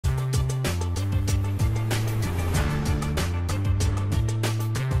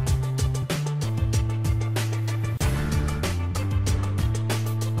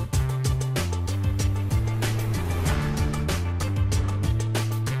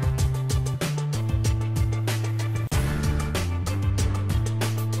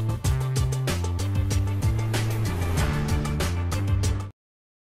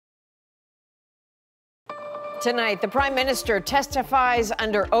Tonight, the Prime Minister testifies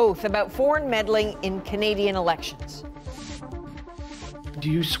under oath about foreign meddling in Canadian elections. Do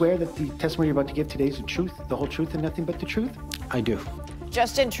you swear that the testimony you're about to give today is the truth, the whole truth, and nothing but the truth? I do.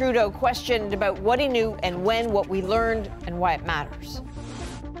 Justin Trudeau questioned about what he knew and when, what we learned, and why it matters.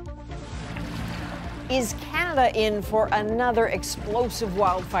 Is Canada in for another explosive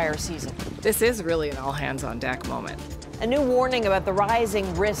wildfire season? This is really an all-hands-on-deck moment. A new warning about the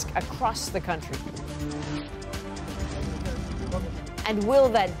rising risk across the country. And will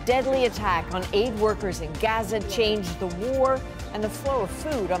that deadly attack on aid workers in Gaza change the war and the flow of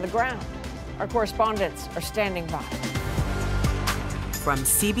food on the ground? Our correspondents are standing by. From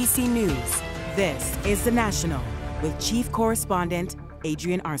CBC News, this is The National with Chief Correspondent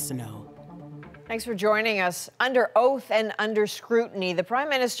Adrienne Arsenault. Thanks for joining us. Under oath and under scrutiny, the Prime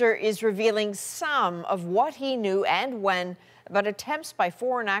Minister is revealing some of what he knew and when about attempts by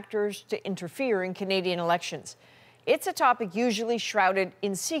foreign actors to interfere in Canadian elections. It's a topic usually shrouded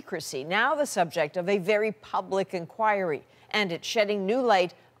in secrecy, now the subject of a very public inquiry, and it's shedding new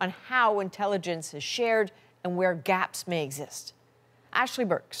light on how intelligence is shared and where gaps may exist. Ashley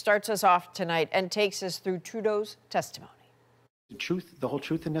Burke starts us off tonight and takes us through Trudeau's testimony. The truth, the whole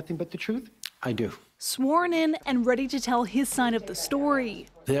truth, and nothing but the truth? I do. Sworn in and ready to tell his side of the story.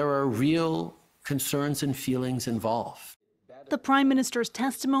 There are real concerns and feelings involved. The Prime Minister's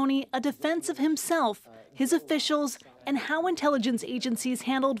testimony, a defense of himself, his officials, and how intelligence agencies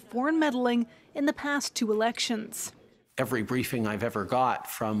handled foreign meddling in the past two elections. Every briefing I've ever got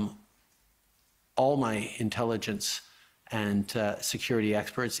from all my intelligence and security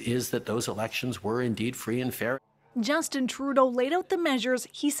experts is that those elections were indeed free and fair. Justin Trudeau laid out the measures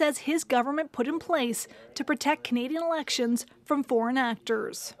he says his government put in place to protect Canadian elections from foreign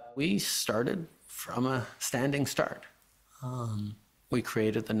actors. We started from a standing start. We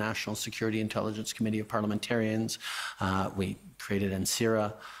created the National Security Intelligence Committee of Parliamentarians. We created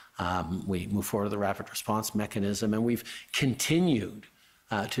NSIRA. We moved forward with the Rapid Response Mechanism, and we've continued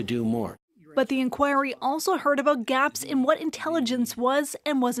to do more. But the inquiry also heard about gaps in what intelligence was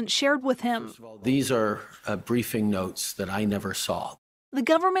and wasn't shared with him. First of all, these are briefing notes that I never saw. The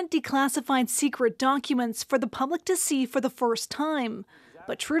government declassified secret documents for the public to see for the first time.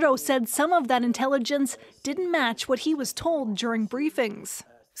 But Trudeau said some of that intelligence didn't match what he was told during briefings.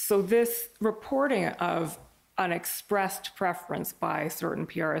 So this reporting of an expressed preference by certain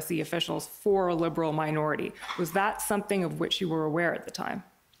PRSE officials for a Liberal minority, was that something of which you were aware at the time?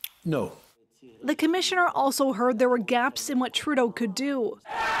 No. The commissioner also heard there were gaps in what Trudeau could do.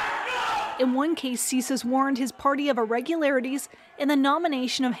 In one case, CSIS warned his party of irregularities in the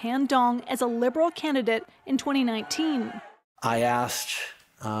nomination of Han Dong as a Liberal candidate in 2019. I asked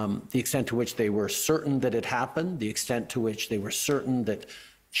the extent to which they were certain that it happened, the extent to which they were certain that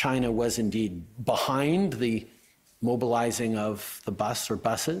China was indeed behind the mobilizing of the bus or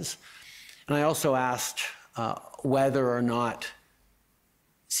buses. And I also asked whether or not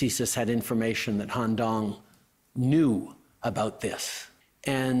CSIS had information that Han Dong knew about this.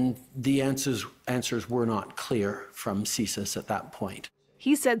 And the answers were not clear from CSIS at that point.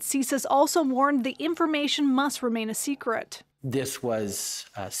 He said CSIS also warned the information must remain a secret. This was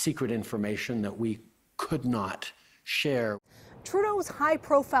secret information that we could not share. Trudeau's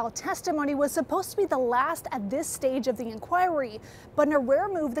high-profile testimony was supposed to be the last at this stage of the inquiry, but in a rare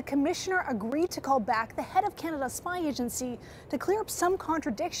move, the commissioner agreed to call back the head of Canada's spy agency to clear up some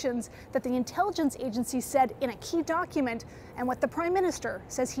contradictions that the intelligence agency said in a key document and what the Prime Minister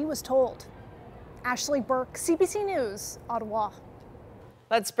says he was told. Ashley Burke, CBC News, Ottawa.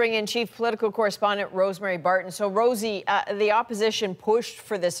 Let's bring in Chief Political Correspondent Rosemary Barton. So, Rosie, the opposition pushed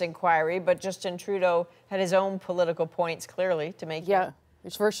for this inquiry, but Justin Trudeau had his own political points, clearly, to make. Yeah.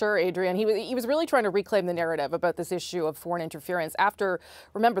 For sure, Adrienne. He was really trying to reclaim the narrative about this issue of foreign interference after,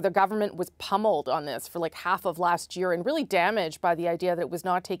 remember, the government was pummeled on this for like half of last year and really damaged by the idea that it was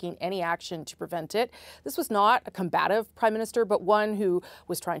not taking any action to prevent it. This was not a combative prime minister, but one who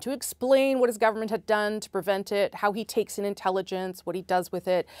was trying to explain what his government had done to prevent it, how he takes in intelligence, what he does with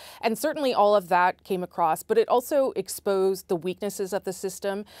it. And certainly all of that came across, but it also exposed the weaknesses of the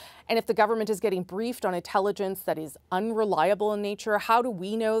system. And if the government is getting briefed on intelligence that is unreliable in nature, how do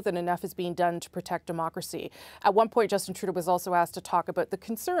we know that enough is being done to protect democracy? At one point, Justin Trudeau was also asked to talk about the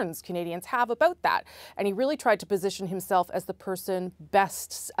concerns Canadians have about that. And he really tried to position himself as the person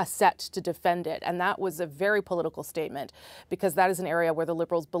best set to defend it. And that was a very political statement, because that is an area where the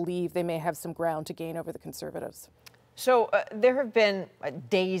Liberals believe they may have some ground to gain over the Conservatives. So there have been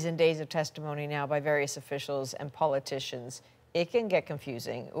days and days of testimony now by various officials and politicians. It can get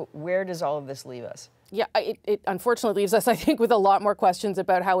confusing. Where does all of this leave us? Yeah, it unfortunately leaves us, I think, with a lot more questions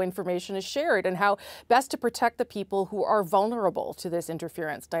about how information is shared and how best to protect the people who are vulnerable to this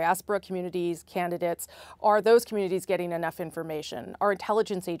interference. Diaspora communities, candidates, are those communities getting enough information? Are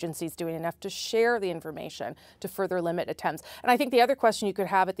intelligence agencies doing enough to share the information to further limit attempts? And I think the other question you could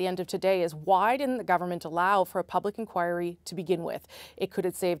have at the end of today is, why didn't the government allow for a public inquiry to begin with? It could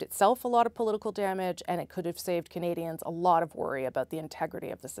have saved itself a lot of political damage, and it could have saved Canadians a lot of worry about the integrity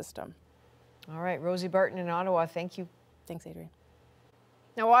of the system. All right, Rosie Barton in Ottawa, thank you. Thanks, Adrienne.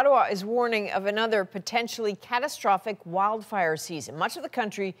 Now, Ottawa is warning of another potentially catastrophic wildfire season. Much of the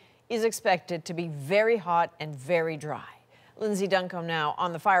country is expected to be very hot and very dry. Lindsay Duncombe now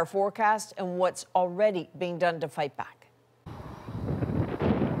on the fire forecast and what's already being done to fight back.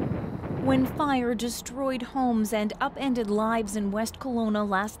 When fire destroyed homes and upended lives in West Kelowna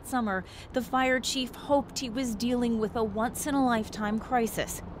last summer, the fire chief hoped he was dealing with a once-in-a-lifetime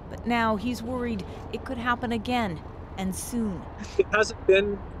crisis. But now he's worried it could happen again, and soon. It hasn't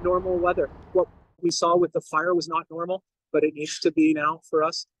been normal weather. What we saw with the fire was not normal, but it needs to be now for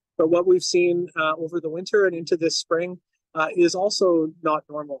us. But what we've seen over the winter and into this spring is also not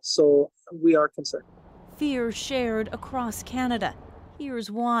normal, so we are concerned. Fear shared across Canada.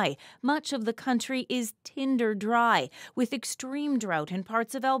 Here's why. Much of the country is tinder dry, with extreme drought in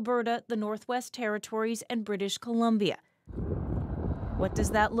parts of Alberta, the Northwest Territories, and British Columbia. What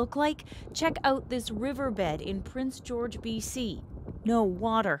does that look like? Check out this riverbed in Prince George, BC. No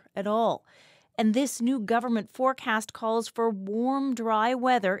water at all. And this new government forecast calls for warm, dry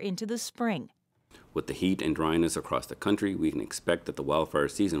weather into the spring. With the heat and dryness across the country, we can expect that the wildfire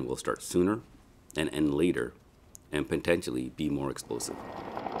season will start sooner and end later, and potentially be more explosive.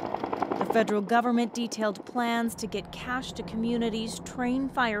 The federal government detailed plans to get cash to communities, train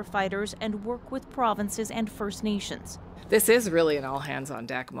firefighters, and work with provinces and First Nations. This is really an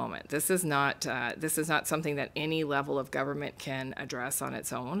all-hands-on-deck moment. This is not something that any level of government can address on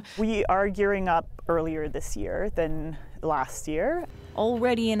its own. We are gearing up earlier this year than last year.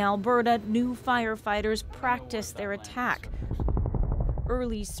 Already in Alberta, new firefighters practice their attack.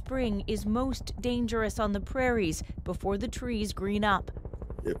 Early spring is most dangerous on the prairies before the trees green up.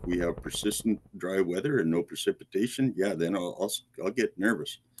 If we have persistent dry weather and no precipitation, yeah, then I'll get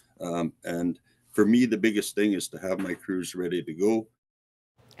nervous. And for me, the biggest thing is to have my crews ready to go.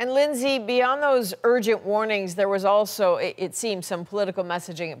 And Lindsay, beyond those urgent warnings, there was also, it seems, some political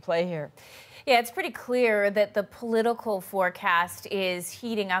messaging at play here. Yeah, it's pretty clear that the political forecast is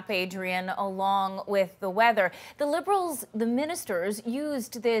heating up, Adrienne, along with the weather. The Liberals, the ministers,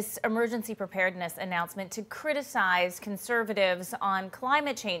 used this emergency preparedness announcement to criticize Conservatives on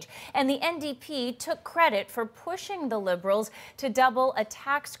climate change. And the NDP took credit for pushing the Liberals to double a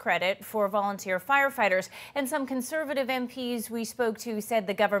tax credit for volunteer firefighters. And some Conservative MPs we spoke to said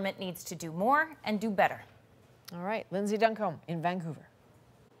the government needs to do more and do better. All right, Lindsay Duncombe in Vancouver.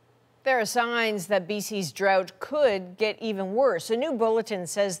 There are signs that BC's drought could get even worse. A new bulletin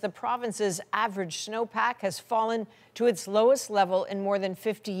says the province's average snowpack has fallen to its lowest level in more than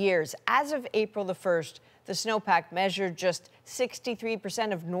 50 years. As of April the 1st, the snowpack measured just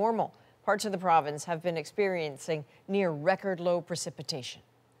 63% of normal. Parts of the province have been experiencing near record low precipitation.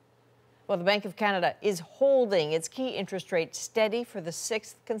 Well, the Bank of Canada is holding its key interest rate steady for the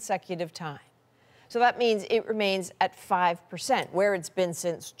 6th consecutive time. So that means it remains at 5%, where it's been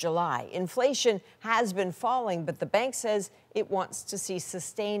since July. Inflation has been falling, but the bank says it wants to see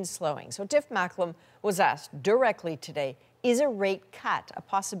sustained slowing. So Tiff Macklem was asked directly today, is a rate cut a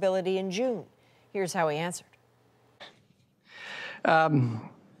possibility in June? Here's how he answered.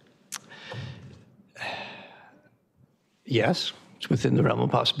 Yes, it's within the realm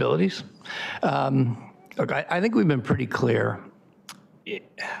of possibilities. Look, I think we've been pretty clear.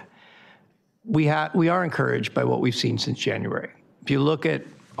 We are encouraged by what we've seen since January. If you look at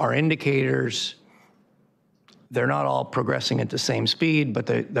our indicators, they're not all progressing at the same speed, but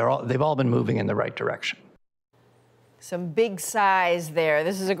they've all been moving in the right direction. Some big sighs there.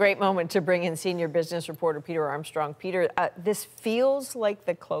 This is a great moment to bring in senior business reporter Peter Armstrong. Peter, this feels like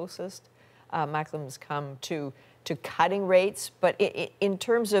the closest Macklem's come to cutting rates, but in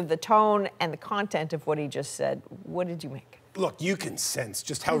terms of the tone and the content of what he just said, what did you make? Look, you can sense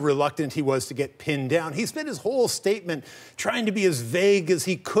just how reluctant he was to get pinned down. He spent his whole statement trying to be as vague as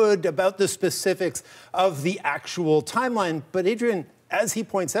he could about the specifics of the actual timeline. But Adrienne, as he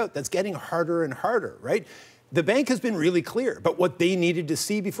points out, that's getting harder and harder, right? The bank has been really clear about what they needed to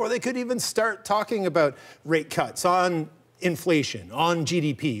see before they could even start talking about rate cuts on inflation, on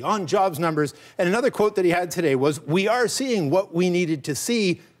GDP, on jobs numbers. And another quote that he had today was, "We are seeing what we needed to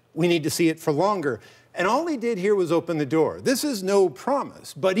see. We need to see it for longer." And all he did here was open the door. This is no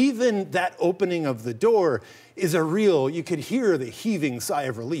promise, but even that opening of the door is a real, you could hear the heaving sigh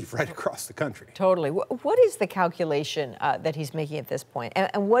of relief right across the country. Totally. What is the calculation that he's making at this point?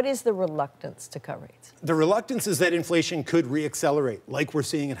 And what is the reluctance to cut rates? The reluctance is that inflation could reaccelerate, like we're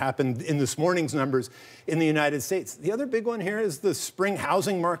seeing it happen in this morning's numbers in the United States. The other big one here is the spring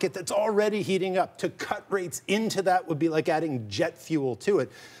housing market that's already heating up. To cut rates into that would be like adding jet fuel to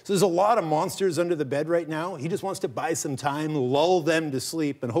it. So there's a lot of monsters under the bed right now. He just wants to buy some time, lull them to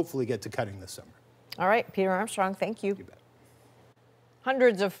sleep, and hopefully get to cutting this summer. All right, Peter Armstrong, thank you. You bet.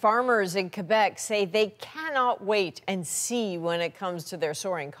 Hundreds of farmers in Quebec say they cannot wait and see when it comes to their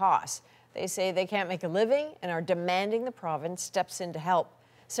soaring costs. They say they can't make a living and are demanding the province steps in to help.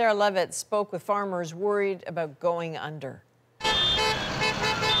 Sarah Levitt spoke with farmers worried about going under.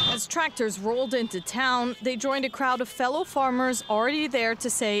 As tractors rolled into town, they joined a crowd of fellow farmers already there to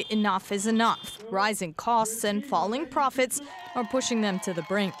say enough is enough. Rising costs and falling profits are pushing them to the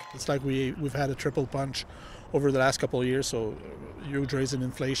brink. It's like we've had a triple punch over the last couple of years, so huge rise in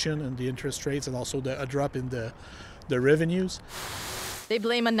inflation and the interest rates, and also a drop in the revenues. They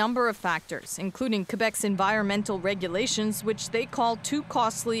blame a number of factors, including Quebec's environmental regulations, which they call too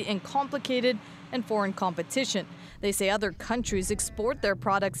costly and complicated, and foreign competition. They say other countries export their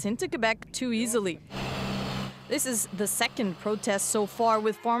products into Quebec too easily. This is the second protest so far,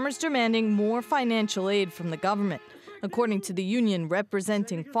 with farmers demanding more financial aid from the government. According to the union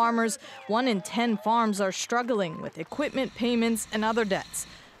representing farmers, 1 in 10 farms are struggling with equipment payments and other debts.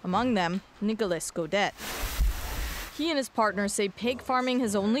 Among them, Nicolas Gaudette. He and his partner say pig farming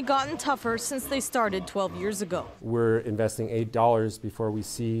has only gotten tougher since they started 12 years ago. We're investing $8 before we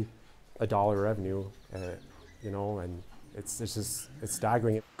see $1 revenue, and it's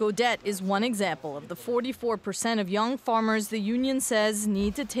staggering. Gaudette is one example of the 44% of young farmers the union says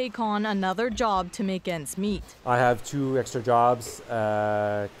need to take on another job to make ends meet. I have 2 extra jobs,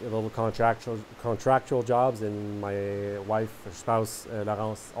 little contractual jobs, and my wife or spouse,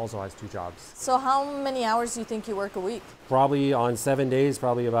 Laurence, also has 2 jobs. So how many hours do you think you work a week? Probably on 7 days,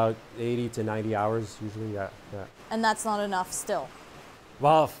 probably about 80 to 90 hours usually, yeah. And that's not enough still?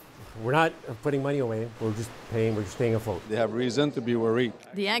 Well, we're not putting money away. We're just paying afloat. They have reason to be worried.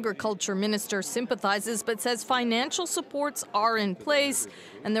 The agriculture minister sympathizes but says financial supports are in place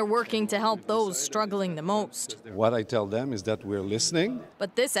and they're working to help those struggling the most. What I tell them is that we're listening.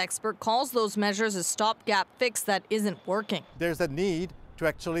 But this expert calls those measures a stopgap fix that isn't working. There's a need to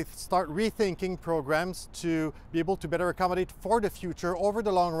actually start rethinking programs to be able to better accommodate for the future over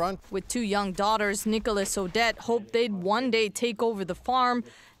the long run. With 2 young daughters, Nicolas Gaudette hoped they'd one day take over the farm.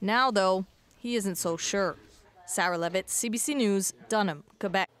 Now, though, he isn't so sure. Sarah Levitt, CBC News, Dunham,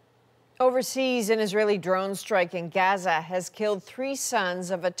 Quebec. Overseas, an Israeli drone strike in Gaza has killed 3 sons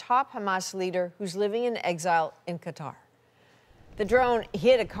of a top Hamas leader who's living in exile in Qatar. The drone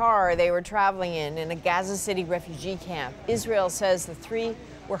hit a car they were traveling in a Gaza City refugee camp. Israel says the 3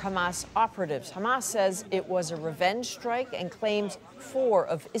 were Hamas operatives. Hamas says it was a revenge strike and claims 4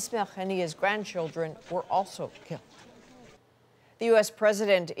 of Ismail Haniyeh's grandchildren were also killed. The U.S.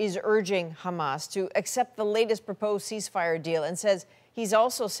 president is urging Hamas to accept the latest proposed ceasefire deal and says he's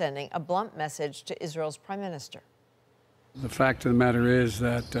also sending a blunt message to Israel's prime minister. The fact of the matter is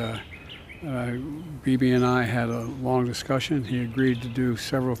that Bibi and I had a long discussion. He agreed to do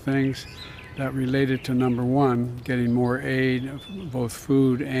several things that related to, number 1, getting more aid, both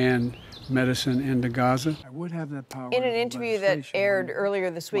food and medicine into Gaza. I would have that power. In an interview that aired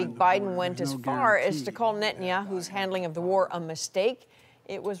earlier this week, Biden went as far as to call Netanyahu's handling of the war a mistake.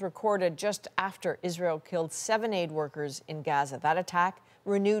 It was recorded just after Israel killed 7 aid workers in Gaza. That attack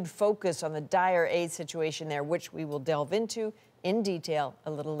renewed focus on the dire aid situation there, which we will delve into in detail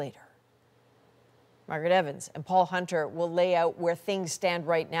a little later. Margaret Evans and Paul Hunter will lay out where things stand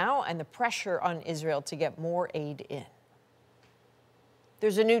right now and the pressure on Israel to get more aid in.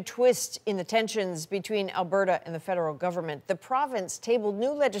 There's a new twist in the tensions between Alberta and the federal government. The province tabled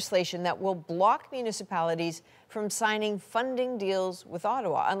new legislation that will block municipalities from signing funding deals with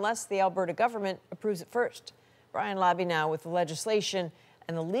Ottawa unless the Alberta government approves it first. Brian Labby now with the legislation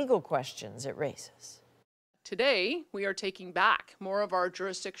and the legal questions it raises. Today, we are taking back more of our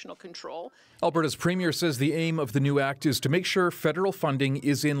jurisdictional control. Alberta's premier says the aim of the new act is to make sure federal funding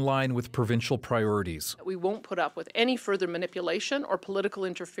is in line with provincial priorities. We won't put up with any further manipulation or political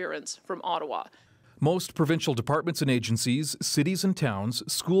interference from Ottawa. Most provincial departments and agencies, cities and towns,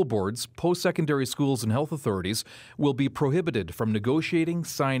 school boards, post-secondary schools and health authorities will be prohibited from negotiating,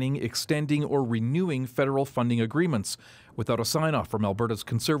 signing, extending or renewing federal funding agreements without a sign-off from Alberta's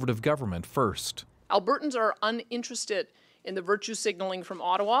Conservative government first. Albertans are uninterested in the virtue signaling from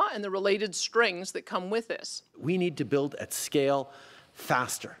Ottawa and the related strings that come with this. We need to build at scale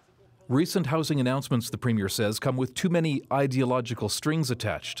faster. Recent housing announcements, the Premier says, come with too many ideological strings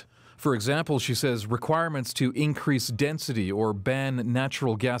attached. For example, she says requirements to increase density or ban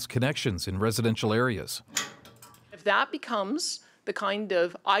natural gas connections in residential areas. If that becomes the kind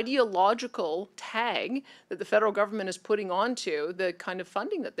of ideological tag that the federal government is putting onto the kind of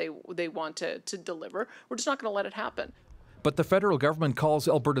funding that they want to deliver, we're just not going to let it happen. But the federal government calls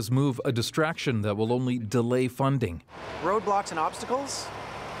Alberta's move a distraction that will only delay funding. Roadblocks and obstacles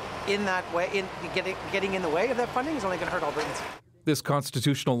in that way, getting in the way of that funding is only going to hurt Albertans. This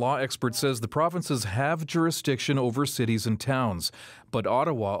constitutional law expert says the provinces have jurisdiction over cities and towns, but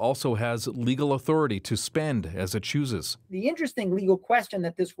Ottawa also has legal authority to spend as it chooses. The interesting legal question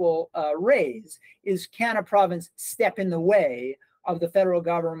that this will raise is, can a province step in the way of the federal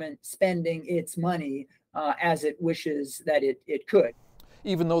government spending its money as it wishes that it could?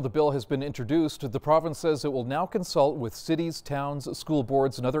 Even though the bill has been introduced, the province says it will now consult with cities, towns, school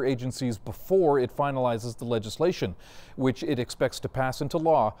boards, and other agencies before it finalizes the legislation, which it expects to pass into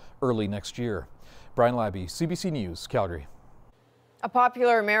law early next year. Brian Labby, CBC News, Calgary. A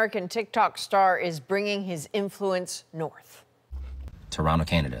popular American TikTok star is bringing his influence north. Toronto,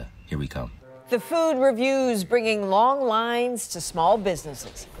 Canada, here we come. The food reviews bringing long lines to small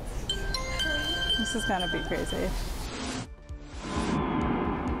businesses. This is gonna be crazy.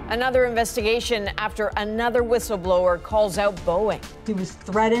 Another investigation after another whistleblower calls out Boeing. He was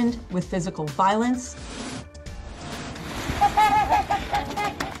threatened with physical violence.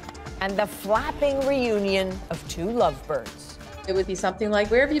 And the flapping reunion of two lovebirds. It would be something like,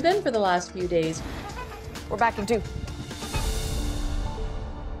 where have you been for the last few days? We're back in 2.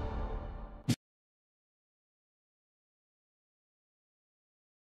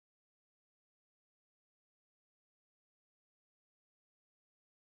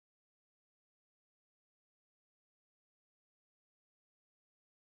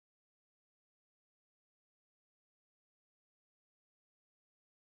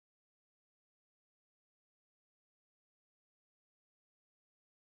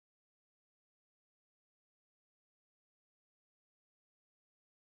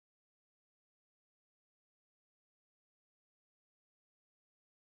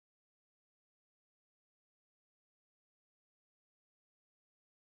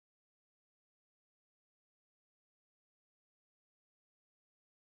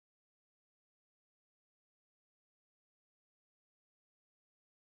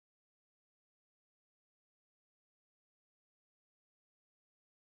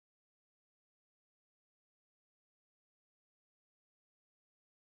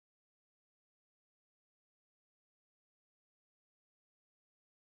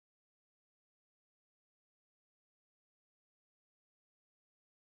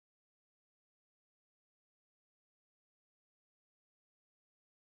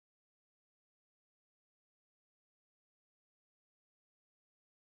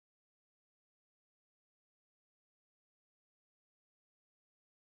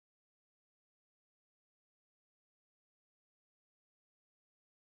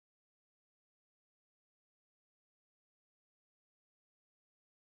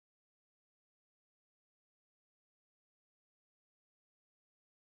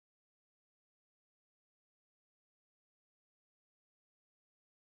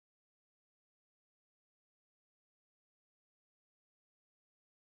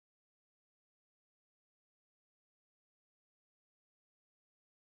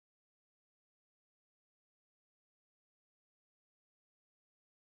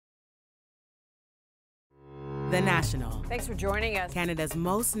 The National. Thanks for joining us. Canada's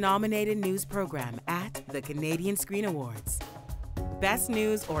most nominated news program at the Canadian Screen Awards. Best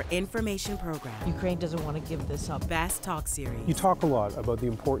news or information program. Ukraine doesn't want to give this up. Best talk series. You talk a lot about the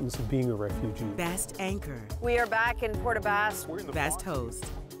importance of being a refugee. Best anchor. We are back in Port-au-Basque. Best host.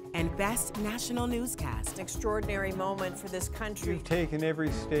 And best national newscast. An extraordinary moment for this country. You've taken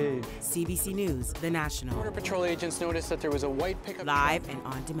every stage. CBC News, The National. Border Patrol agents noticed that there was a white pickup. Live and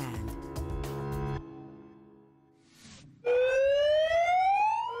on demand.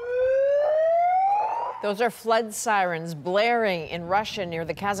 Those are flood sirens blaring in Russia near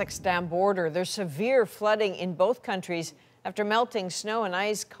the Kazakhstan border. There's severe flooding in both countries after melting snow and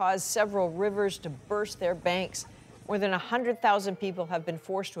ice caused several rivers to burst their banks. More than 100,000 people have been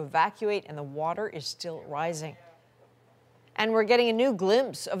forced to evacuate, and the water is still rising. And we're getting a new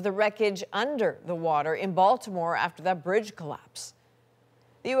glimpse of the wreckage under the water in Baltimore after that bridge collapse.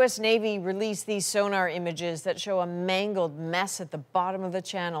 The U.S. Navy released these sonar images that show a mangled mess at the bottom of the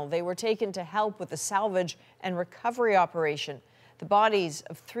channel. They were taken to help with the salvage and recovery operation. The bodies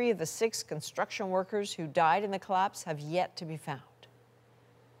of 3 of the 6 construction workers who died in the collapse have yet to be found.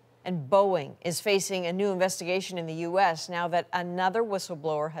 And Boeing is facing a new investigation in the U.S. now that another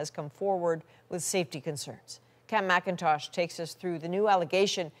whistleblower has come forward with safety concerns. Cam McIntosh takes us through the new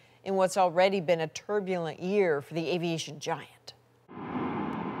allegation in what's already been a turbulent year for the aviation giant.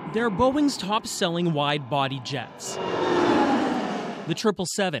 They're Boeing's top-selling wide-body jets, the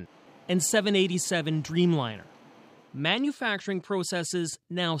 777 and 787 Dreamliner. Manufacturing processes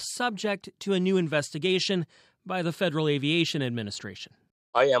now subject to a new investigation by the Federal Aviation Administration.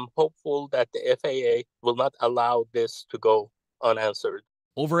 I am hopeful that the FAA will not allow this to go unanswered.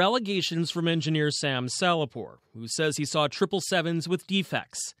 Over allegations from engineer Sam Salapur, who says he saw 777s with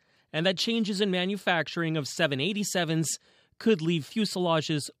defects, and that changes in manufacturing of 787s could leave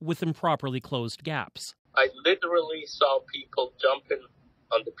fuselages with improperly closed gaps. I literally saw people jumping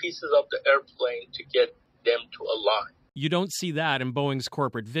on the pieces of the airplane to get them to align. You don't see that in Boeing's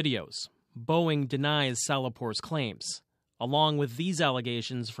corporate videos. Boeing denies Salapur's claims, along with these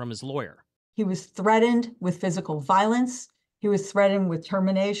allegations from his lawyer. He was threatened with physical violence. He was threatened with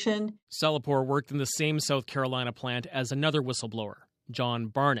termination. Salapur worked in the same South Carolina plant as another whistleblower, John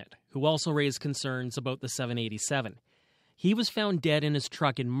Barnett, who also raised concerns about the 787. He was found dead in his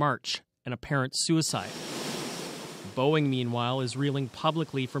truck in March, an apparent suicide. Boeing, meanwhile, is reeling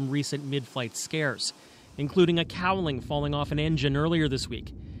publicly from recent mid-flight scares, including a cowling falling off an engine earlier this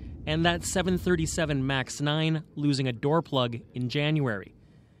week, and that 737 MAX 9 losing a door plug in January.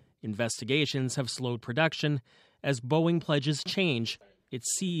 Investigations have slowed production as Boeing pledges change.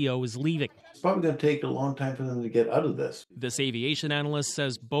 Its CEO is leaving. It's probably going to take a long time for them to get out of this. This aviation analyst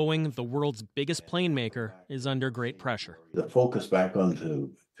says Boeing, the world's biggest plane maker, is under great pressure. The focus back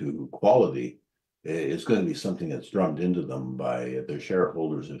onto quality is going to be something that's drummed into them by their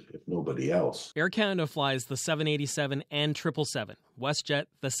shareholders, if nobody else. Air Canada flies the 787 and 777, WestJet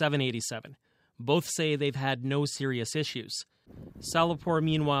the 787. Both say they've had no serious issues. Salapur,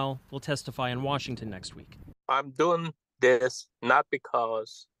 meanwhile, will testify in Washington next week. I'm doing this not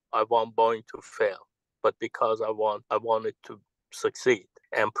because I want Boeing to fail, but because I want it to succeed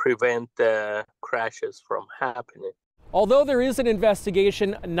and prevent crashes from happening. Although there is an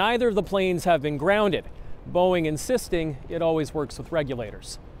investigation, neither of the planes have been grounded. Boeing insisting it always works with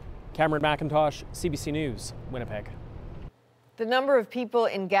regulators. Cameron McIntosh, CBC News, Winnipeg. The number of people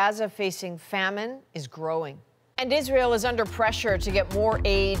in Gaza facing famine is growing. And Israel is under pressure to get more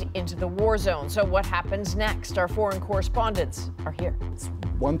aid into the war zone. So what happens next? Our foreign correspondents are here. It's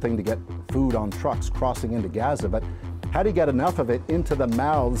one thing to get food on trucks crossing into Gaza, but how do you get enough of it into the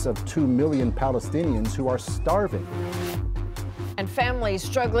mouths of 2 million Palestinians who are starving? And families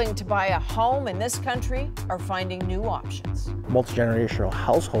struggling to buy a home in this country are finding new options. Multi-generational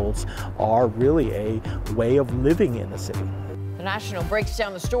households are really a way of living in the city. The National breaks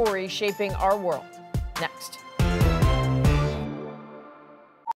down the story shaping our world. Next.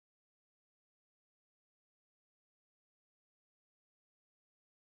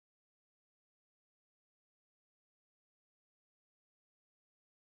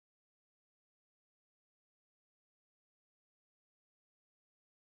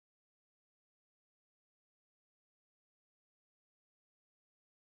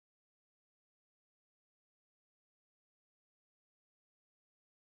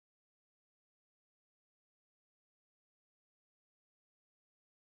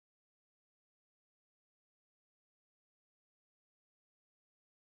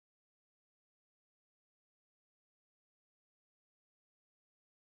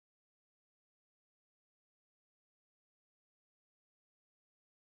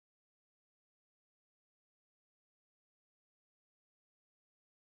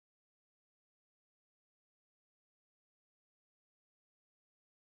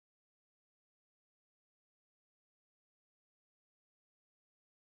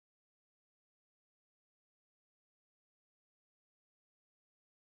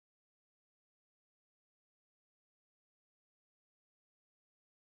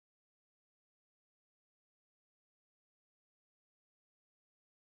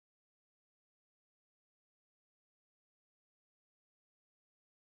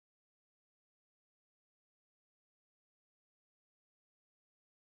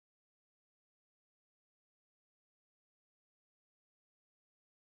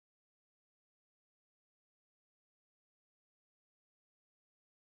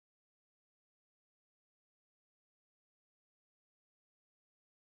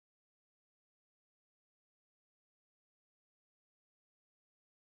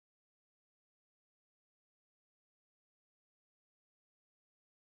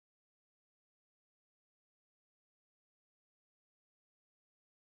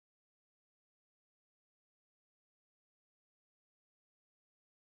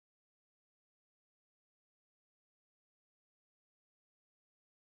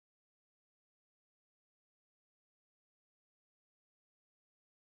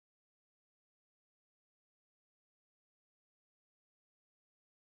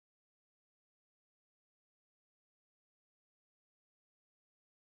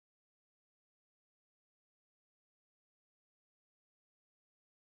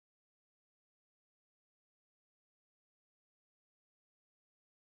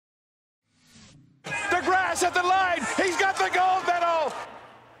 cross at the line. He's got the gold medal.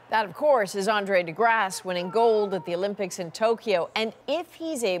 That, of course, is Andre de Grasse winning gold at the Olympics in Tokyo. And if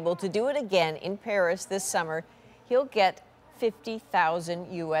he's able to do it again in Paris this summer, he'll get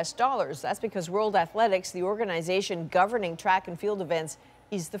 $50,000 US. That's because World Athletics, the organization governing track and field events,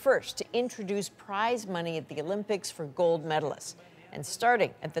 is the first to introduce prize money at the Olympics for gold medalists. And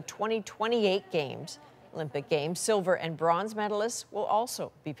starting at the 2028 Olympic Games, silver and bronze medalists will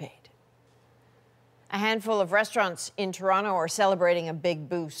also be paid. A handful of restaurants in Toronto are celebrating a big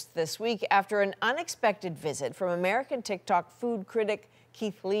boost this week after an unexpected visit from American TikTok food critic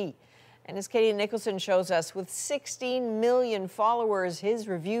Keith Lee. And as Katie Nicholson shows us, with 16 million followers, his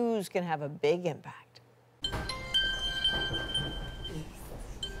reviews can have a big impact.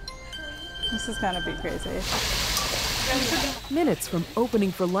 This is gonna be crazy. Minutes from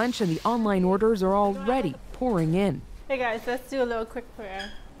opening for lunch and the online orders are already pouring in. Hey guys, let's do a little quick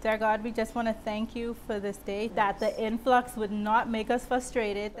prayer. Dear God, we just want to thank you for this day, that the influx would not make us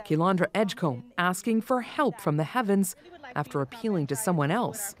frustrated. Keelandra Edgecombe asking for help from the heavens after appealing to someone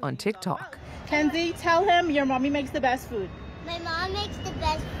else on TikTok. Kenzie, tell him your mommy makes the best food. My mom makes the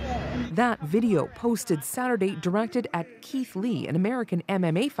best food. That video posted Saturday directed at Keith Lee, an American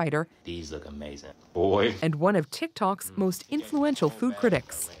MMA fighter. These look amazing. Boy. And one of TikTok's most influential food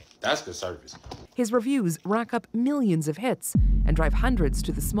critics. That's good service. His reviews rack up millions of hits and drive hundreds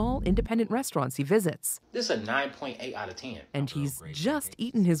to the small independent restaurants he visits. This is a 9.8 out of 10. And he's just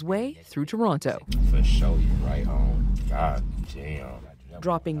eaten his way through Toronto. For sure, you're right on. God damn.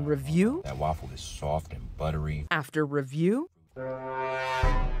 Dropping review. That waffle is soft and buttery. After review.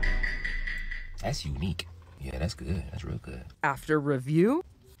 That's unique. Yeah, that's good. That's real good. After review.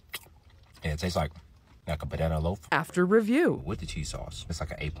 Yeah, it tastes like a banana loaf. After review. With the cheese sauce. It's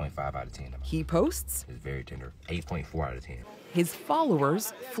like an 8.5 out of 10. He posts. It's very tender. 8.4 out of 10. His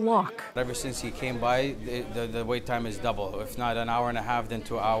followers flock. Ever since he came by, the wait time is double. If not an hour and a half, then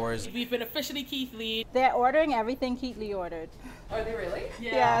 2 hours. We've been officially Keith Lee. They're ordering everything Keith Lee ordered. Are they really?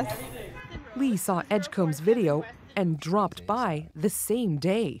 Yeah, yes. Everything. Lee saw Edgecombe's video and dropped by the same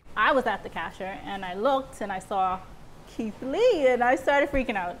day. I was at the cashier and I looked and I saw Keith Lee and I started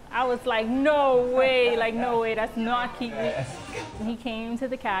freaking out. I was like, no way, that's not Keith Lee. And he came to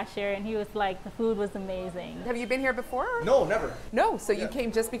the cashier and he was like, the food was amazing. Have you been here before? No, never. No, so you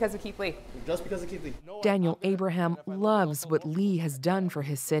came just because of Keith Lee? Just because of Keith Lee. Daniel Abraham loves what Lee has done for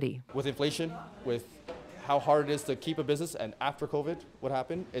his city. With inflation, with how hard it is to keep a business, and after COVID, what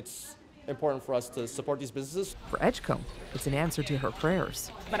happened, it's important for us to support these businesses. For Edgecombe, it's an answer to her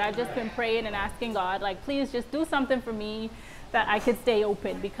prayers. But I've just been praying and asking God, like, please just do something for me that I could stay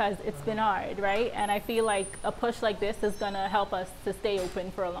open, because it's been hard, right? And I feel like a push like this is gonna help us to stay open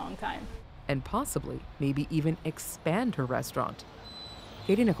for a long time. And possibly, maybe even expand her restaurant.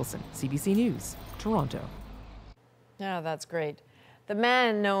 Katie Nicholson, CBC News, Toronto. Yeah, that's great. The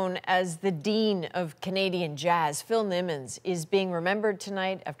man known as the Dean of Canadian Jazz, Phil Nimmons, is being remembered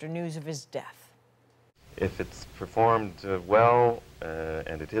tonight after news of his death. If it's performed well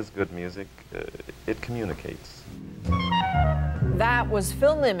and it is good music, it communicates. That was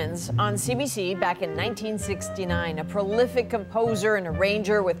Phil Nimmons on CBC back in 1969, a prolific composer and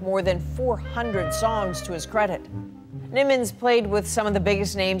arranger with more than 400 songs to his credit. Nimmons played with some of the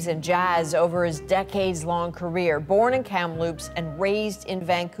biggest names in jazz over his decades-long career. Born in Kamloops and raised in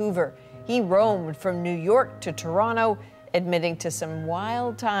Vancouver, he roamed from New York to Toronto, admitting to some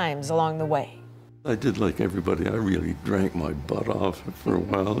wild times along the way. I did like everybody. I really drank my butt off for a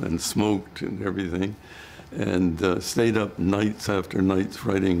while and smoked and everything, and stayed up nights after nights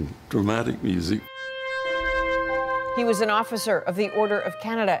writing dramatic music. He was an officer of the Order of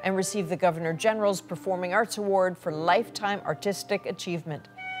Canada and received the Governor-General's Performing Arts Award for Lifetime Artistic Achievement.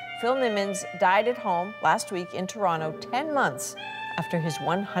 Phil Nimmons died at home last week in Toronto, 10 months after his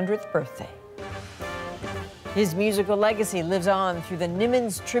 100th birthday. His musical legacy lives on through the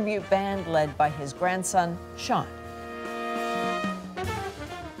Nimmons Tribute Band led by his grandson, Sean.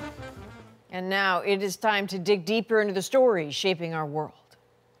 And now it is time to dig deeper into the stories shaping our world.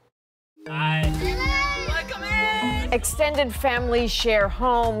 Extended families share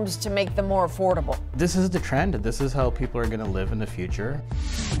homes to make them more affordable. This is the trend. This is how people are going to live in the future.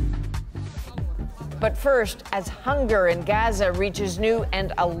 But first, as hunger in Gaza reaches new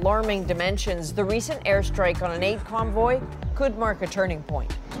and alarming dimensions, the recent airstrike on an aid convoy could mark a turning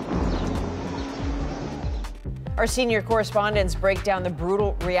point. Our senior correspondents break down the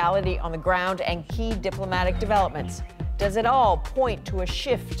brutal reality on the ground and key diplomatic developments. Does it all point to a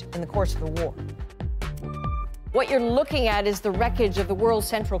shift in the course of the war? What you're looking at is the wreckage of the World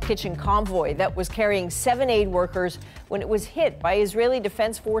Central Kitchen convoy that was carrying 7 aid workers when it was hit by Israeli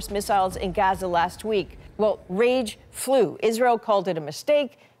Defense Force missiles in Gaza last week. Well, rage flew. Israel called it a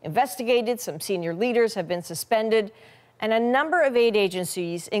mistake, investigated. Some senior leaders have been suspended. And a number of aid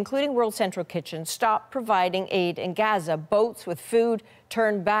agencies, including World Central Kitchen, stopped providing aid in Gaza. Boats with food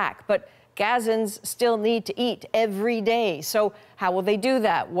turned back. But Gazans still need to eat every day. So how will they do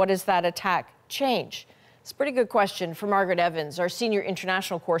that? What does that attack change? It's a pretty good question for Margaret Evans, our senior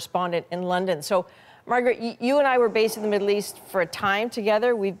international correspondent in London. So, Margaret, you and I were based in the Middle East for a time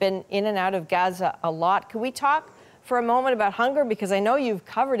together. We've been in and out of Gaza a lot. Can we talk for a moment about hunger? Because I know you've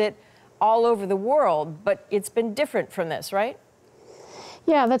covered it all over the world, but it's been different from this, right?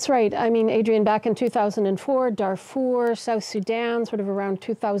 Yeah, that's right. I mean, Adrienne, back in 2004, Darfur, South Sudan, sort of around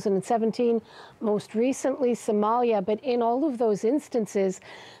 2017, most recently Somalia. But in all of those instances,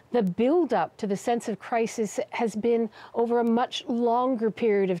 the buildup to the sense of crisis has been over a much longer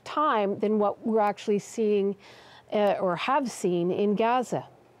period of time than what we're actually seeing or have seen in Gaza.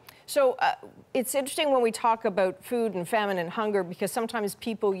 So it's interesting when we talk about food and famine and hunger, because sometimes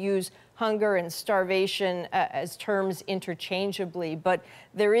people use hunger and starvation as terms interchangeably, but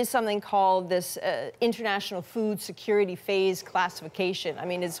there is something called this International Food Security Phase classification. I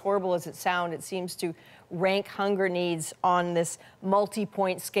mean, as horrible as it sounds, it seems to rank hunger needs on this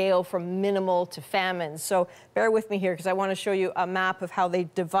multi-point scale from minimal to famine. So bear with me here, because I want to show you a map of how they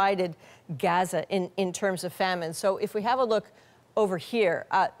divided Gaza in terms of famine. So if we have a look over here,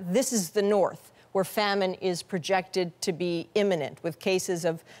 this is the north, where famine is projected to be imminent, with cases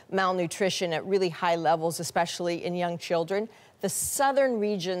of malnutrition at really high levels, especially in young children. The southern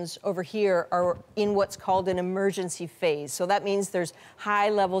regions over here are in what's called an emergency phase. So that means there's high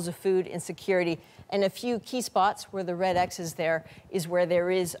levels of food insecurity, and a few key spots where the red X is there is where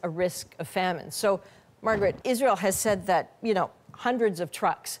there is a risk of famine. So, Margaret, Israel has said that, you know, hundreds of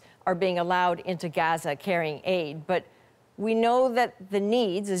trucks are being allowed into Gaza carrying aid, but we know that the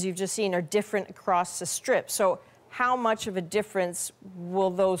needs, as you've just seen, are different across the strip. So how much of a difference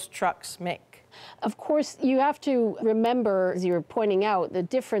will those trucks make? Of course, you have to remember, as you were pointing out, the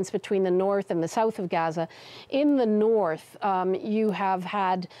difference between the north and the south of Gaza. In the north, you have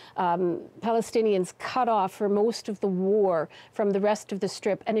had Palestinians cut off for most of the war from the rest of the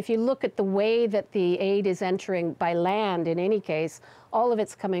strip. And if you look at the way that the aid is entering by land, in any case, all of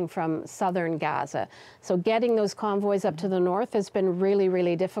it's coming from southern Gaza. So getting those convoys up to the north has been really,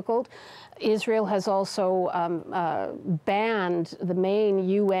 really difficult. Israel has also banned the main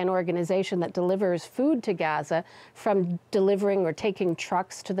UN organization that delivers food to Gaza from delivering or taking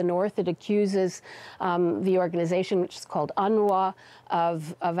trucks to the north. It accuses the organization, which is called UNRWA,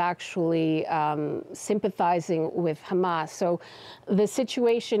 of actually sympathizing with Hamas. So the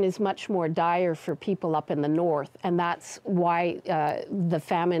situation is much more dire for people up in the north, and that's why the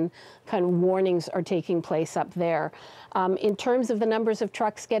famine kind of warnings are taking place up there. In terms of the numbers of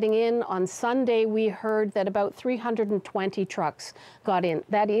trucks getting in, on Sunday we heard that about 320 trucks got in.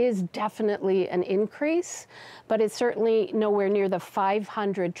 That is definitely an increase, but it's certainly nowhere near the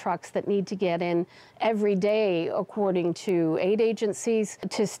 500 trucks that need to get in every day, according to aid agencies,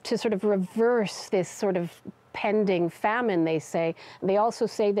 to sort of reverse this sort of pending famine, they say. They also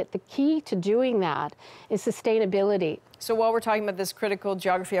say that the key to doing that is sustainability. So while we're talking about this critical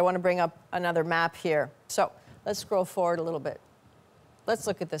geography, I want to bring up another map here. So let's scroll forward a little bit. Let's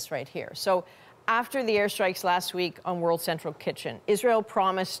look at this right here. So after the airstrikes last week on World Central Kitchen, Israel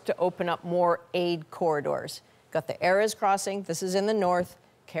promised to open up more aid corridors. Got the Erez crossing, this is in the north,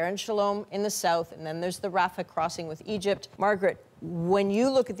 Keren Shalom in the south, and then there's the Rafah crossing with Egypt. Margaret, when you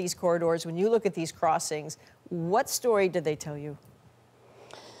look at these corridors, when you look at these crossings, what story did they tell you?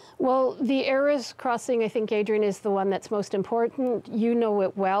 Well, the Erez crossing, I think, Adrienne, is the one that's most important. You know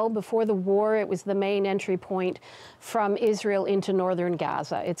it well. Before the war, it was the main entry point from Israel into northern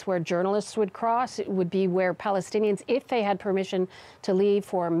Gaza. It's where journalists would cross. It would be where Palestinians, if they had permission to leave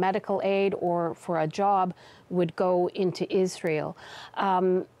for medical aid or for a job, would go into Israel.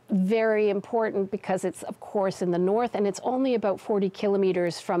 Very important because it's, of course, in the north, and it's only about 40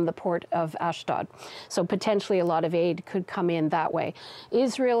 kilometers from the port of Ashdod. So potentially a lot of aid could come in that way.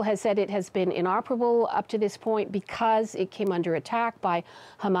 Israel has said it has been inoperable up to this point because it came under attack by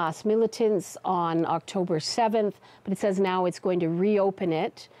Hamas militants on October 7th, but it says now it's going to reopen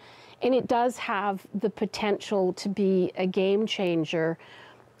it. And it does have the potential to be a game changer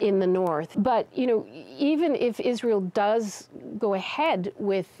in the north. But, you know, even if Israel does go ahead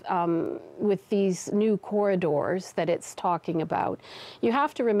with these new corridors that it's talking about, you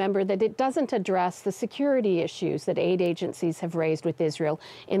have to remember that it doesn't address the security issues that aid agencies have raised with Israel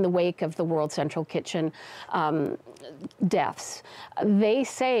in the wake of the World Central Kitchen deaths. They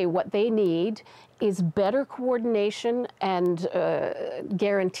say what they need is better coordination and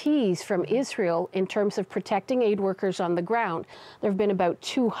guarantees from Israel in terms of protecting aid workers on the ground. There have been about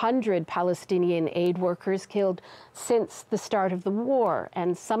 200 Palestinian aid workers killed since the start of the war,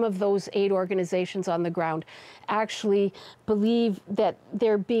 and some of those aid organizations on the ground actually believe that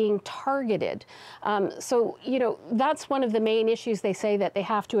they're being targeted. So, you know, that's one of the main issues they say that they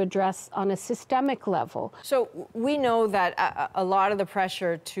have to address on a systemic level. So we know that a lot of the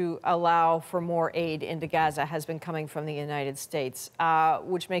pressure to allow for more aid into Gaza has been coming from the United States,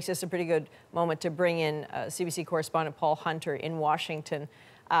 which makes this a pretty good moment to bring in CBC correspondent Paul Hunter in Washington.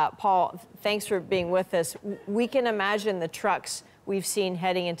 Paul, thanks for being with us. We can imagine the trucks we've seen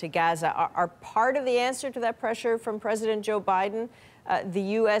heading into Gaza are part of the answer to that pressure from President Joe Biden. The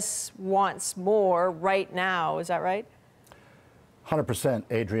U.S. wants more right now, is that right? 100%,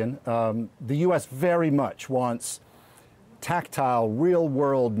 Adrienne. The U.S. very much wants tactile,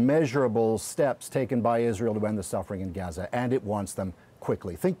 real-world, measurable steps taken by Israel to end the suffering in Gaza, and it wants them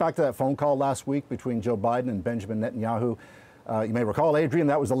quickly. Think back to that phone call last week between Joe Biden and Benjamin Netanyahu. You may recall, Adrienne,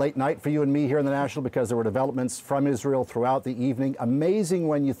 that was a late night for you and me here in the National because there were developments from Israel throughout the evening. Amazing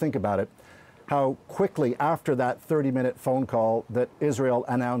when you think about it, how quickly after that 30-minute phone call that Israel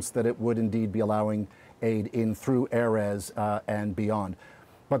announced that it would indeed be allowing aid in through Erez and beyond.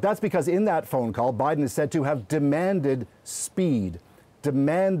 But that's because in that phone call, Biden is said to have demanded speed,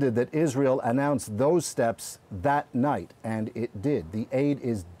 demanded that Israel announce those steps that night, and it did. The aid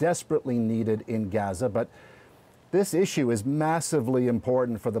is desperately needed in Gaza, but this issue is massively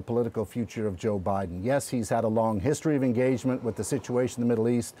important for the political future of Joe Biden. Yes, he's had a long history of engagement with the situation in the Middle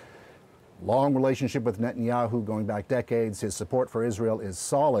East, long relationship with Netanyahu going back decades. His support for Israel is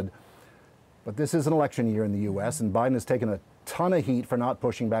solid. But this is an election year in the U.S., and Biden has taken a ton of heat for not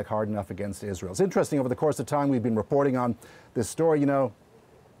pushing back hard enough against Israel. It's interesting, over the course of time, we've been reporting on this story. You know,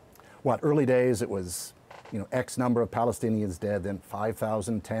 early days, it was, X number of Palestinians dead, then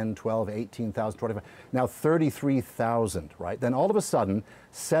 5,000, 10, 12, 18,000, 25, now 33,000, right? Then all of a sudden,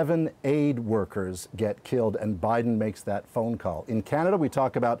 7 aid workers get killed, and Biden makes that phone call. In Canada, we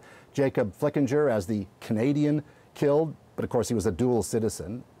talk about Jacob Flickinger as the Canadian killed, but of course he was a dual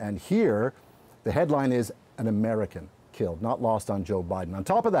citizen. And here, the headline is an American killed, not lost on Joe Biden. On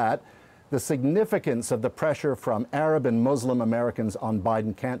top of that, the significance of the pressure from Arab and Muslim Americans on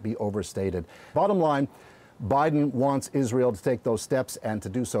Biden can't be overstated. Bottom line, Biden wants Israel to take those steps and to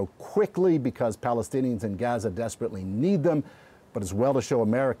do so quickly because Palestinians in Gaza desperately need them, but as well to show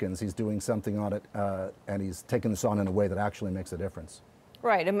Americans he's doing something on it and he's taking this on in a way that actually makes a difference.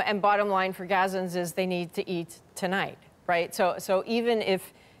 Right, and bottom line for Gazans is they need to eat tonight, right? So even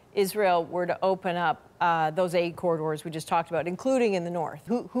if Israel were to open up those aid corridors we just talked about, including in the north,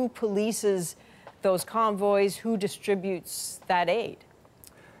 who polices those convoys? Who distributes that aid?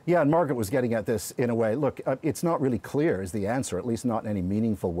 Yeah, and Margaret was getting at this in a way. Look, it's not really clear is the answer, at least not in any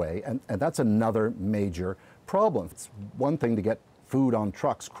meaningful way, and that's another major problem. It's one thing to get food on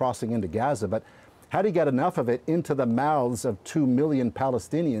trucks crossing into Gaza, but how do you get enough of it into the mouths of 2 million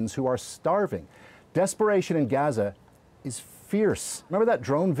Palestinians who are starving? Desperation in Gaza is fierce. Remember that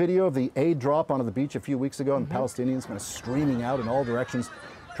drone video of the aid drop onto the beach a few weeks ago and Palestinians kind of screaming out in all directions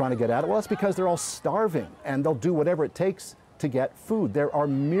trying to get at it? Well, that's because they're all starving and they'll do whatever it takes to get food. There are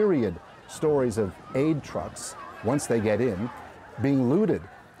myriad stories of aid trucks, once they get in, being looted.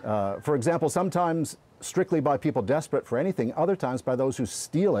 For example, sometimes strictly by people desperate for anything, other times by those who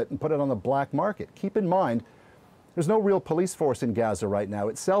steal it and put it on the black market. Keep in mind, there's no real police force in Gaza right now.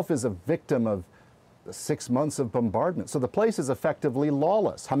 Itself is a victim of the 6 months of bombardment. So the place is effectively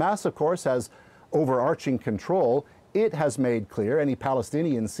lawless. Hamas, of course, has overarching control. It has made clear any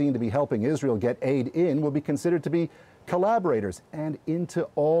Palestinians seen to be helping Israel get aid in will be considered to be collaborators. And into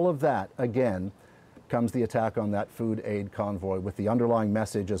all of that, again, comes the attack on that food aid convoy with the underlying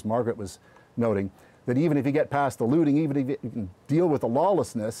message, as Margaret was noting, that even if you get past the looting, even if you can deal with the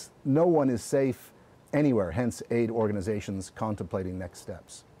lawlessness, no one is safe anywhere, hence aid organizations contemplating next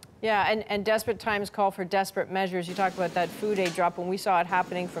steps. Yeah, and desperate times call for desperate measures. You talk about that food aid drop. When we saw it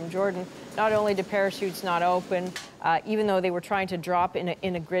happening from Jordan, not only did parachutes not open, even though they were trying to drop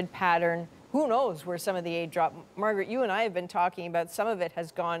in a grid pattern, who knows where some of the aid dropped. Margaret, you and I have been talking about some of it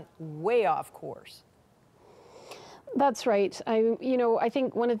has gone way off course. That's right. I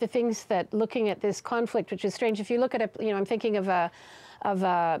think one of the things that looking at this conflict, which is strange, if you look at it, I'm thinking of a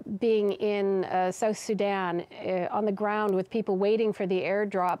being in South Sudan on the ground with people waiting for the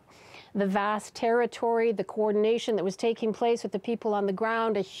airdrop, the vast territory, the coordination that was taking place with the people on the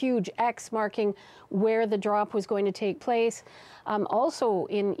ground, a huge X marking where the drop was going to take place. Also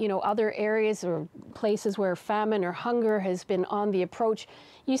in other areas or places where famine or hunger has been on the approach,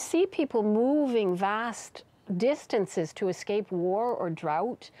 you see people moving vast distances to escape war or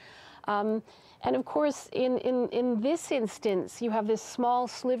drought. And of course, in this instance, you have this small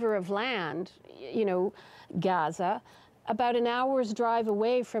sliver of land, Gaza, about an hour's drive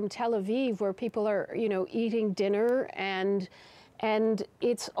away from Tel Aviv, where people are, eating dinner, and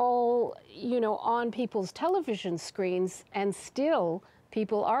it's all, on people's television screens, and still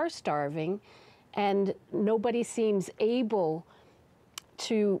people are starving, and nobody seems able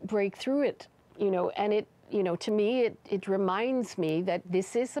to break through it, and it, to me, it reminds me that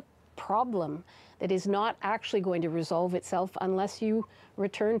this is a problem that is not actually going to resolve itself unless you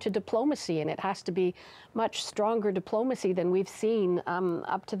return to diplomacy, and it has to be much stronger diplomacy than we've seen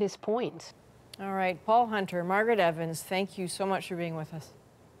up to this point. All right, Paul Hunter, Margaret Evans, thank you so much for being with us.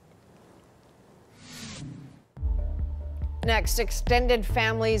 Next, extended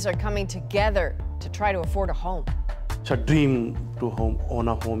families are coming together to try to afford a home. It's a dream to own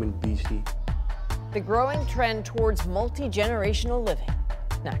a home in BC. The growing trend towards multi-generational living.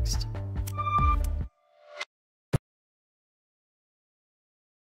 Next.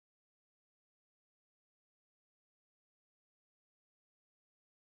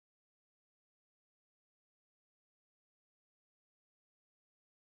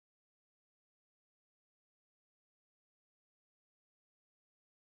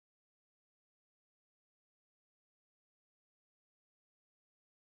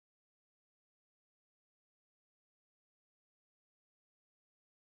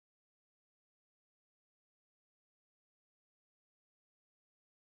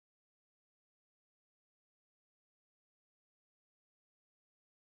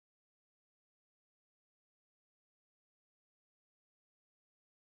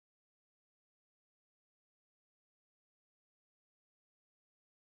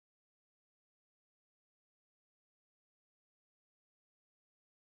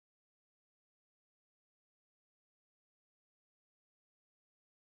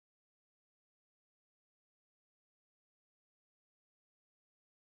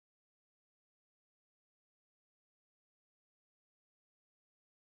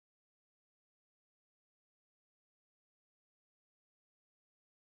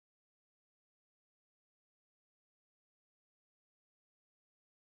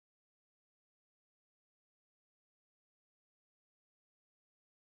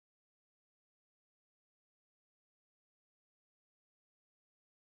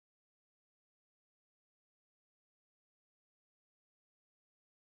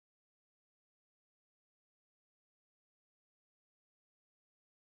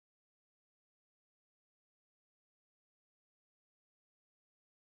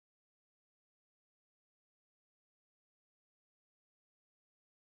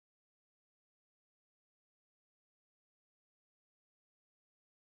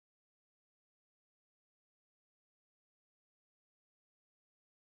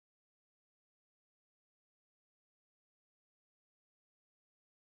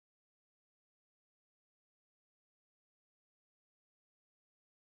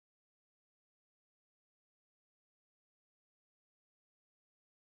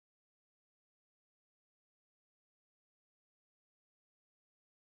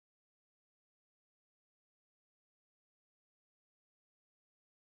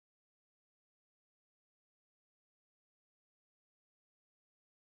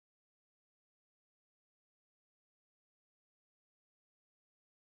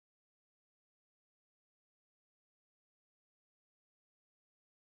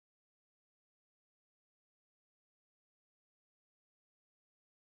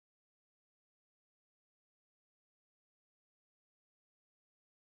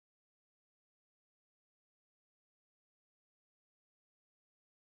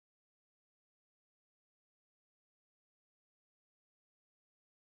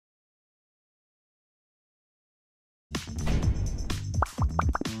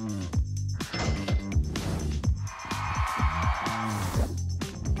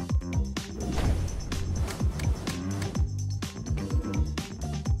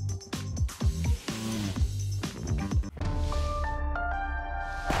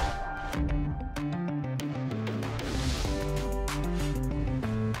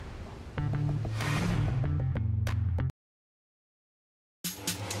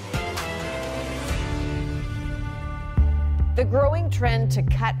 The growing trend to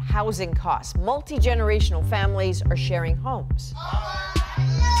cut housing costs. Multi-generational families are sharing homes.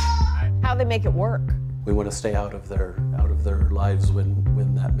 How they make it work. We want to stay out of their lives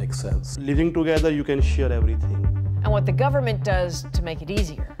when that makes sense. Living together, you can share everything. And what the government does to make it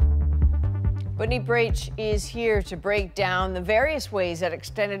easier. Whitney Braich is here to break down the various ways that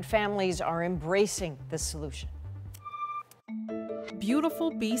extended families are embracing this solution.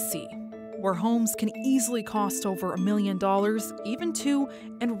 Beautiful BC, where homes can easily cost over $1 million, even $2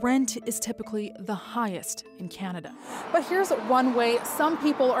 million, and rent is typically the highest in Canada. But here's one way some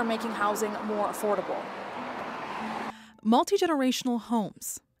people are making housing more affordable. Multi-generational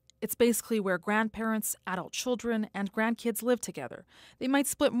homes. It's basically where grandparents, adult children, and grandkids live together. They might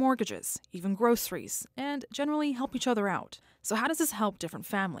split mortgages, even groceries, and generally help each other out. So how does this help different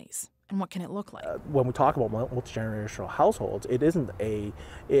families? And what can it look like? When we talk about multi-generational households,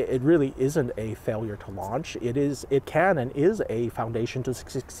 it really isn't a failure to launch. It can and is a foundation to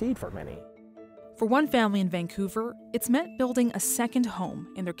succeed for many. For one family in Vancouver, it's meant building a second home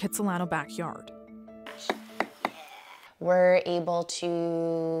in their Kitsilano backyard. We're able to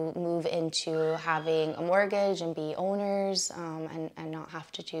move into having a mortgage and be owners and not have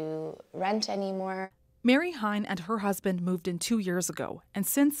to do rent anymore. Mary Hine and her husband moved in 2 years ago and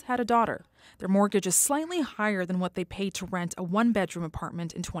since had a daughter. Their mortgage is slightly higher than what they paid to rent a one-bedroom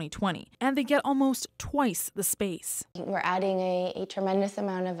apartment in 2020, and they get almost twice the space. We're adding a tremendous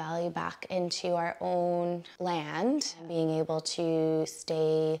amount of value back into our own land, being able to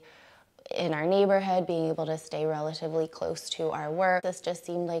stay in our neighborhood, being able to stay relatively close to our work. This just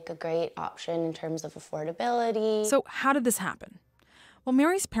seemed like a great option in terms of affordability. So how did this happen? Well,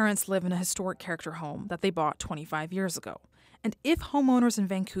 Mary's parents live in a historic character home that they bought 25 years ago. And if homeowners in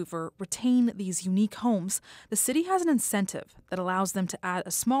Vancouver retain these unique homes, the city has an incentive that allows them to add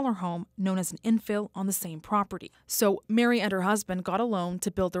a smaller home known as an infill on the same property. So Mary and her husband got a loan to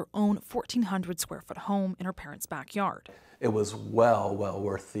build their own 1,400 square foot home in her parents' backyard. It was well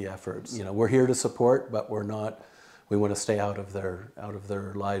worth the effort. You know, we're here to support, but we're not. We want to stay out of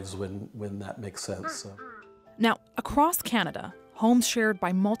their lives when that makes sense. So. Now, across Canada, homes shared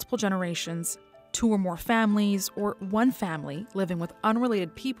by multiple generations, 2 or more families, or one family living with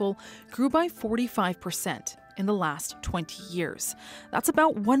unrelated people grew by 45% in the last 20 years. That's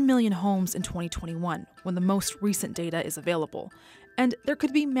about 1 million homes in 2021, when the most recent data is available. And there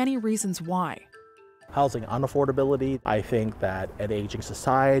could be many reasons why. Housing unaffordability, I think that an aging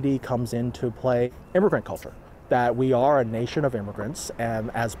society comes into play. Immigrant culture, that we are a nation of immigrants,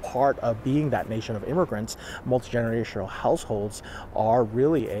 and as part of being that nation of immigrants, multi-generational households are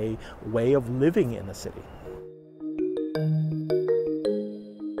really a way of living in the city.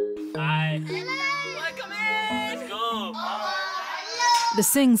 Hi. Welcome in. Let's go. The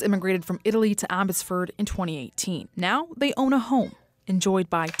Singhs immigrated from Italy to Abbotsford in 2018. Now they own a home, enjoyed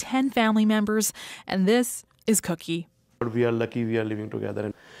by 10 family members, and this is Cookie. We are lucky we are living together,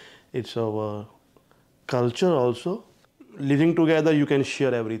 and it's our culture also. Living together, you can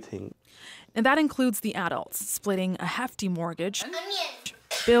share everything. And that includes the adults splitting a hefty mortgage,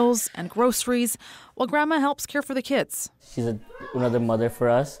 bills, and groceries, while Grandma helps care for the kids. She's another mother for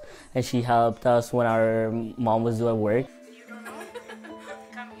us, and she helped us when our mom was doing work.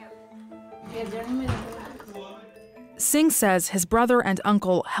 Singh says his brother and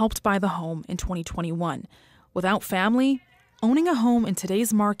uncle helped buy the home in 2021. Without family, owning a home in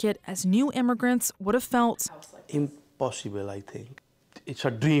today's market as new immigrants would have felt impossible, I think. It's a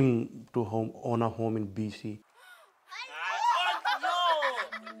dream to own a home in BC.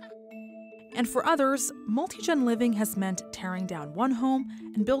 And for others, multi-gen living has meant tearing down one home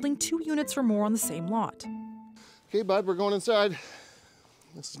and building 2 units or more on the same lot. Okay, bud, we're going inside.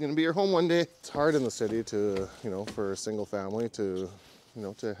 This is going to be your home one day. It's hard in the city to, for a single family to,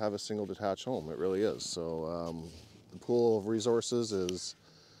 to have a single detached home. It really is. So the pool of resources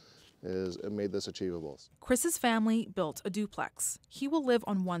it made this achievable. Chris's family built a duplex. He will live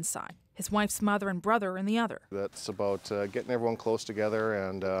on one side, his wife's mother and brother in the other. That's about getting everyone close together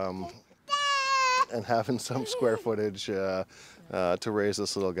and having some square footage to raise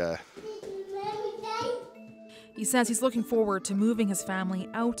this little guy. He says he's looking forward to moving his family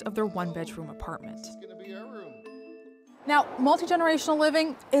out of their one-bedroom apartment. Now, multi-generational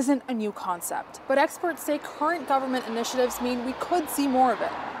living isn't a new concept, but experts say current government initiatives mean we could see more of it.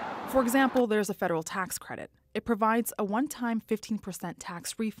 For example, there's a federal tax credit. It provides a one-time 15%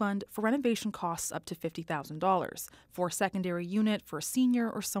 tax refund for renovation costs up to $50,000 for a secondary unit for a senior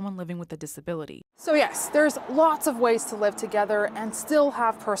or someone living with a disability. So yes, there's lots of ways to live together and still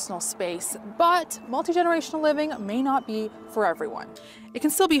have personal space, but multi-generational living may not be for everyone. It can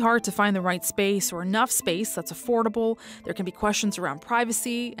still be hard to find the right space or enough space that's affordable. There can be questions around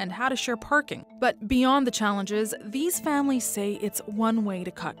privacy and how to share parking. But beyond the challenges, these families say it's one way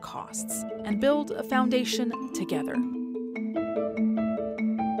to cut costs and build a foundation together.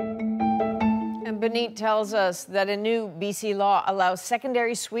 And Benit tells us that a new BC law allows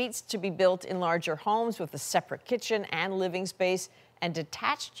secondary suites to be built in larger homes with a separate kitchen and living space, and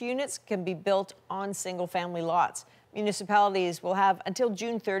detached units can be built on single-family lots. Municipalities will have until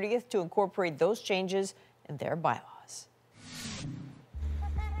June 30th to incorporate those changes in their bylaws.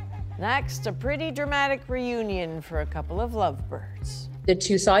 Next, a pretty dramatic reunion for a couple of lovebirds. The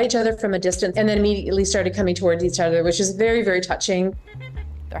two saw each other from a distance and then immediately started coming towards each other, which is very, very touching.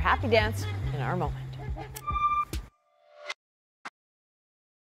 Their happy dance in our moment.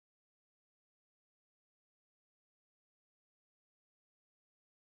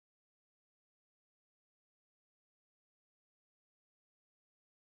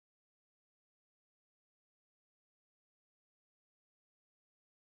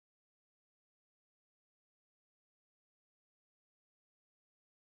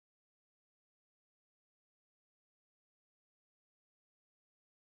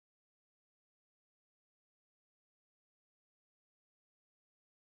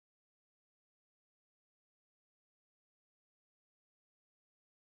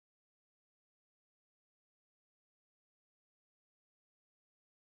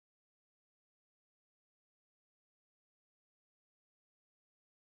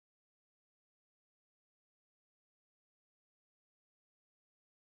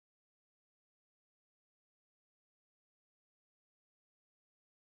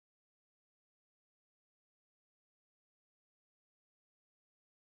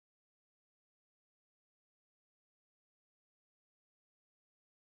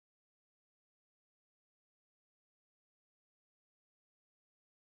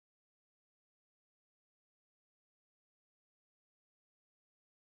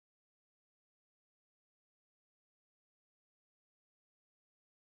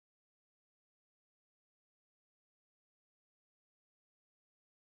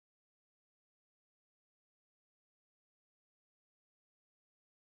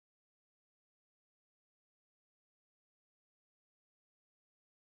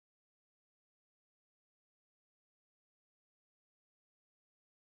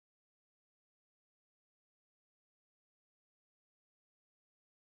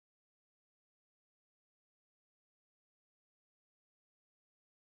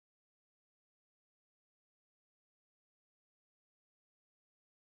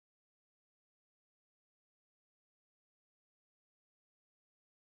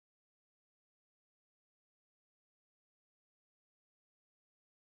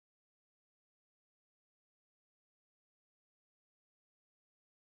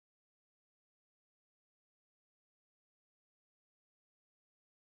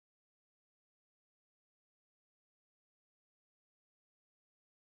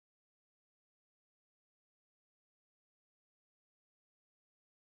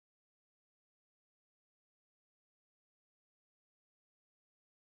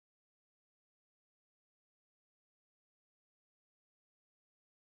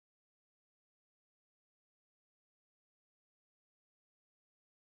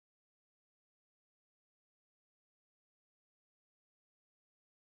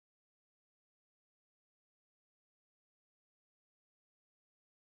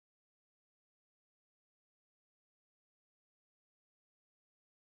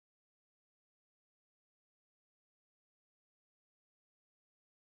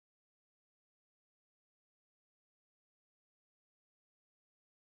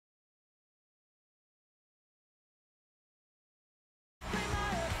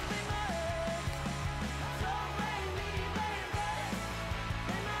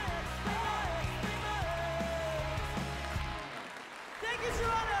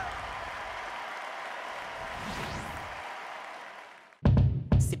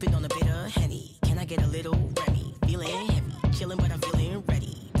 Sipping on a bit of Henny. Can I get a little Remy? Feeling heavy, chilling but I'm feeling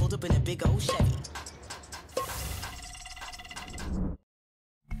ready. Pulled up in a big old Chevy.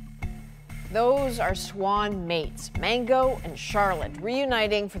 Those are swan mates, Mango and Charlotte,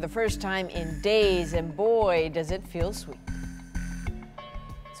 reuniting for the first time in days, and boy, does it feel sweet.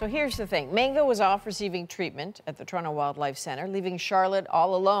 So here's the thing. Mango was off receiving treatment at the Toronto Wildlife Centre, leaving Charlotte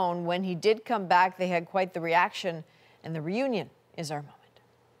all alone. When he did come back, they had quite the reaction, and the reunion is our moment.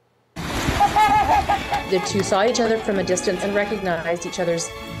 The two saw each other from a distance and recognized each other's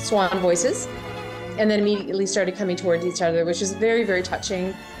swan voices, and then immediately started coming towards each other, which is very, very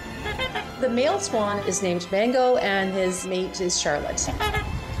touching. The male swan is named Mango and his mate is Charlotte.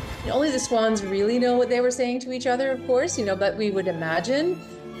 Only the swans really know what they were saying to each other, of course, but we would imagine,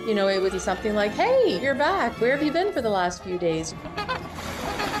 it would be something like, hey, you're back. Where have you been for the last few days?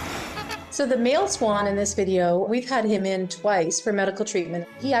 So the male swan in this video, we've had him in twice for medical treatment.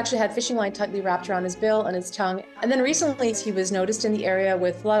 He actually had fishing line tightly wrapped around his bill and his tongue. And then recently he was noticed in the area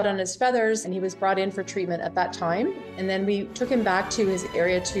with blood on his feathers and he was brought in for treatment at that time. And then we took him back to his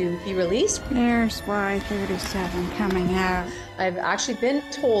area to be released. There's Y37 coming out. I've actually been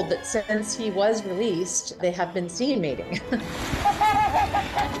told that since he was released, they have been seen mating.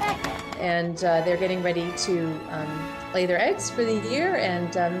 And they're getting ready to lay their eggs for the year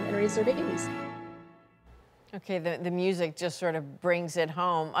and raise their babies. Okay, the music just sort of brings it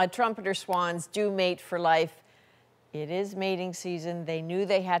home. Trumpeter swans do mate for life. It is mating season. They knew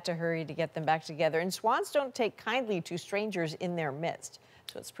they had to hurry to get them back together. And swans don't take kindly to strangers in their midst.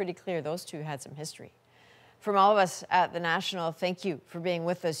 So it's pretty clear those two had some history. From all of us at The National, thank you for being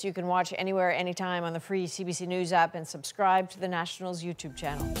with us. You can watch anywhere, anytime on the free CBC News app and subscribe to The National's YouTube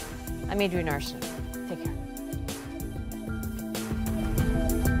channel. I'm Adrienne Arsenault. Take care.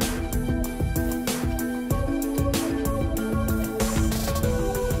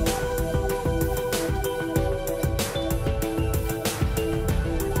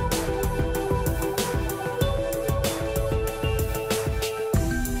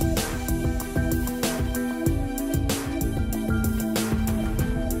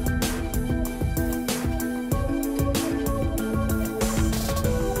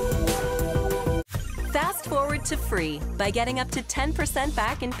 To free by getting up to 10%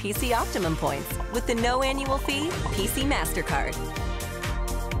 back in PC Optimum points with the no annual fee PC MasterCard.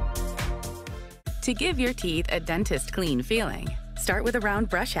 To give your teeth a dentist clean feeling, start with a round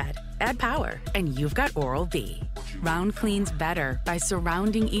brush head, add power, and you've got Oral-B. Round cleans better by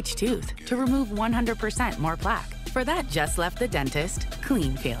surrounding each tooth to remove 100% more plaque. For that just left the dentist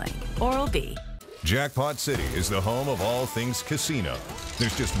clean feeling. Oral-B. Jackpot City is the home of all things casino.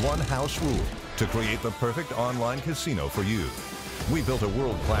 There's just one house rule: to create the perfect online casino for you. We built a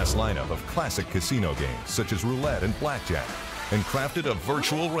world-class lineup of classic casino games such as roulette and blackjack, and crafted a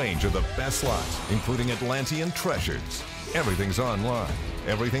virtual range of the best slots, including Atlantean treasures. Everything's online,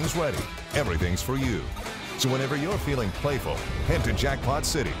 everything's ready, everything's for you. So whenever you're feeling playful, head to Jackpot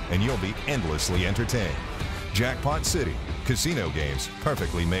City and you'll be endlessly entertained. Jackpot City, casino games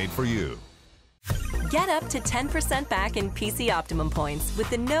perfectly made for you. Get up to 10% back in PC Optimum points with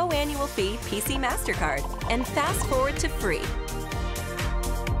the no annual fee PC MasterCard and fast forward to free.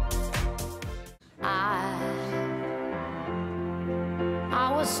 I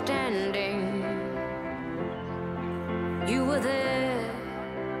was standing, you were there,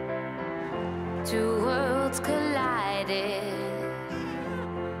 two worlds collided,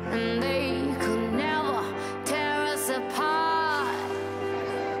 and they could never tear us apart.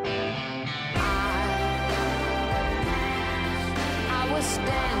 I was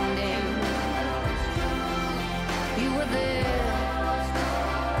standing, you were there.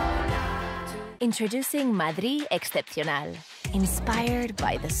 Introducing Madrid Excepcional, inspired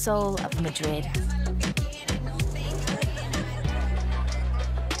by the soul of Madrid.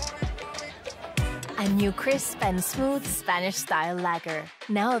 A new crisp and smooth Spanish-style lager,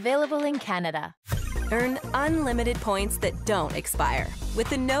 now available in Canada. Earn unlimited points that don't expire with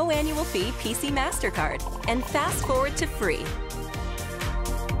the no annual fee PC MasterCard and fast forward to free.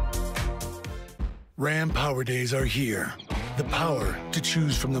 Ram Power Days are here. The power to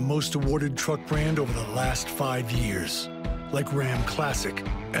choose from the most awarded truck brand over the last 5 years. Like Ram Classic,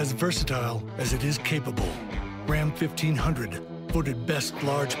 as versatile as it is capable. Ram 1500, voted best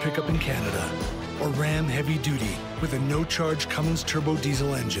large pickup in Canada. Or Ram Heavy Duty, with a no-charge Cummins turbo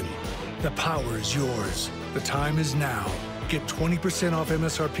diesel engine. The power is yours. The time is now. Get 20% off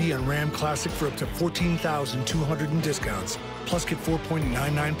MSRP on Ram Classic for up to $14,200 in discounts. Plus get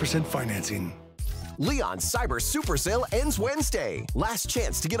 4.99% financing. Leon's Cyber Super Sale ends Wednesday. Last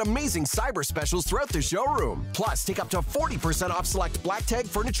chance to get amazing cyber specials throughout the showroom. Plus, take up to 40% off select black tag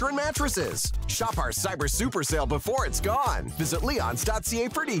furniture and mattresses. Shop our Cyber Super Sale before it's gone. Visit leons.ca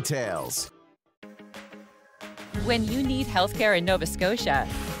for details. When you need healthcare in Nova Scotia,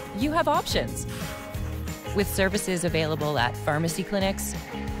 you have options. With services available at pharmacy clinics,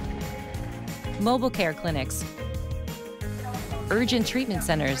 mobile care clinics, urgent treatment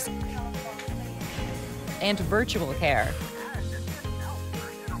centers, and virtual care.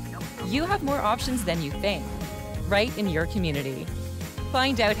 You have more options than you think, right in your community.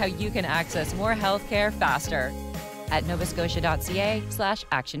 Find out how you can access more healthcare faster at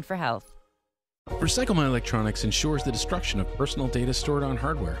novascotia.ca/actionforhealth. Recycle My Electronics ensures the destruction of personal data stored on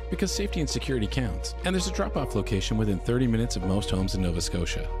hardware because safety and security counts. And there's a drop-off location within 30 minutes of most homes in Nova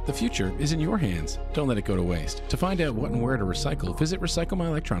Scotia. The future is in your hands. Don't let it go to waste. To find out what and where to recycle, visit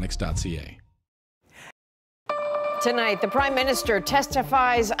recyclemyelectronics.ca. Tonight, the Prime Minister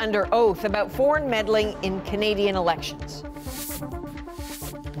testifies under oath about foreign meddling in Canadian elections.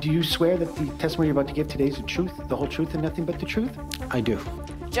 Do you swear that the testimony you're about to give today is the truth, the whole truth, and nothing but the truth? I do.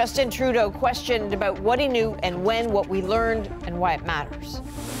 Justin Trudeau questioned about what he knew and when, what we learned, and why it matters.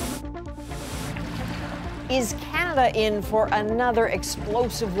 Is Canada in for another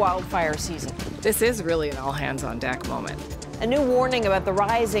explosive wildfire season? This is really an all-hands-on-deck moment. A new warning about the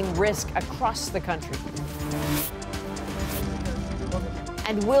rising risk across the country.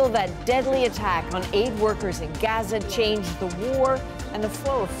 And will that deadly attack on aid workers in Gaza change the war and the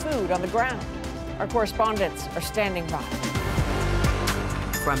flow of food on the ground? Our correspondents are standing by.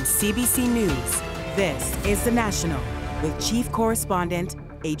 From CBC News, this is The National with Chief Correspondent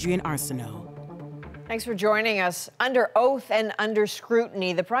Adrienne Arsenault. Thanks for joining us. Under oath and under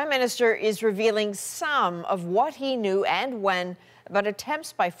scrutiny, the Prime Minister is revealing some of what he knew and when about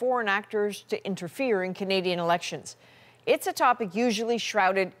attempts by foreign actors to interfere in Canadian elections. It's a topic usually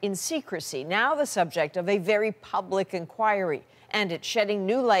shrouded in secrecy, now the subject of a very public inquiry, and it's shedding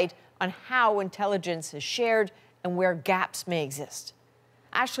new light on how intelligence is shared and where gaps may exist.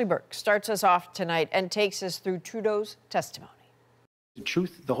 Ashley Burke starts us off tonight and takes us through Trudeau's testimony. The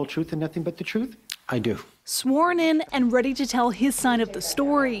truth, the whole truth, and nothing but the truth? I do. Sworn in and ready to tell his side of the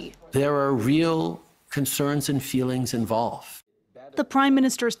story. There are real concerns and feelings involved. The Prime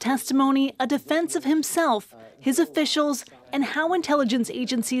Minister's testimony, a defense of himself, his officials, and how intelligence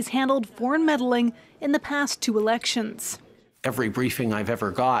agencies handled foreign meddling in the past 2 elections. Every briefing I've ever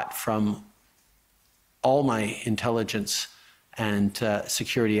got from all my intelligence and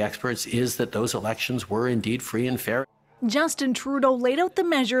security experts is that those elections were indeed free and fair. Justin Trudeau laid out the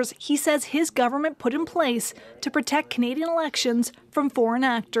measures he says his government put in place to protect Canadian elections from foreign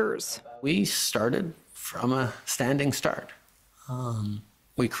actors. We started from a standing start.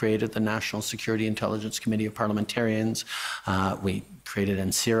 We created the National Security Intelligence Committee of Parliamentarians. We created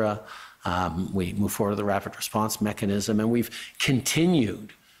NSIRA. We moved forward to the Rapid Response Mechanism, and we've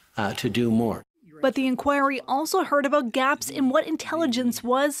continued to do more. But the inquiry also heard about gaps in what intelligence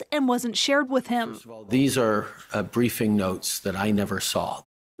was and wasn't shared with him. These are briefing notes that I never saw.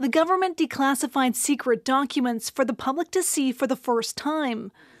 The government declassified secret documents for the public to see for the first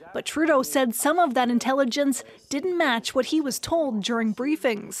time. But Trudeau said some of that intelligence didn't match what he was told during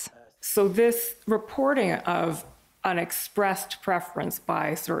briefings. So this reporting of an expressed preference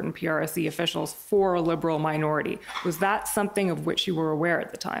by certain PRSE officials for a Liberal minority, was that something of which you were aware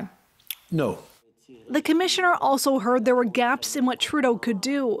at the time? No. The commissioner also heard there were gaps in what Trudeau could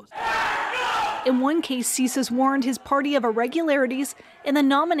do. In one case, CSIS warned his party of irregularities in the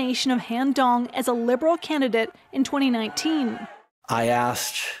nomination of Han Dong as a Liberal candidate in 2019. I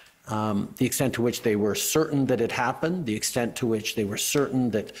asked the extent to which they were certain that it happened, the extent to which they were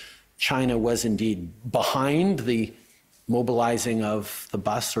certain that China was indeed behind the mobilizing of the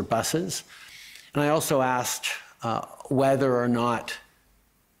bus or buses. And I also asked whether or not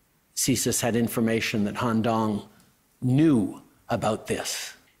CSIS had information that Han Dong knew about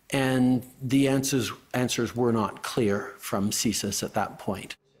this. And the answers were not clear from CSIS at that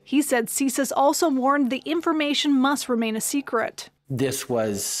point. He said CSIS also warned the information must remain a secret. This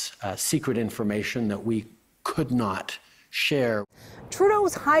was secret information that we could not share.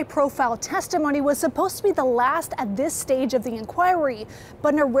 Trudeau's high-profile testimony was supposed to be the last at this stage of the inquiry,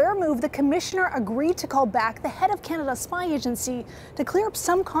 but in a rare move, the commissioner agreed to call back the head of Canada's spy agency to clear up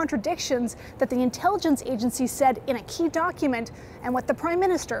some contradictions that the intelligence agency said in a key document and what the Prime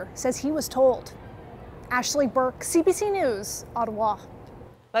Minister says he was told. Ashley Burke, CBC News, Ottawa.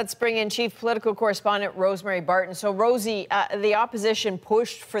 Let's bring in Chief Political Correspondent Rosemary Barton. So, Rosie, the opposition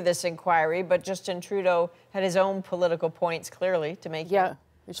pushed for this inquiry, but Justin Trudeau had his own political points, clearly, to make. Yeah.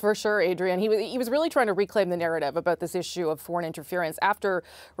 For sure, Adrienne. He was really trying to reclaim the narrative about this issue of foreign interference after,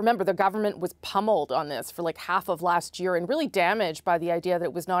 remember, the government was pummeled on this for like half of last year and really damaged by the idea that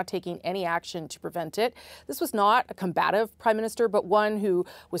it was not taking any action to prevent it. This was not a combative prime minister, but one who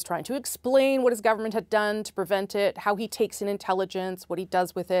was trying to explain what his government had done to prevent it, how he takes in intelligence, what he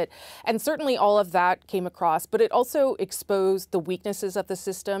does with it. And certainly all of that came across, but it also exposed the weaknesses of the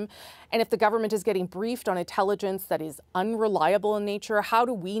system. And if the government is getting briefed on intelligence that is unreliable in nature, how do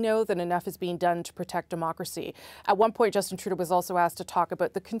do we know that enough is being done to protect democracy? At one point, Justin Trudeau was also asked to talk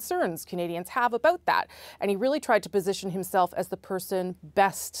about the concerns Canadians have about that. And he really tried to position himself as the person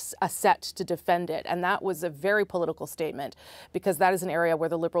best set to defend it. And that was a very political statement, because that is an area where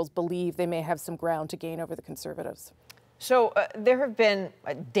the Liberals believe they may have some ground to gain over the Conservatives. So there have been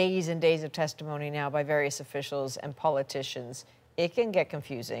days and days of testimony now by various officials and politicians. It can get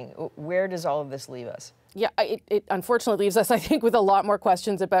confusing. Where does all of this leave us? Yeah, it unfortunately leaves us, I think, with a lot more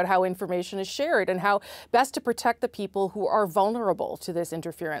questions about how information is shared and how best to protect the people who are vulnerable to this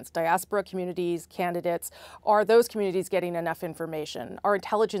interference. Diaspora communities, candidates, are those communities getting enough information? Are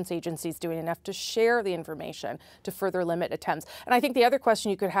intelligence agencies doing enough to share the information to further limit attempts? And I think the other question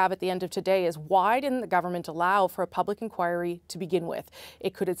you could have at the end of today is, why didn't the government allow for a public inquiry to begin with?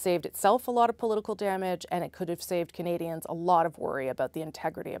 It could have saved itself a lot of political damage, and it could have saved Canadians a lot of worry about the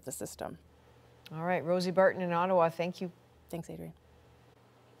integrity of the system. All right, Rosie Barton in Ottawa, thank you. Thanks, Adrienne.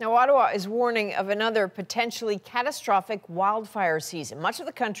 Now, Ottawa is warning of another potentially catastrophic wildfire season. Much of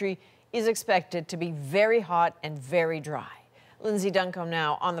the country is expected to be very hot and very dry. Lindsay Duncombe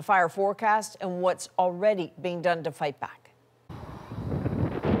now on the fire forecast and what's already being done to fight back.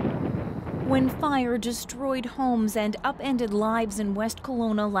 When fire destroyed homes and upended lives in West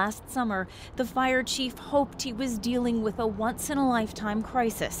Kelowna last summer, the fire chief hoped he was dealing with a once-in-a-lifetime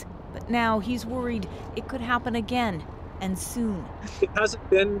crisis. But now he's worried it could happen again, and soon. It hasn't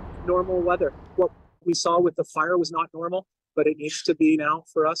been normal weather. What we saw with the fire was not normal, but it needs to be now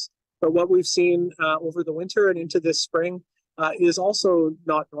for us. But what we've seen over the winter and into this spring is also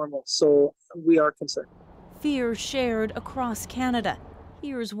not normal, so we are concerned. Fear shared across Canada.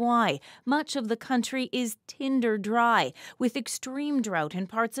 Here's why. Much of the country is tinder dry, with extreme drought in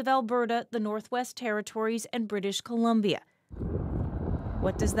parts of Alberta, the Northwest Territories, and British Columbia.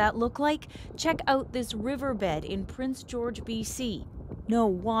 What does that look like? Check out this riverbed in Prince George, BC. No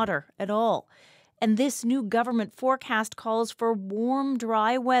water at all. And this new government forecast calls for warm,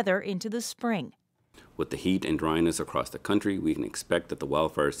 dry weather into the spring. With the heat and dryness across the country, we can expect that the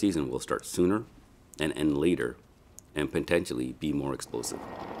wildfire season will start sooner and end later, and potentially be more explosive.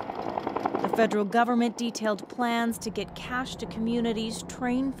 The federal government detailed plans to get cash to communities,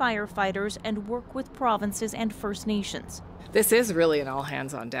 train firefighters, and work with provinces and First Nations. This is really an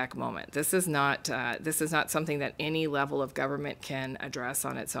all-hands-on-deck moment. This is not something that any level of government can address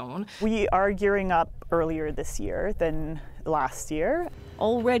on its own. We are gearing up earlier this year than last year.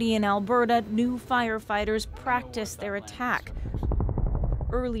 Already in Alberta, new firefighters practice their attack.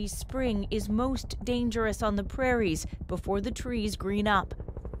 Early spring is most dangerous on the prairies before the trees green up.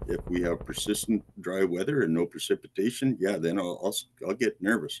 If we have persistent dry weather and no precipitation, yeah, then I'll get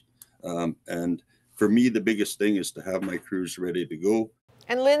nervous. And for me, the biggest thing is to have my crews ready to go.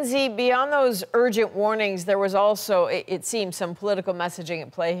 And Lindsay, beyond those urgent warnings, there was also, it seems, some political messaging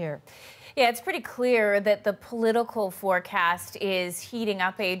at play here. Yeah, it's pretty clear that the political forecast is heating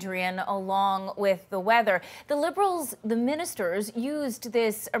up, Adrienne, along with the weather. The Liberals, the ministers, used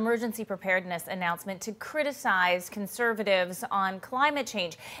this emergency preparedness announcement to criticize Conservatives on climate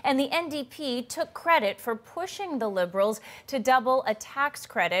change. And the NDP took credit for pushing the Liberals to double a tax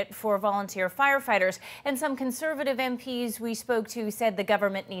credit for volunteer firefighters. And some Conservative MPs we spoke to said the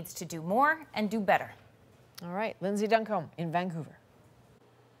government needs to do more and do better. All right, Lindsay Duncombe in Vancouver.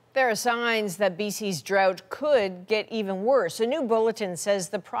 There are signs that BC's drought could get even worse. A new bulletin says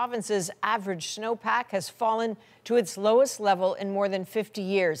the province's average snowpack has fallen to its lowest level in more than 50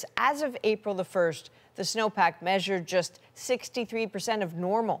 years. As of April the 1st, the snowpack measured just 63% of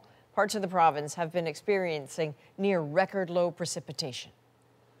normal. Parts of the province have been experiencing near record low precipitation.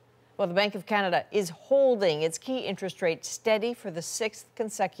 Well, the Bank of Canada is holding its key interest rate steady for the 6th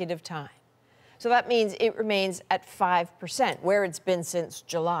consecutive time. So that means it remains at 5%, where it's been since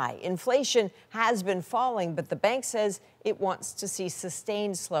July. Inflation has been falling, but the bank says it wants to see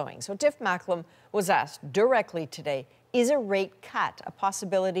sustained slowing. So Tiff Macklem was asked directly today, is a rate cut a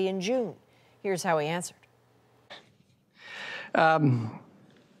possibility in June? Here's how he answered.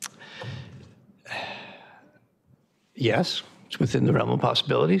 Yes, it's within the realm of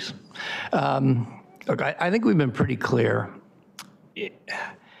possibilities. Look, I think we've been pretty clear.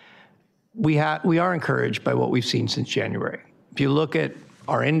 We are encouraged by what we've seen since January. If you look at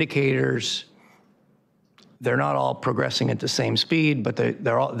our indicators, they're not all progressing at the same speed, but they've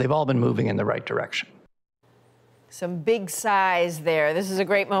all been moving in the right direction. Some big sighs there. This is a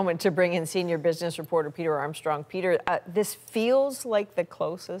great moment to bring in senior business reporter Peter Armstrong. Peter, this feels like the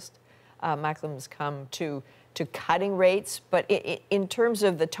closest Macklem's come to cutting rates, but in terms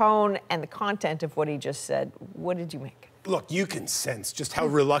of the tone and the content of what he just said, what did you make? look, you can sense just how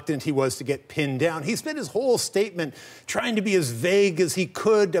reluctant he was to get pinned down. He spent his whole statement trying to be as vague as he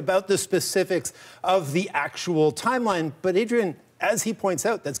could about the specifics of the actual timeline. But Adrienne, as he points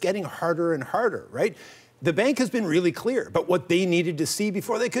out, that's getting harder and harder, right? The bank has been really clear about what they needed to see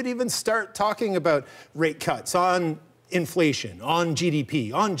before they could even start talking about rate cuts on inflation, on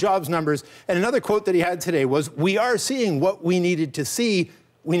GDP, on jobs numbers. And another quote that he had today was, "We are seeing what we needed to see.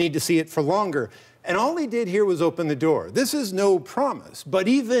 We need to see it for longer." And all he did here was open the door. This is no promise, but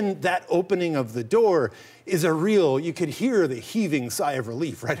even that opening of the door is a real, you could hear the heaving sigh of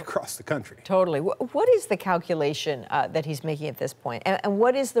relief right across the country. Totally. What is the calculation that he's making at this point? And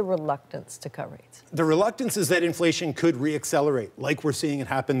what is the reluctance to cut rates? The reluctance is that inflation could reaccelerate, like we're seeing it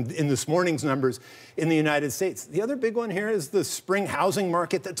happen in this morning's numbers in the United States. The other big one here is the spring housing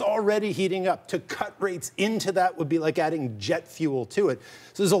market that's already heating up. To cut rates into that would be like adding jet fuel to it.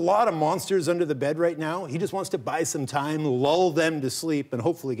 So there's a lot of monsters under the bed right now. He just wants to buy some time, lull them to sleep, and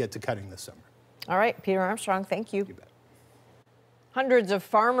hopefully get to cutting this summer. All right, Peter Armstrong, thank you. You bet. Hundreds of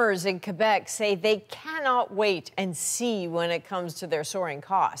farmers in Quebec say they cannot wait and see when it comes to their soaring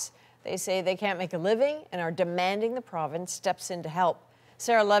costs. They say they can't make a living and are demanding the province steps in to help.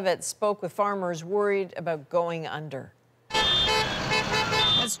 Sarah Levitt spoke with farmers worried about going under.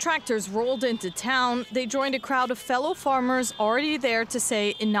 As tractors rolled into town, they joined a crowd of fellow farmers already there to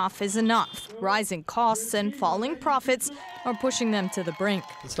say enough is enough. Rising costs and falling profits are pushing them to the brink.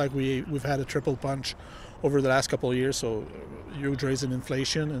 It's like we've had a triple punch over the last couple of years, so huge rise in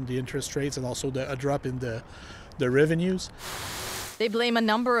inflation and the interest rates, and also a drop in the revenues. They blame a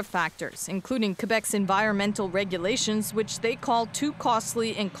number of factors, including Quebec's environmental regulations, which they call too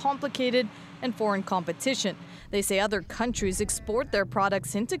costly and complicated, and foreign competition. They say other countries export their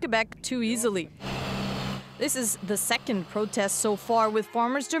products into Quebec too easily. This is the second protest so far, with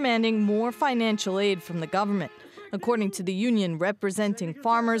farmers demanding more financial aid from the government. According to the union representing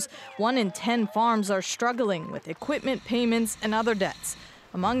farmers, 1 in 10 farms are struggling with equipment payments and other debts.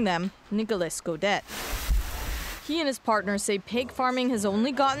 Among them, Nicolas Gaudette. He and his partners say pig farming has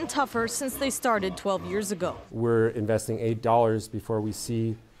only gotten tougher since they started 12 years ago. We're investing $8 before we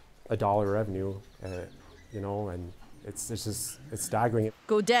see $1 revenue, and it's staggering.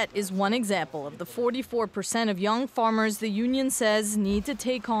 Gaudette is one example of the 44% of young farmers the union says need to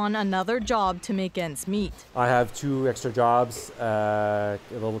take on another job to make ends meet. I have 2 extra jobs,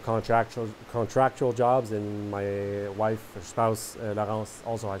 little contractual jobs, and my wife or spouse, Laurence,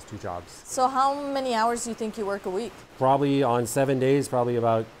 also has 2 jobs. So how many hours do you think you work a week? Probably on 7 days, probably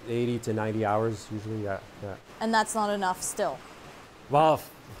about 80 to 90 hours usually, yeah. And that's not enough still? Well,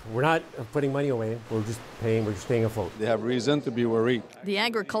 we're not putting money away. We're just paying afloat. They have reason to be worried. The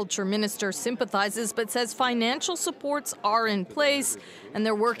agriculture minister sympathizes but says financial supports are in place and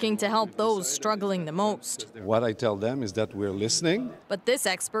they're working to help those struggling the most. What I tell them is that we're listening. But this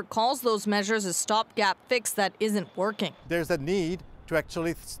expert calls those measures a stopgap fix that isn't working. There's a need to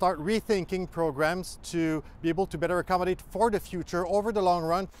actually start rethinking programs to be able to better accommodate for the future over the long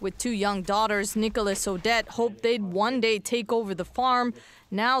run. With 2 young daughters, Nicolas Gaudette hoped they'd one day take over the farm.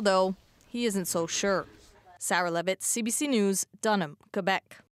 Now, though, he isn't so sure. Sarah Levitt, CBC News, Dunham,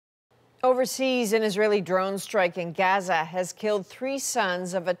 Quebec. Overseas, an Israeli drone strike in Gaza has killed 3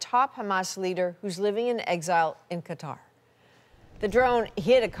 sons of a top Hamas leader who's living in exile in Qatar. The drone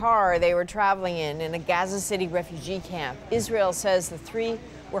hit a car they were traveling in a Gaza City refugee camp. Israel says the 3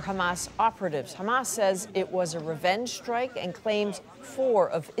 were Hamas operatives. Hamas says it was a revenge strike and claims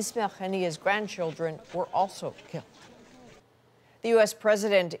 4 of Ismail Haniyeh's grandchildren were also killed. The U.S.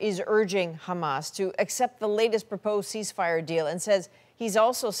 president is urging Hamas to accept the latest proposed ceasefire deal and says he's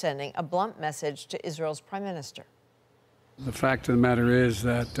also sending a blunt message to Israel's prime minister. The fact of the matter is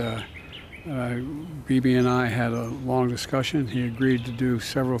that Bibi and I had a long discussion. He agreed to do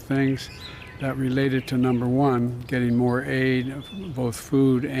several things that related to, number 1, getting more aid, both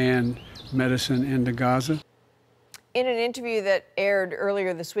food and medicine, into Gaza. In an interview that aired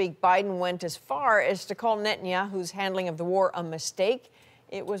earlier this week, Biden went as far as to call Netanyahu's handling of the war a mistake.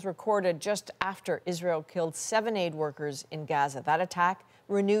 It was recorded just after Israel killed 7 aid workers in Gaza. That attack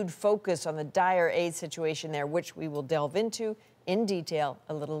renewed focus on the dire aid situation there, which we will delve into in detail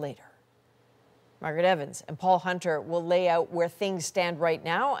a little later. Margaret Evans and Paul Hunter will lay out where things stand right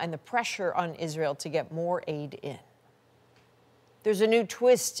now and the pressure on Israel to get more aid in. There's a new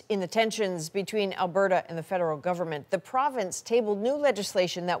twist in the tensions between Alberta and the federal government. The province tabled new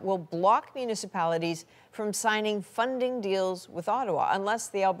legislation that will block municipalities from signing funding deals with Ottawa unless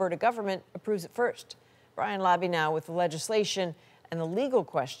the Alberta government approves it first. Brian Labby now with the legislation and the legal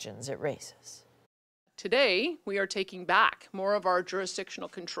questions it raises. Today, we are taking back more of our jurisdictional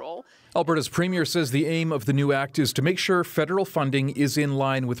control. Alberta's Premier says the aim of the new act is to make sure federal funding is in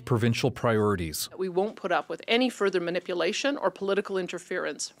line with provincial priorities. We won't put up with any further manipulation or political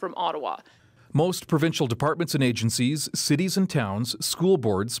interference from Ottawa. Most provincial departments and agencies, cities and towns, school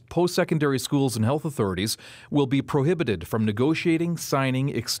boards, post-secondary schools and health authorities will be prohibited from negotiating, signing,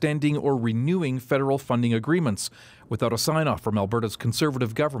 extending or renewing federal funding agreements without a sign-off from Alberta's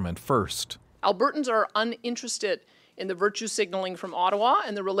Conservative government first. Albertans are uninterested in the virtue signaling from Ottawa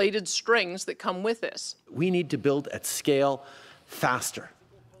and the related strings that come with this. We need to build at scale faster.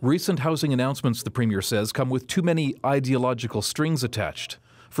 Recent housing announcements, the Premier says, come with too many ideological strings attached.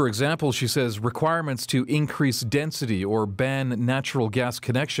 For example, she says requirements to increase density or ban natural gas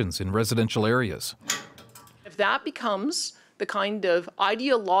connections in residential areas. If that becomes the kind of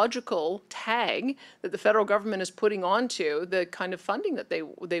ideological tag that the federal government is putting onto the kind of funding that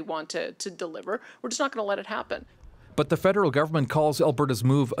they want to deliver, we're just not going to let it happen. But the federal government calls Alberta's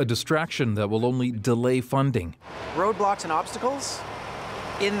move a distraction that will only delay funding. Roadblocks and obstacles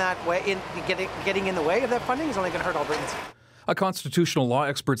in that way, getting in the way of that funding is only going to hurt Albertans. A constitutional law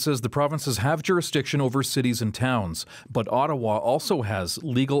expert says the provinces have jurisdiction over cities and towns, but Ottawa also has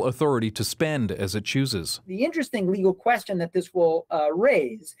legal authority to spend as it chooses. The interesting legal question that this will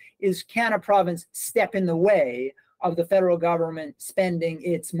raise is, can a province step in the way of the federal government spending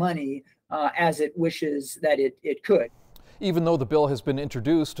its money as it wishes that it could? Even though the bill has been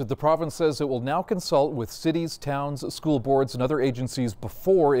introduced, the province says it will now consult with cities, towns, school boards and other agencies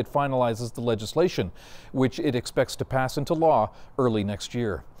before it finalizes the legislation, which it expects to pass into law early next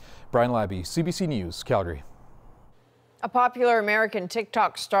year. Brian Labby, CBC News, Calgary. A popular American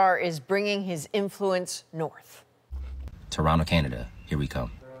TikTok star is bringing his influence north. Toronto, Canada, here we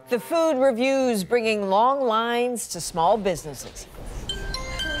come. The food reviews bringing long lines to small businesses.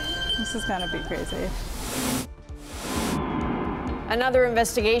 This is gonna be crazy. Another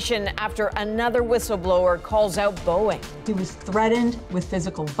investigation after another whistleblower calls out Boeing. He was threatened with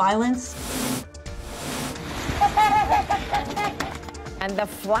physical violence. And the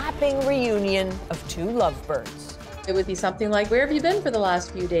flapping reunion of two lovebirds. It would be something like, where have you been for the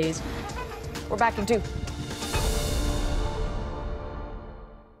last few days? We're back in 2.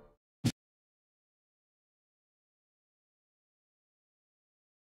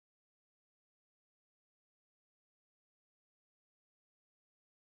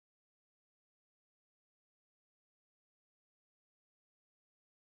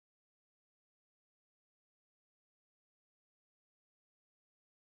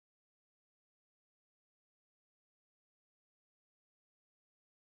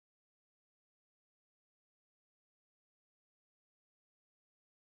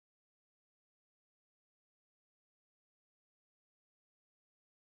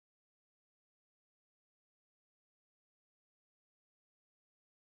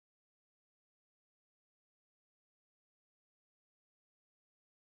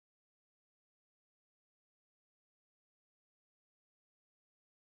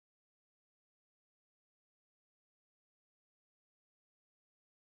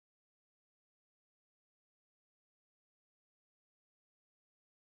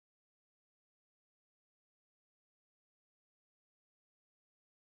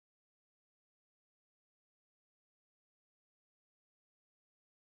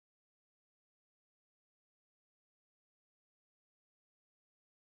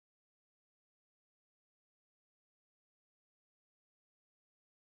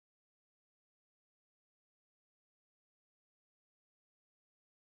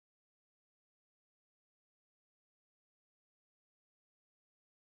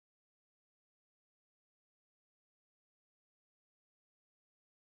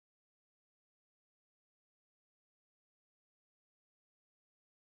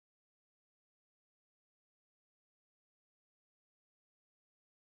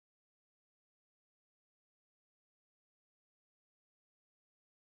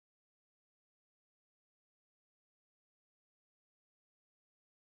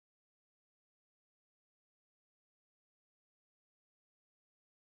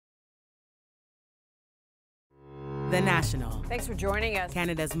 The National. Thanks for joining us.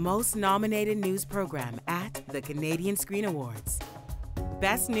 Canada's most nominated news program at the Canadian Screen Awards.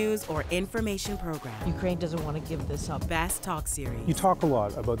 Best news or information program. Ukraine doesn't want to give this up. Best talk series. You talk a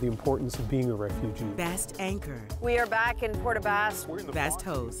lot about the importance of being a refugee. Best anchor. We are back in Port-au-Basque. Best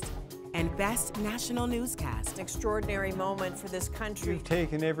host. And best national newscast. An extraordinary moment for this country. You've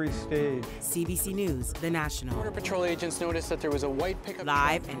taken every stage. CBC News, The National. Border Patrol agents noticed that there was a white pickup.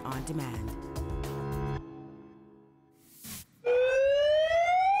 Live and on demand.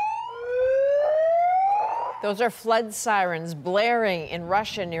 Those are flood sirens blaring in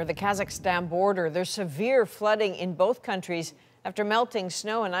Russia near the Kazakhstan border. There's severe flooding in both countries after melting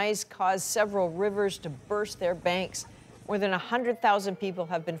snow and ice caused several rivers to burst their banks. More than 100,000 people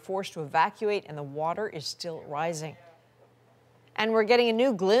have been forced to evacuate, and the water is still rising. And we're getting a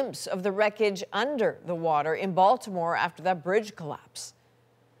new glimpse of the wreckage under the water in Baltimore after that bridge collapse.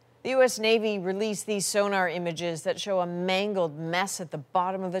 The U.S. Navy released these sonar images that show a mangled mess at the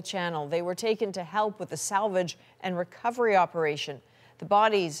bottom of the channel. They were taken to help with the salvage and recovery operation. The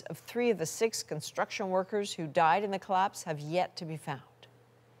bodies of 3 of the 6 construction workers who died in the collapse have yet to be found.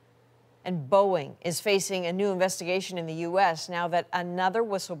 And Boeing is facing a new investigation in the U.S. now that another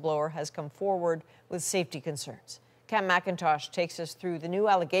whistleblower has come forward with safety concerns. Cam McIntosh takes us through the new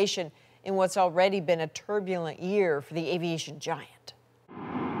allegation in what's already been a turbulent year for the aviation giant.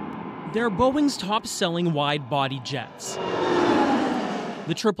 They're Boeing's top-selling wide-body jets,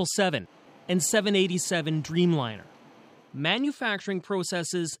 the 777 and 787 Dreamliner. Manufacturing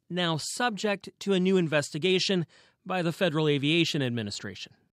processes now subject to a new investigation by the Federal Aviation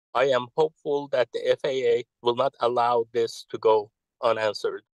Administration. I am hopeful that the FAA will not allow this to go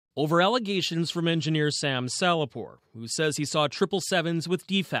unanswered. Over allegations from engineer Sam Salapur, who says he saw 777s with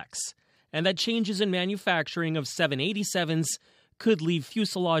defects, and that changes in manufacturing of 787s could leave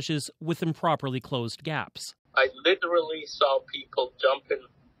fuselages with improperly closed gaps. I literally saw people jumping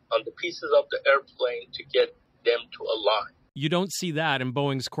on the pieces of the airplane to get them to align. You don't see that in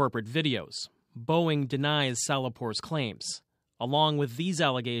Boeing's corporate videos. Boeing denies Salapur's claims, along with these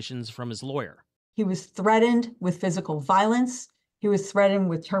allegations from his lawyer. He was threatened with physical violence. He was threatened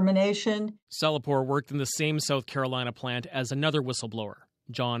with termination. Salapur worked in the same South Carolina plant as another whistleblower,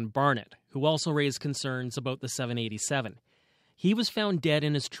 John Barnett, who also raised concerns about the 787. He was found dead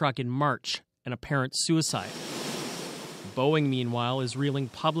in his truck in March, an apparent suicide. Boeing, meanwhile, is reeling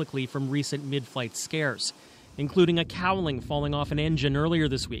publicly from recent mid-flight scares, including a cowling falling off an engine earlier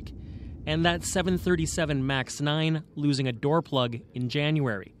this week, and that 737 MAX 9 losing a door plug in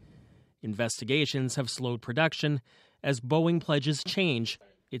January. Investigations have slowed production as Boeing pledges change.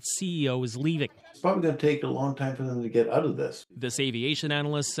 Its CEO is leaving. It's probably going to take a long time for them to get out of this. This aviation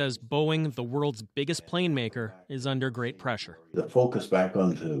analyst says Boeing, the world's biggest plane maker, is under great pressure. The focus back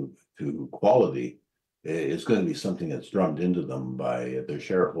onto quality is going to be something that's drummed into them by their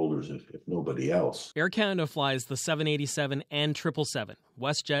shareholders, if nobody else. Air Canada flies the 787 and 777,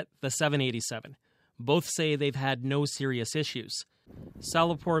 WestJet the 787. Both say they've had no serious issues.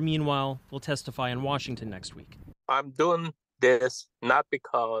 Salapur, meanwhile, will testify in Washington next week. I'm doing this not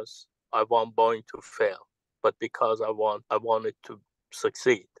because I want Boeing to fail, but because I want it to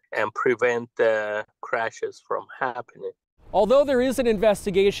succeed and prevent crashes from happening. Although there is an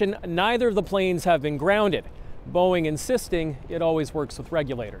investigation, neither of the planes have been grounded. Boeing insisting it always works with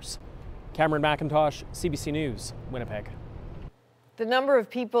regulators. Cameron McIntosh, CBC News, Winnipeg. The number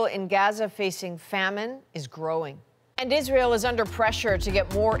of people in Gaza facing famine is growing. And Israel is under pressure to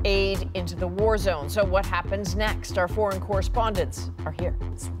get more aid into the war zone. So what happens next? Our foreign correspondents are here.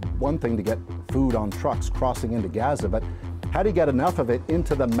 It's one thing to get food on trucks crossing into Gaza, but how do you get enough of it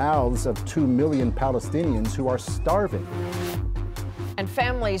into the mouths of 2 million Palestinians who are starving? And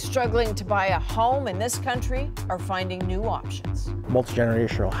families struggling to buy a home in this country are finding new options.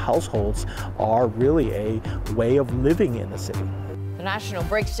 Multi-generational households are really a way of living in the city. The National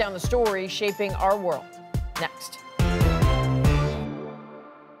breaks down the story shaping our world. Next.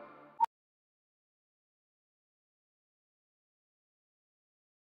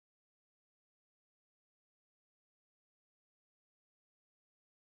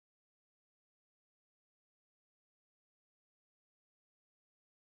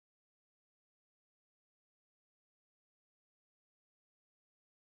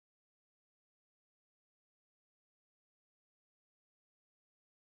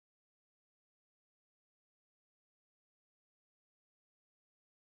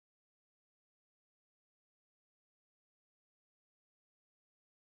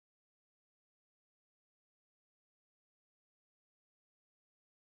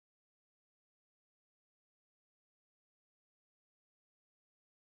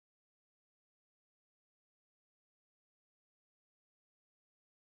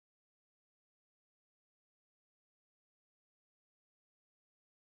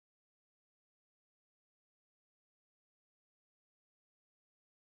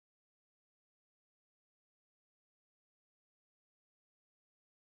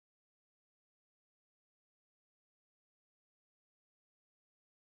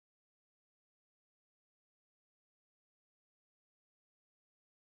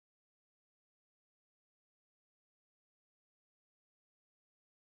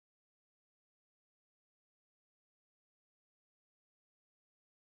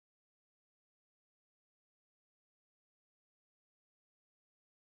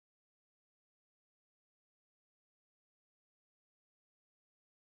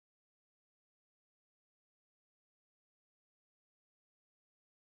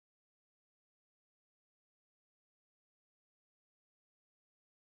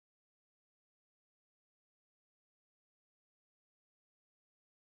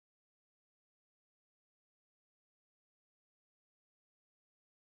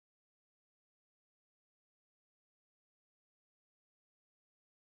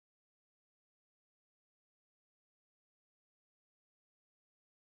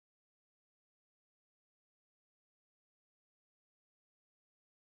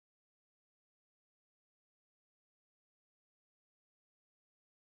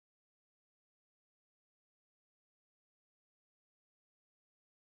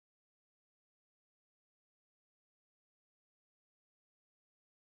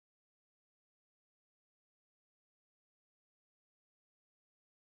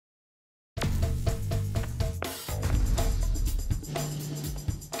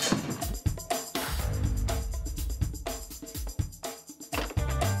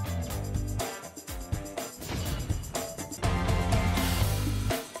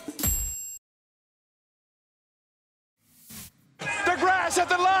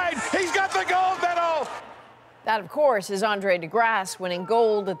 the line. He's got the gold medal. That, of course, is Andre de Grasse winning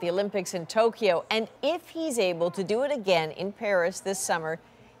gold at the Olympics in Tokyo. And if he's able to do it again in Paris this summer,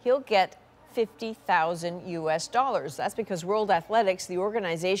 he'll get $50,000 US. That's because World Athletics, the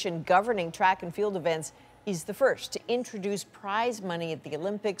organization governing track and field events, is the first to introduce prize money at the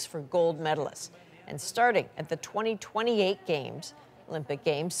Olympics for gold medalists. And starting at the 2028 Olympic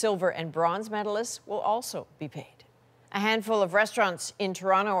Games, silver and bronze medalists will also be paid. A handful of restaurants in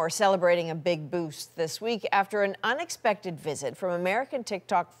Toronto are celebrating a big boost this week after an unexpected visit from American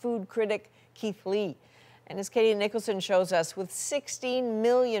TikTok food critic Keith Lee. And as Katie Nicholson shows us, with 16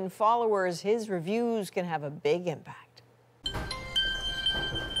 million followers, his reviews can have a big impact.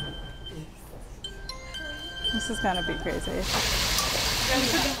 This is gonna be crazy.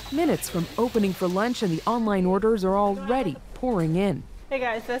 Minutes from opening for lunch and the online orders are already pouring in. Hey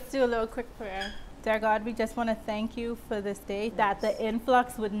guys, let's do a little quick prayer. Dear God, we just want to thank you for this day, that the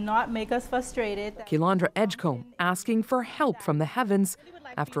influx would not make us frustrated. Kelandra Edgecombe asking for help from the heavens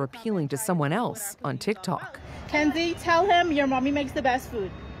after appealing to someone else on TikTok. Kenzie, tell him your mommy makes the best food.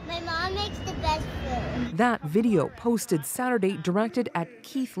 My mom makes the best food. That video posted Saturday directed at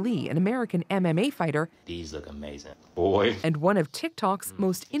Keith Lee, an American MMA fighter. These look amazing. Boy. And one of TikTok's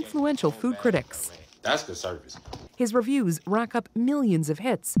most influential food critics. That's good service. His reviews rack up millions of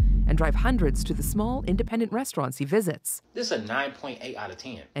hits and drive hundreds to the small independent restaurants he visits. This is a 9.8 out of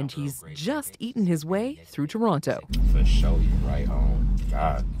 10. And he's just eaten his way through Toronto. For sure, you're right on.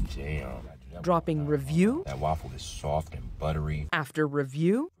 God damn. Dropping review. That waffle is soft and buttery. After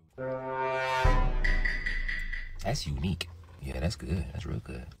review. That's unique. Yeah, that's good. That's real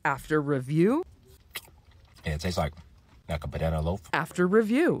good. After review. Yeah, it tastes like a banana loaf. After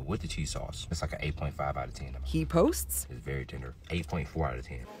review. With the cheese sauce. It's like an 8.5 out of 10. He posts. It's very tender. 8.4 out of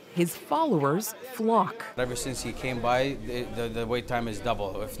 10. His followers flock. Ever since he came by, the wait time is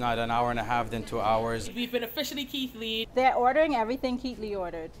double. If not an hour and a half, then 2 hours. We've been officially Keith Lee. They're ordering everything Keith Lee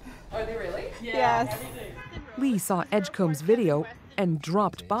ordered. Are they really? Yeah, yes. Everything. Lee saw Edgecombe's video and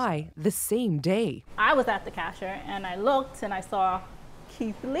dropped by the same day. I was at the cashier and I looked and I saw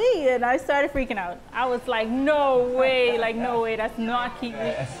Keith Lee and I started freaking out. I was like, no way, that's not Keith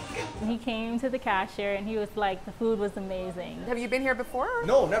Lee. And he came to the cashier and he was like, the food was amazing. Have you been here before?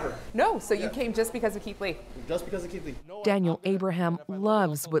 No, never. No, so you came just because of Keith Lee? Just because of Keith Lee. Daniel Abraham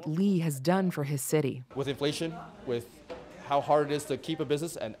loves what Lee has done for his city. With inflation, with how hard it is to keep a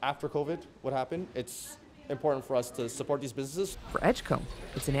business, and after COVID, what happened, it's important for us to support these businesses. For Edgecombe,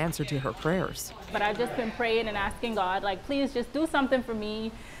 it's an answer to her prayers. But I've just been praying and asking God, like, please just do something for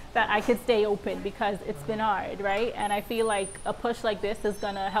me that I could stay open, because it's been hard, right? And I feel like a push like this is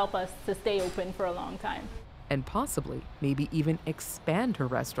gonna help us to stay open for a long time. And possibly, maybe even expand her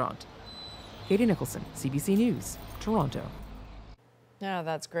restaurant. Katie Nicholson, CBC News, Toronto. Yeah,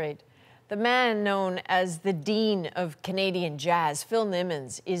 that's great. The man known as the Dean of Canadian Jazz, Phil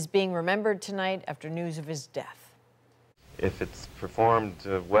Nimmons, is being remembered tonight after news of his death. If it's performed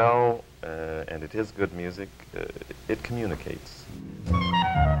well and it is good music, it communicates.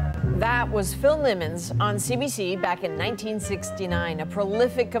 That was Phil Nimmons on CBC back in 1969, a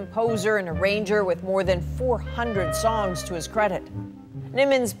prolific composer and arranger with more than 400 songs to his credit.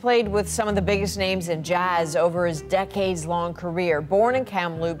 Nimmons played with some of the biggest names in jazz over his decades-long career. Born in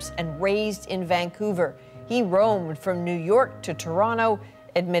Kamloops and raised in Vancouver, he roamed from New York to Toronto,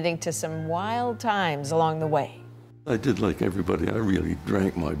 admitting to some wild times along the way. I did like everybody. I really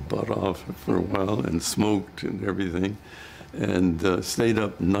drank my butt off for a while and smoked and everything, and stayed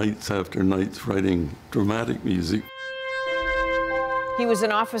up nights after nights writing dramatic music. He was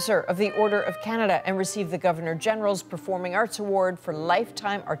an officer of the Order of Canada and received the Governor-General's Performing Arts Award for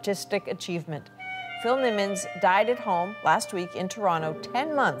Lifetime Artistic Achievement. Phil Nimmons died at home last week in Toronto,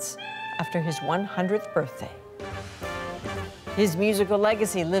 10 months after his 100th birthday. His musical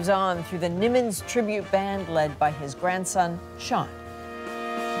legacy lives on through the Nimmons Tribute Band led by his grandson, Sean.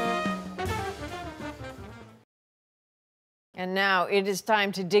 And now it is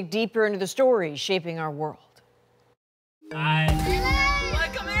time to dig deeper into the stories shaping our world.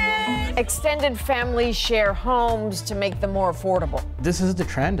 Extended families share homes to make them more affordable. This is the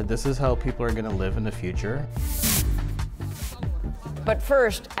trend. This is how people are going to live in the future. But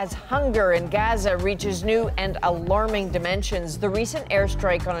first, as hunger in Gaza reaches new and alarming dimensions, the recent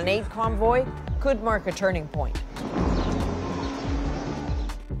airstrike on an aid convoy could mark a turning point.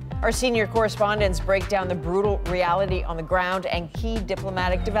 Our senior correspondents break down the brutal reality on the ground and key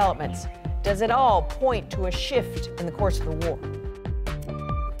diplomatic developments. Does it all point to a shift in the course of the war?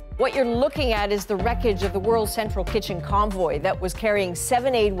 What you're looking at is the wreckage of the World Central Kitchen convoy that was carrying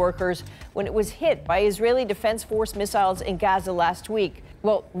 7 aid workers when it was hit by Israeli Defense Force missiles in Gaza last week.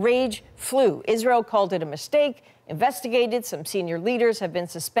 Well, rage flew. Israel called it a mistake, investigated, some senior leaders have been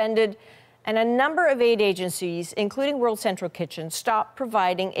suspended, and a number of aid agencies, including World Central Kitchen, stopped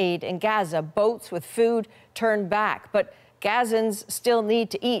providing aid in Gaza. Boats with food turned back, but Gazans still need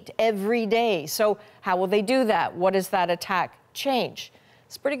to eat every day. So how will they do that? What does that attack change?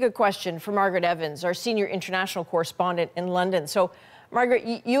 It's a pretty good question for Margaret Evans, our senior international correspondent in London. So, Margaret,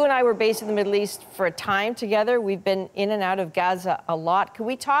 you and I were based in the Middle East for a time together. We've been in and out of Gaza a lot. Can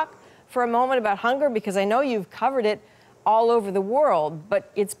we talk for a moment about hunger? Because I know you've covered it all over the world,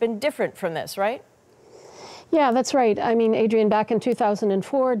 but it's been different from this, right? Yeah, that's right. I mean, Adrienne, back in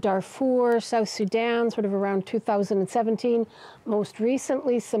 2004, Darfur, South Sudan, sort of around 2017, most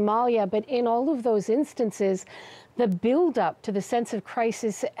recently Somalia. But in all of those instances, the build-up to the sense of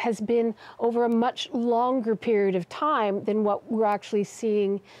crisis has been over a much longer period of time than what we're actually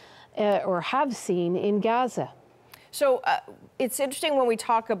seeing or have seen in Gaza. So it's interesting when we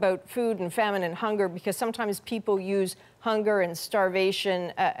talk about food and famine and hunger, because sometimes people use hunger and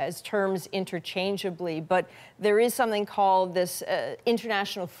starvation as terms interchangeably, but there is something called this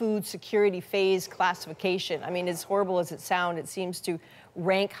International Food Security Phase classification. I mean, as horrible as it sounds, it seems to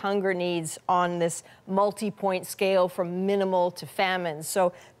rank hunger needs on this multi-point scale from minimal to famine.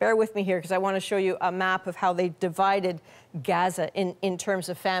 So bear with me here, because I want to show you a map of how they divided Gaza in terms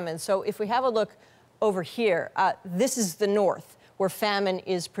of famine. So if we have a look over here, this is the north, where famine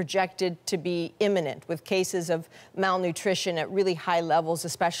is projected to be imminent, with cases of malnutrition at really high levels,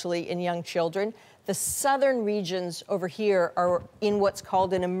 especially in young children. The southern regions over here are in what's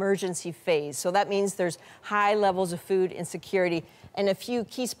called an emergency phase. So that means there's high levels of food insecurity, and a few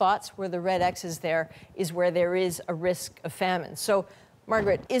key spots where the red X is there is where there is a risk of famine. So,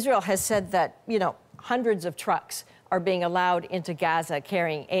 Margaret, Israel has said that, you know, hundreds of trucks are being allowed into Gaza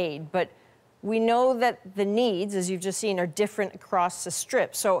carrying aid, but we know that the needs, as you've just seen, are different across the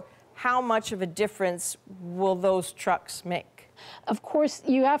strip. So how much of a difference will those trucks make? Of course,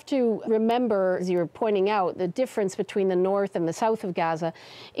 you have to remember, as you were pointing out, the difference between the north and the south of Gaza.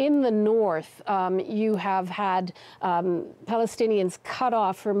 In the north, you have had Palestinians cut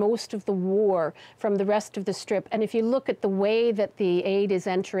off for most of the war from the rest of the strip. And if you look at the way that the aid is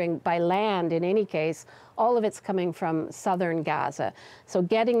entering by land, in any case, all of it's coming from southern Gaza. So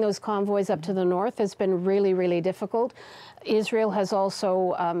getting those convoys up to the north has been really, really difficult. Israel has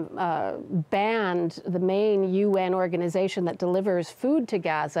also banned the main UN organization that delivers food to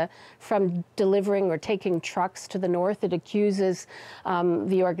Gaza from delivering or taking trucks to the north. It accuses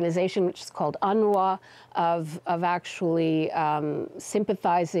the organization, which is called UNRWA, of actually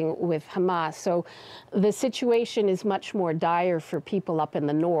sympathizing with Hamas. So the situation is much more dire for people up in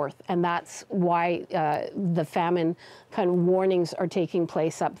the north, and that's why the famine kind of warnings are taking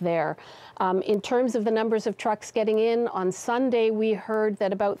place up there. In terms of the numbers of trucks getting in, on Sunday we heard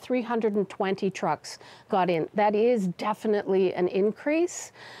that about 320 trucks got in. That is definitely an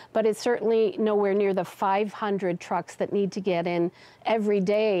increase, but it's certainly nowhere near the 500 trucks that need to get in every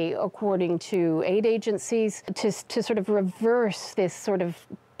day, according to aid agencies, to sort of reverse this sort of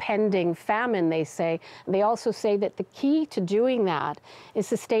pending famine, they say. They also say that the key to doing that is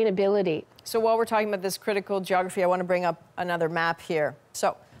sustainability. So while we're talking about this critical geography, I want to bring up another map here.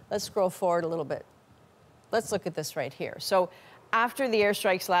 So let's scroll forward a little bit. Let's look at this right here. So after the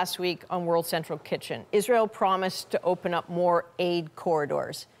airstrikes last week on World Central Kitchen, Israel promised to open up more aid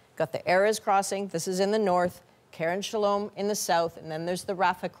corridors. Got the Erez crossing, this is in the north, Keren Shalom in the south, and then there's the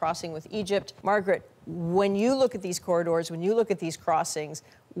Rafah crossing with Egypt. Margaret, when you look at these corridors, when you look at these crossings,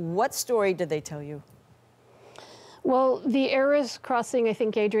 what story did they tell you? Well, the Erez crossing, I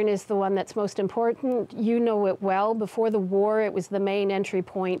think, Adrienne, is the one that's most important. You know it well. Before the war, it was the main entry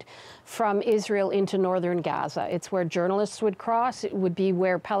point from Israel into northern Gaza. It's where journalists would cross. It would be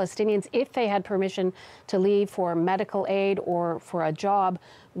where Palestinians, if they had permission to leave for medical aid or for a job,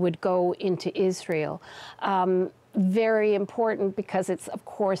 would go into Israel. Very important because it's, of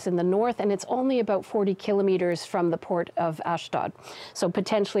course, in the north, and it's only about 40 kilometers from the port of Ashdod. So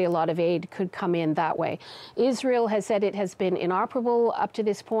potentially a lot of aid could come in that way. Israel has said it has been inoperable up to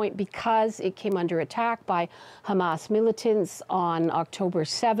this point because it came under attack by Hamas militants on October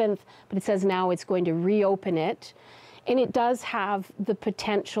 7th, but it says now it's going to reopen it. And it does have the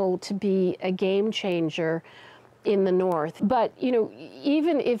potential to be a game changer in the north. But, you know,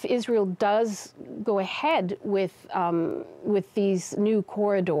 even if Israel does go ahead with these new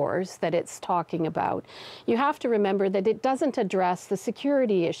corridors that it's talking about, you have to remember that it doesn't address the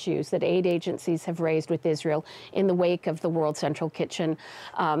security issues that aid agencies have raised with Israel in the wake of the World Central Kitchen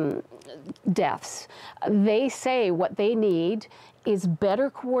deaths. They say what they need is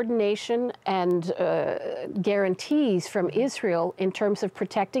better coordination and guarantees from Israel in terms of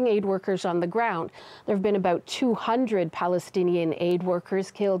protecting aid workers on the ground. There have been about 200 Palestinian aid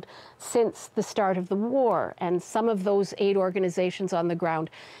workers killed since the start of the war, and some of those aid organizations on the ground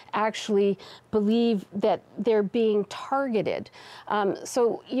actually believe that they're being targeted.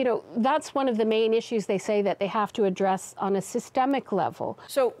 So, you know, that's one of the main issues they say that they have to address on a systemic level.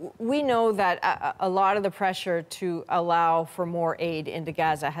 So we know that a lot of the pressure to allow for more aid into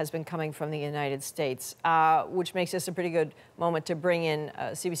Gaza has been coming from the United States, which makes this a pretty good moment to bring in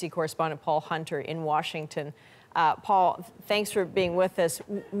CBC correspondent Paul Hunter in Washington. Paul, thanks for being with us.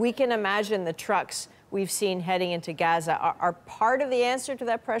 We can imagine the trucks we've seen heading into Gaza are part of the answer to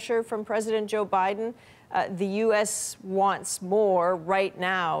that pressure from President Joe Biden. The U.S. wants more right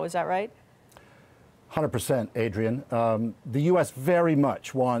now, is that right? 100%, Adrienne. The U.S. very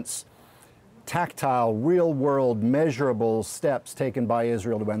much wants tactile, real-world, measurable steps taken by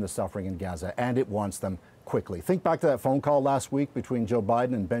Israel to end the suffering in Gaza, and it wants them quickly. Think back to that phone call last week between Joe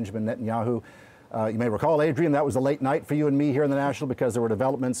Biden and Benjamin Netanyahu. You may recall, Adrienne, that was a late night for you and me here in the National because there were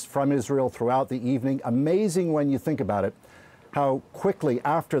developments from Israel throughout the evening. Amazing when you think about it, how quickly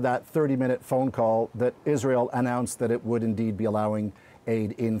after that 30-minute phone call that Israel announced that it would indeed be allowing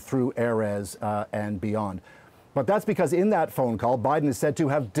aid in through Erez and beyond. But that's because in that phone call, Biden is said to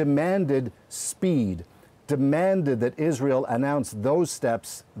have demanded speed, demanded that Israel announce those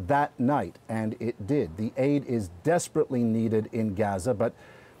steps that night, and it did. The aid is desperately needed in Gaza, but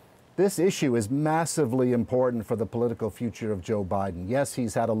this issue is massively important for the political future of Joe Biden. Yes,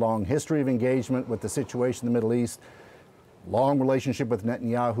 he's had a long history of engagement with the situation in the Middle East, long relationship with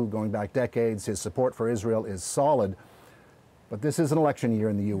Netanyahu going back decades. His support for Israel is solid. But this is an election year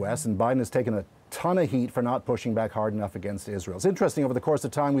in the U.S., and Biden has taken a ton of heat for not pushing back hard enough against Israel. It's interesting, over the course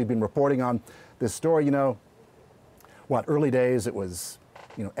of time, we've been reporting on this story. You know, early days, it was,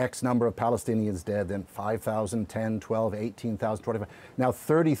 X number of Palestinians dead, then 5,000, 10, 12, 18,000, 25, now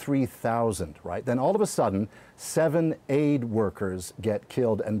 33,000, right? Then all of a sudden, 7 aid workers get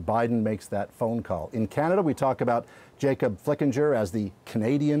killed, and Biden makes that phone call. In Canada, we talk about Jacob Flickinger as the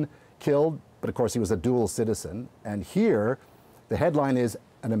Canadian killed, but of course he was a dual citizen. And here, the headline is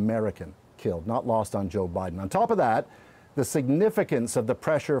an American killed, not lost on Joe Biden. On top of that, the significance of the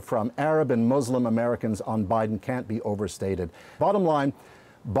pressure from Arab and Muslim Americans on Biden can't be overstated. Bottom line,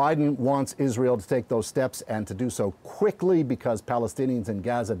 Biden wants Israel to take those steps and to do so quickly because Palestinians in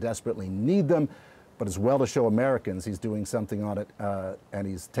Gaza desperately need them, but as well to show Americans he's doing something on it and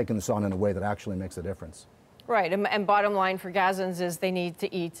he's taking this on in a way that actually makes a difference. Right, and bottom line for Gazans is they need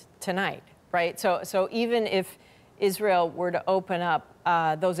to eat tonight, right? So even if Israel were to open up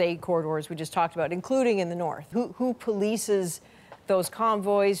those aid corridors we just talked about, including in the north, who polices those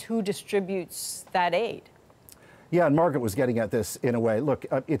convoys, who distributes that aid? Yeah, and Margaret was getting at this in a way. Look,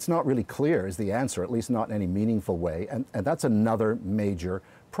 it's not really clear is the answer, at least not in any meaningful way, and that's another major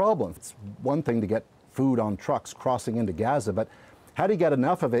problem. It's one thing to get food on trucks crossing into Gaza, but how do you get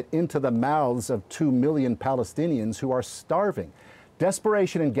enough of it into the mouths of 2 million Palestinians who are starving?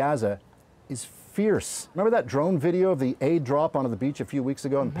 Desperation in Gaza is fierce. Remember that drone video of the aid drop onto the beach a few weeks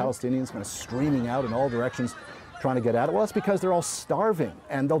ago and Palestinians kind of streaming out in all directions trying to get at it? Well, it's because they're all starving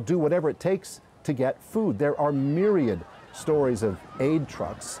and they'll do whatever it takes to get food. There are myriad stories of aid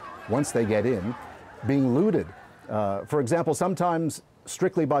trucks, once they get in, being looted. For example, sometimes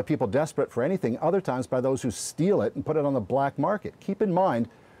strictly by people desperate for anything, other times by those who steal it and put it on the black market. Keep in mind,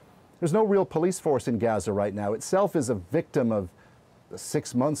 there's no real police force in Gaza right now. Itself is a victim of the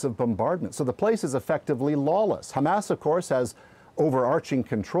 6 months of bombardment. So the place is effectively lawless. Hamas, of course, has overarching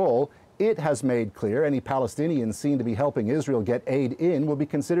control. It has made clear any Palestinians seen to be helping Israel get aid in will be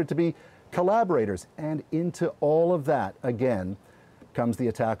considered to be collaborators. And into all of that, again, comes the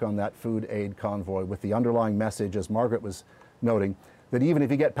attack on that food aid convoy with the underlying message, as Margaret was noting, that even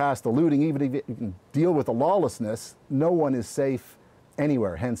if you get past the looting, even if you can deal with the lawlessness, no one is safe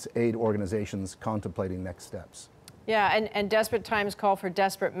anywhere, hence aid organizations contemplating next steps. Yeah, and desperate times call for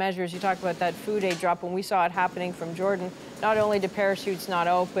desperate measures. You talked about that food aid drop. When we saw it happening from Jordan, not only did parachutes not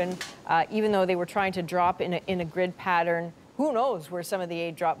open, even though they were trying to drop in a grid pattern, who knows where some of the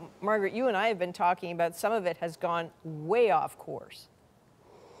aid dropped. Margaret, you and I have been talking about some of it has gone way off course.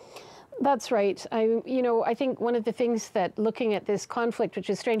 That's right. I think one of the things that looking at this conflict, which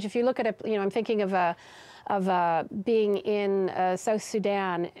is strange, if you look at it, I'm thinking of a being in South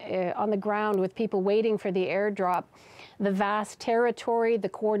Sudan on the ground with people waiting for the airdrop, the vast territory, the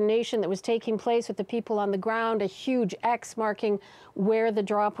coordination that was taking place with the people on the ground, a huge X marking where the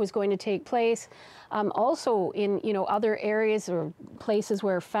drop was going to take place. Also in other areas or places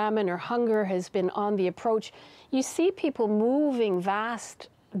where famine or hunger has been on the approach, you see people moving vast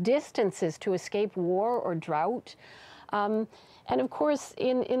distances to escape war or drought. And of course,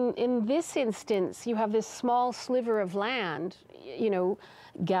 in this instance, you have this small sliver of land,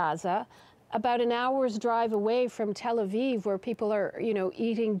 Gaza, about an hour's drive away from Tel Aviv, where people are,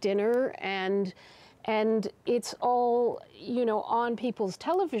 eating dinner, and it's all, on people's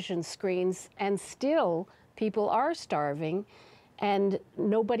television screens, and still people are starving, and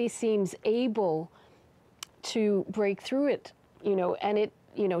nobody seems able to break through it, and it,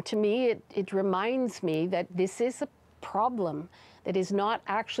 to me, it reminds me that this is a problem that is not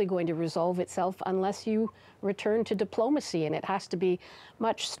actually going to resolve itself unless you return to diplomacy, and it has to be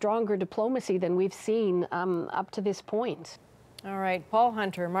much stronger diplomacy than we've seen up to this point. All right, Paul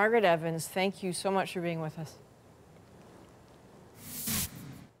Hunter, Margaret Evans, thank you so much for being with us.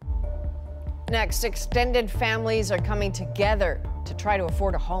 Next, extended families are coming together to try to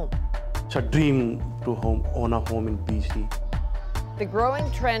afford a home. It's a dream to own a home in BC. The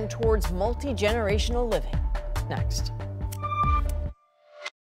growing trend towards multi-generational living. Next.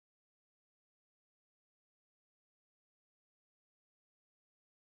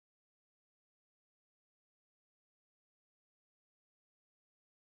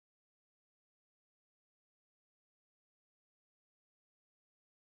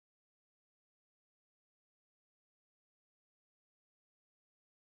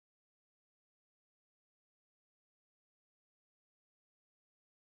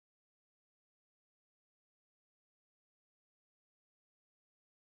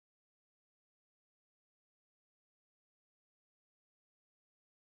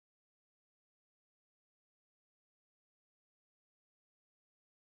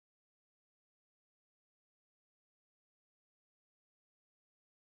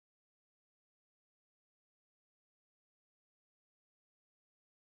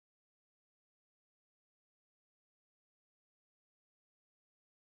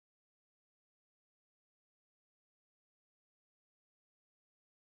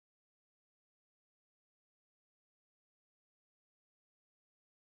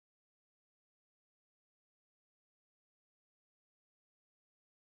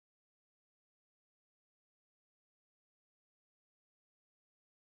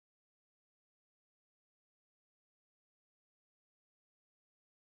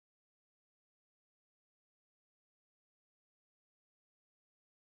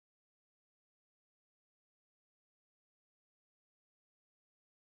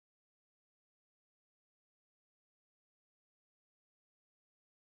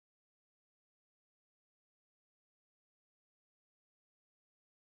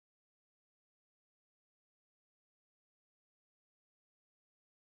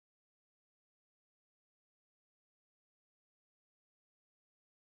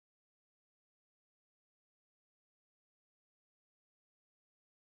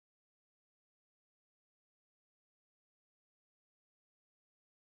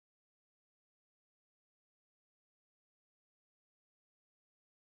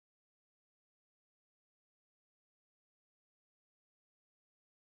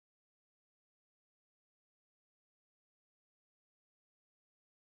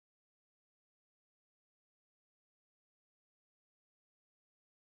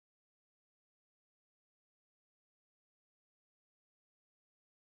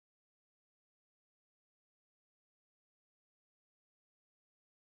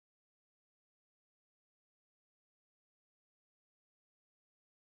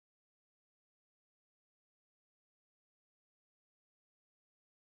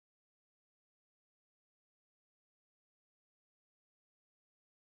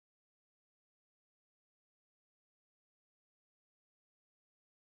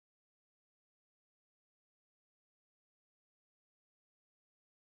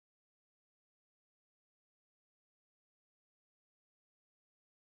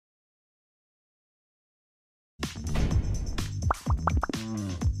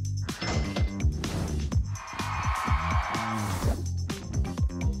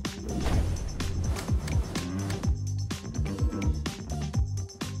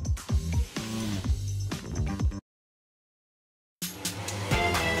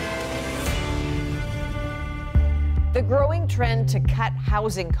 The growing trend to cut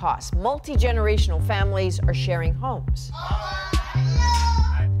housing costs. Multi-generational families are sharing homes.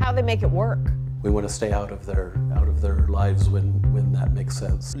 How they make it work. we want to stay out of their lives when that makes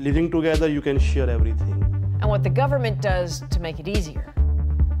sense. Living together, you can share everything. And what the government does to make it easier.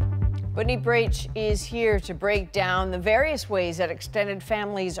 Whitney Braich is here to break down the various ways that extended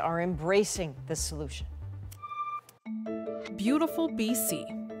families are embracing this solution. Beautiful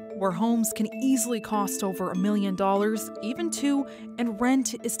BC, where homes can easily cost over $1 million, even $2 million, and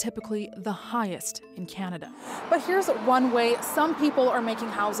rent is typically the highest in Canada. But here's one way some people are making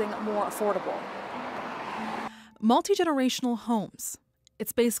housing more affordable. Multi-generational homes.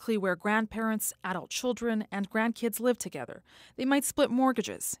 It's basically where grandparents, adult children, and grandkids live together. They might split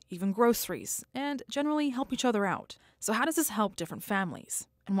mortgages, even groceries, and generally help each other out. So how does this help different families?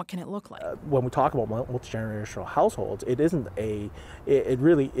 And what can it look like? When we talk about multi-generational households, it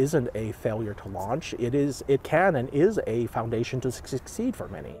really isn't a failure to launch. It can and is a foundation to succeed for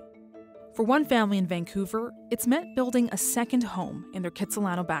many. For one family in Vancouver, it's meant building a second home in their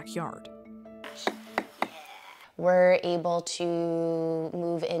Kitsilano backyard. We're able to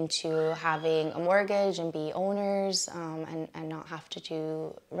move into having a mortgage and be owners and not have to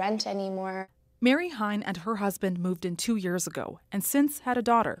do rent anymore. Mary Hine and her husband moved in 2 years ago and since had a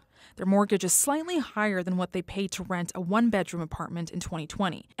daughter. Their mortgage is slightly higher than what they paid to rent a one-bedroom apartment in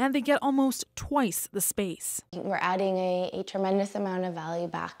 2020, and they get almost twice the space. We're adding a tremendous amount of value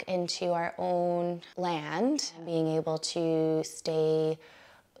back into our own land, being able to stay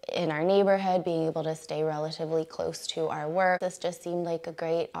in our neighborhood, being able to stay relatively close to our work. This just seemed like a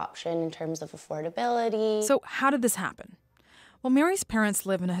great option in terms of affordability. So how did this happen? Well, Mary's parents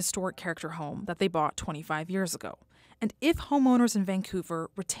live in a historic character home that they bought 25 years ago. And if homeowners in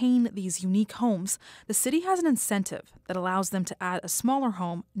Vancouver retain these unique homes, the city has an incentive that allows them to add a smaller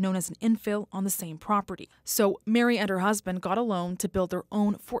home known as an infill on the same property. So Mary and her husband got a loan to build their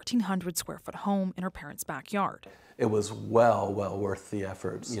own 1,400 square foot home in her parents' backyard. It was well worth the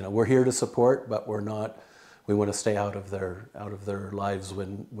efforts. We're here to support, but we want to stay out of their lives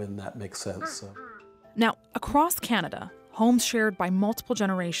when that makes sense. So. Now, across Canada, homes shared by multiple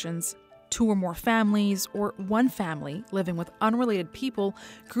generations, 2 or more families, or one family living with unrelated people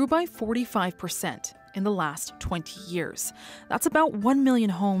grew by 45% in the last 20 years. That's about 1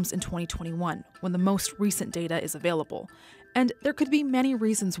 million homes in 2021, when the most recent data is available. And there could be many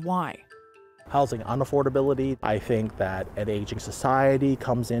reasons why. Housing unaffordability, I think that an aging society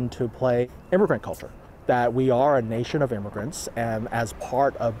comes into play. Immigrant culture, that we are a nation of immigrants, and as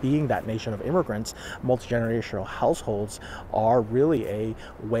part of being that nation of immigrants, multi-generational households are really a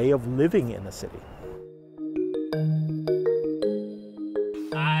way of living in the city.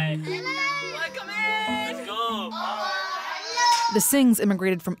 Hi. Welcome in. Let's go. The Singhs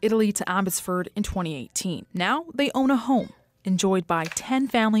immigrated from Italy to Abbotsford in 2018. Now they own a home, enjoyed by 10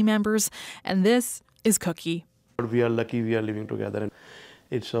 family members, and this is Cookie. We are lucky we are living together, and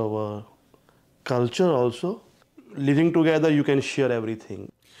it's our culture also. Living together, you can share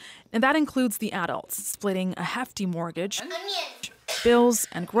everything. And that includes the adults splitting a hefty mortgage, bills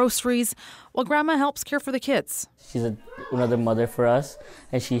and groceries, while Grandma helps care for the kids. She's another mother for us,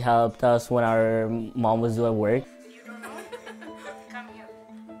 and she helped us when our mom was doing work.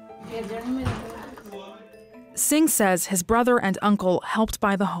 Singh says his brother and uncle helped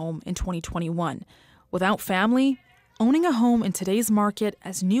buy the home in 2021. Without family, owning a home in today's market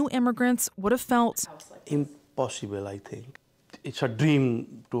as new immigrants would have felt impossible, I think. It's a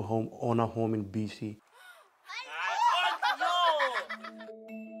dream to own a home in BC.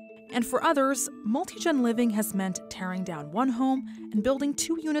 And for others, multi-gen living has meant tearing down one home and building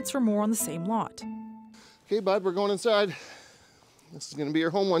 2 units or more on the same lot. Okay, bud, we're going inside. This is going to be your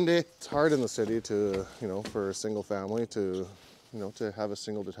home one day. It's hard in the city to, for a single family to, to have a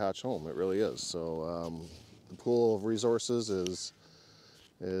single detached home. It really is. So the pool of resources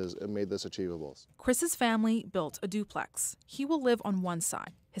it made this achievable. Chris's family built a duplex. He will live on one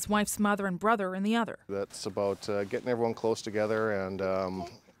side, his wife's mother and brother in the other. That's about getting everyone close together and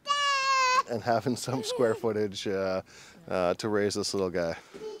having some square footage to raise this little guy.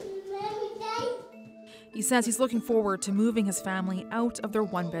 He says he's looking forward to moving his family out of their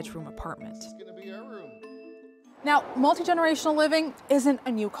one-bedroom apartment. Now, multi-generational living isn't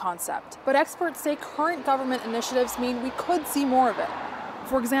a new concept, but experts say current government initiatives mean we could see more of it.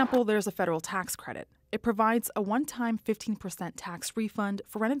 For example, there's a federal tax credit. It provides a one-time 15% tax refund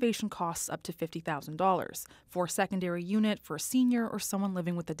for renovation costs up to $50,000 for a secondary unit for a senior or someone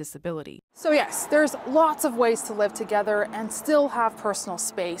living with a disability. So yes, there's lots of ways to live together and still have personal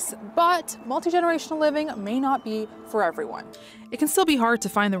space, but multi-generational living may not be for everyone. It can still be hard to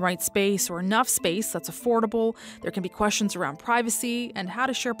find the right space or enough space that's affordable. There can be questions around privacy and how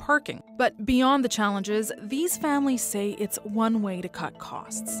to share parking. But beyond the challenges, these families say it's one way to cut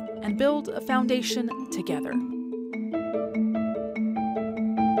costs and build a foundation together.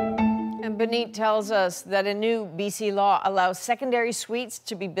 And Benit tells us that a new BC law allows secondary suites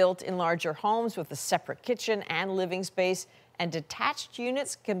to be built in larger homes with a separate kitchen and living space, and detached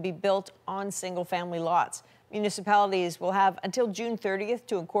units can be built on single-family lots. Municipalities will have until June 30th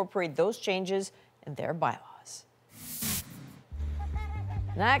to incorporate those changes in their bylaws.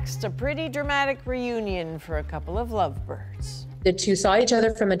 Next, a pretty dramatic reunion for a couple of lovebirds. The two saw each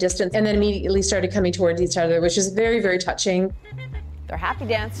other from a distance and then immediately started coming towards each other, which is very, very touching. Their happy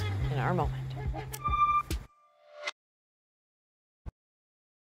dance in our moment.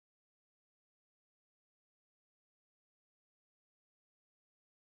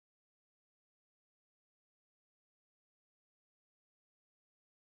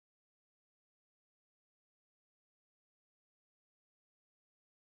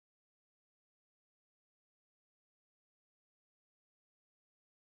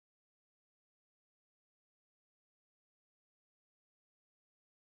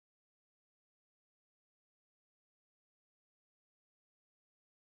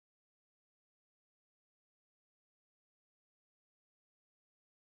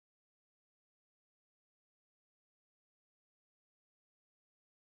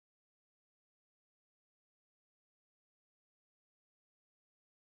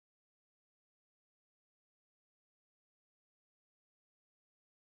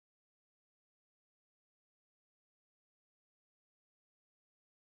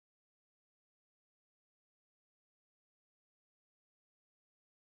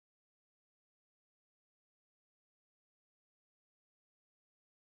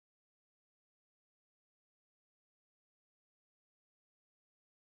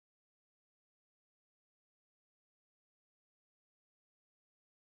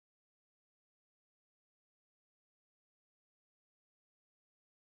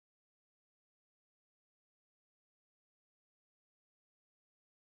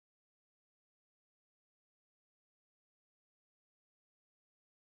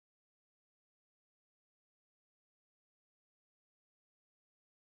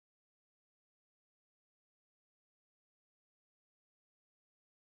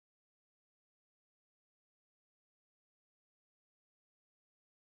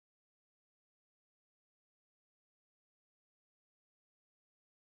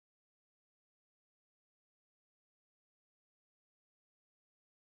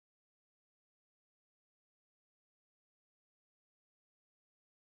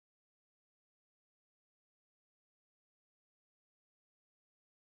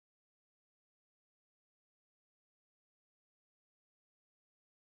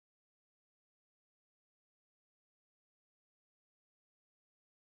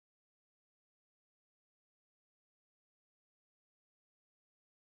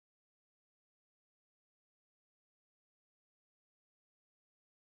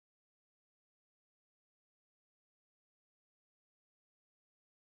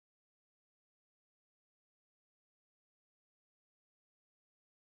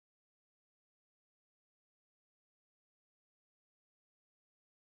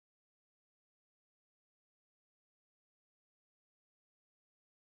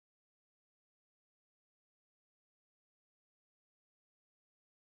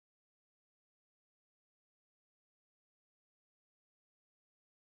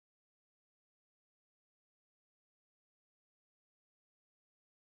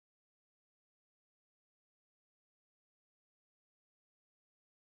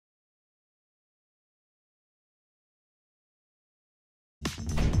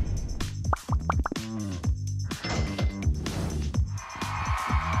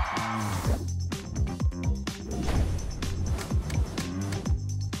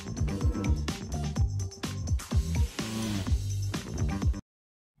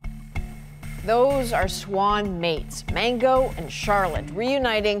 Those are swan mates, Mango and Charlotte,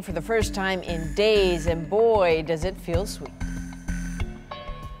 reuniting for the first time in days, and boy, does it feel sweet.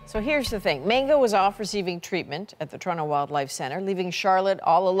 So here's the thing. Mango was off receiving treatment at the Toronto Wildlife Centre, leaving Charlotte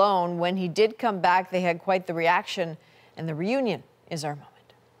all alone. When he did come back, they had quite the reaction, and the reunion is our moment.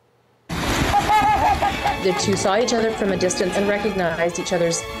 The two saw each other from a distance and recognized each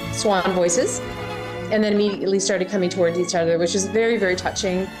other's swan voices, and then immediately started coming towards each other, which is very, very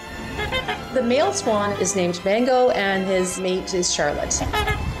touching. The male swan is named Mango, and his mate is Charlotte.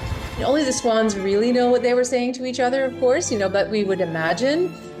 Only the swans really know what they were saying to each other, of course, but we would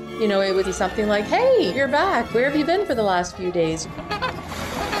imagine, You know, it would be something like, hey, you're back. Where have you been for the last few days?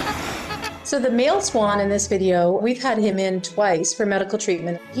 So the male swan in this video, we've had him in twice for medical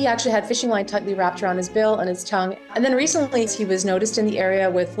treatment. He actually had fishing line tightly wrapped around his bill and his tongue. And then recently he was noticed in the area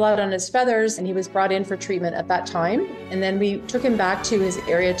with blood on his feathers, and he was brought in for treatment at that time. And then we took him back to his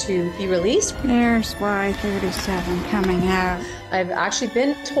area to be released. There's Y37 coming out. I've actually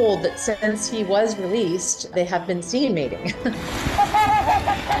been told that since he was released, they have been seen mating.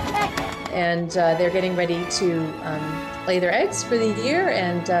 And they're getting ready to lay their eggs for the year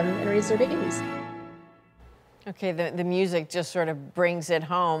and raise their babies. Okay, the music just sort of brings it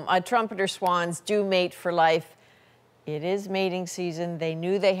home. Trumpeter swans do mate for life. It is mating season. They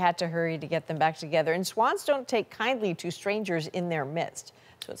knew they had to hurry to get them back together. And swans don't take kindly to strangers in their midst.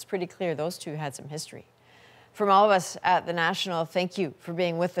 So it's pretty clear those two had some history. From all of us at The National, thank you for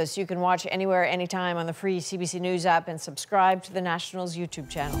being with us. You can watch anywhere, anytime on the free CBC News app and subscribe to The National's YouTube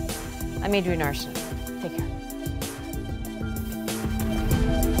channel. I'm Adrienne Arsenault. Take care.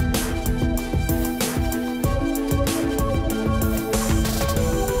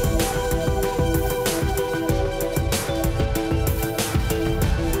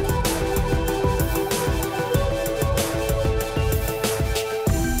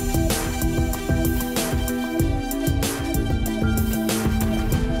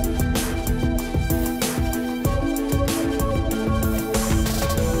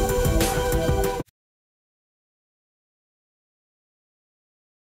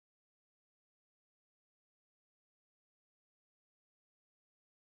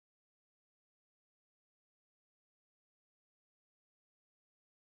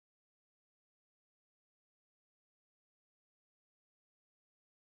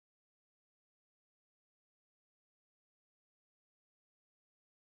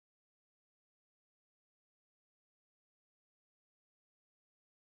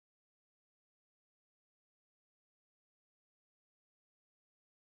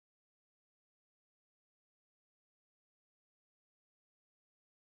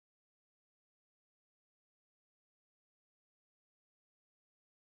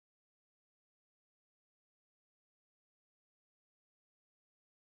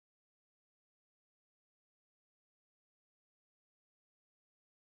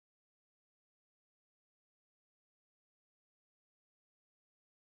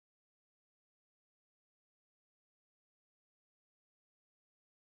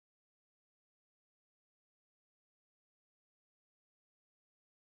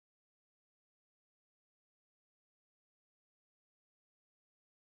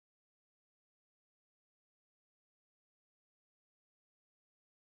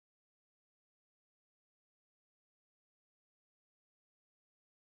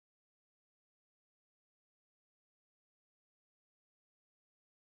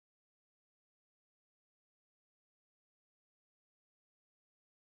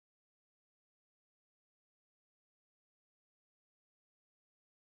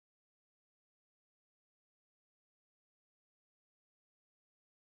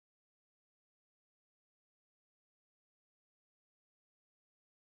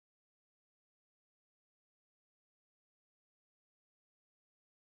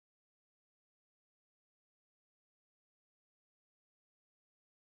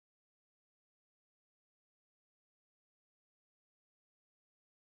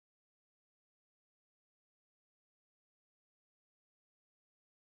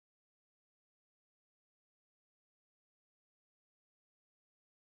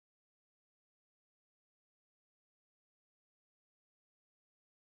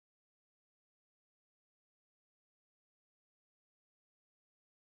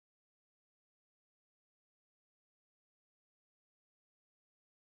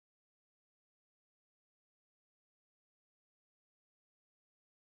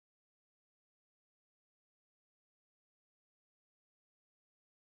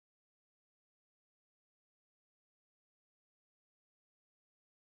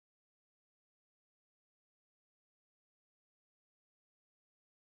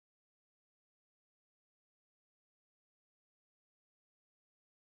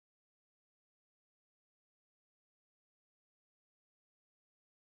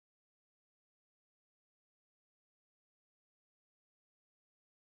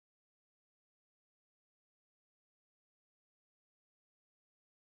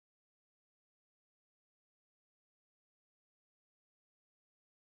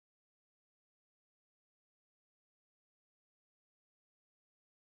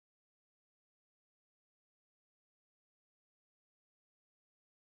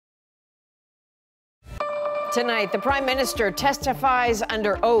 Tonight, the Prime Minister testifies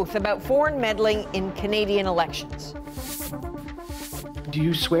under oath about foreign meddling in Canadian elections. Do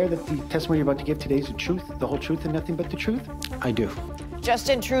you swear that the testimony you're about to give today is the truth, the whole truth, and nothing but the truth? I do.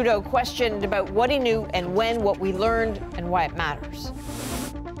 Justin Trudeau questioned about what he knew and when, what we learned, and why it matters.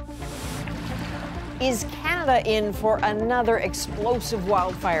 Is Canada in for another explosive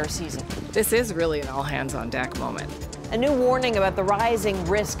wildfire season? This is really an all-hands-on-deck moment. A new warning about the rising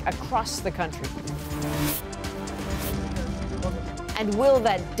risk across the country. And will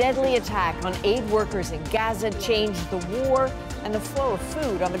that deadly attack on aid workers in Gaza change the war and the flow of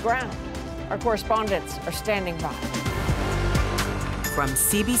food on the ground? Our correspondents are standing by. From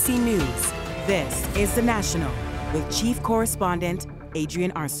CBC News, this is The National with Chief Correspondent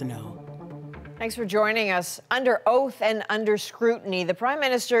Adrienne Arsenault. Thanks for joining us. Under oath and under scrutiny, the Prime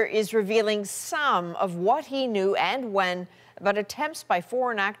Minister is revealing some of what he knew and when about attempts by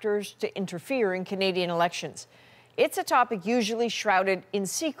foreign actors to interfere in Canadian elections. It's a topic usually shrouded in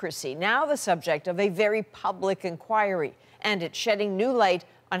secrecy, now the subject of a very public inquiry, and it's shedding new light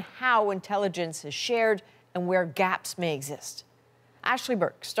on how intelligence is shared and where gaps may exist. Ashley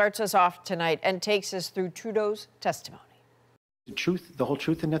Burke starts us off tonight and takes us through Trudeau's testimony. The truth, the whole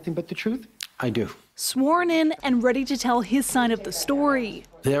truth, and nothing but the truth? I do. Sworn in and ready to tell his side of the story.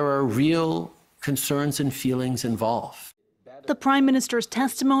 There are real concerns and feelings involved. The Prime Minister's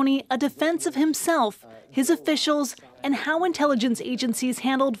testimony, a defense of himself, his officials, and how intelligence agencies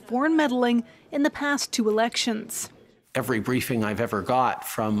handled foreign meddling in the past 2 elections. Every briefing I've ever got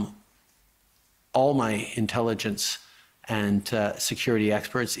from all my intelligence and security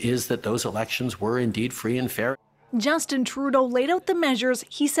experts is that those elections were indeed free and fair. Justin Trudeau laid out the measures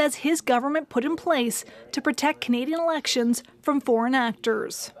he says his government put in place to protect Canadian elections from foreign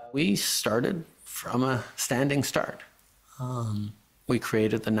actors. We started from a standing start. We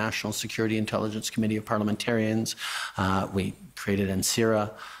created the National Security Intelligence Committee of Parliamentarians. We created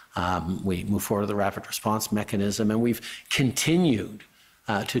NSIRA. We moved forward to the Rapid Response Mechanism, and we've continued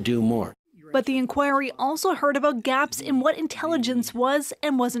to do more. But the inquiry also heard about gaps in what intelligence was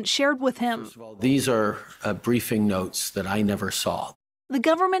and wasn't shared with him. These are briefing notes that I never saw. The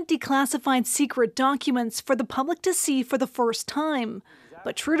government declassified secret documents for the public to see for the first time.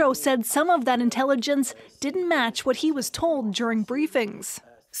 But Trudeau said some of that intelligence didn't match what he was told during briefings.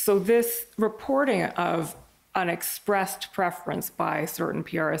 So this reporting of an expressed preference by certain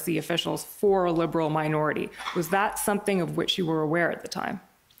PRSE officials for a Liberal minority, was that something of which you were aware at the time?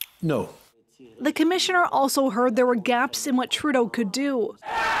 No. The commissioner also heard there were gaps in what Trudeau could do.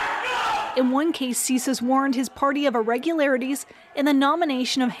 In one case, CSIS warned his party of irregularities in the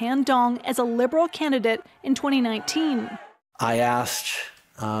nomination of Han Dong as a Liberal candidate in 2019. I asked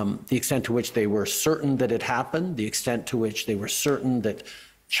the extent to which they were certain that it happened, the extent to which they were certain that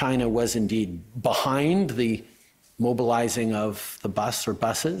China was indeed behind the mobilizing of the bus or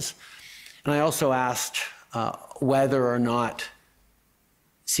buses. And I also asked whether or not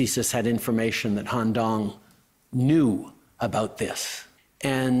CSIS had information that Han Dong knew about this.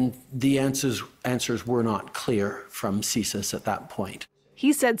 And the answers were not clear from CSIS at that point.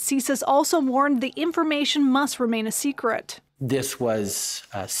 He said CSIS also warned the information must remain a secret. This was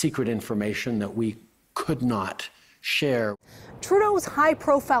secret information that we could not share. Trudeau's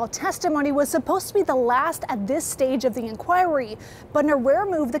high-profile testimony was supposed to be the last at this stage of the inquiry, but in a rare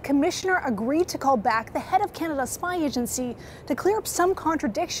move, the commissioner agreed to call back the head of Canada's spy agency to clear up some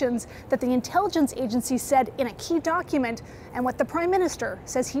contradictions that the intelligence agency said in a key document and what the Prime Minister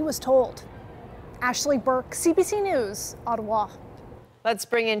says he was told. Ashley Burke, CBC News, Ottawa. Let's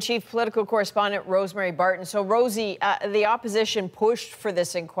bring in Chief Political Correspondent Rosemary Barton. So, Rosie, the opposition pushed for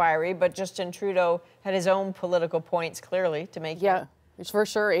this inquiry, but Justin Trudeau had his own political points, clearly, to make. Yeah. For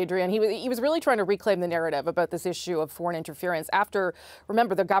sure, Adrienne. He was really trying to reclaim the narrative about this issue of foreign interference after,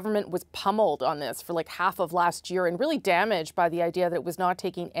 remember, the government was pummeled on this for like half of last year and really damaged by the idea that it was not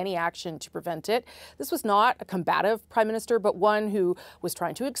taking any action to prevent it. This was not a combative prime minister, but one who was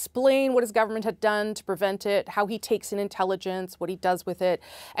trying to explain what his government had done to prevent it, how he takes in intelligence, what he does with it.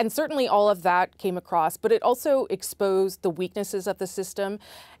 And certainly all of that came across, but it also exposed the weaknesses of the system.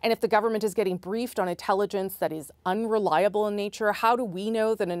 And if the government is getting briefed on intelligence that is unreliable in nature, how do we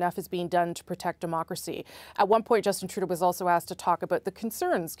know that enough is being done to protect democracy? At one point, Justin Trudeau was also asked to talk about the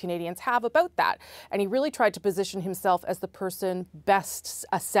concerns Canadians have about that. And he really tried to position himself as the person best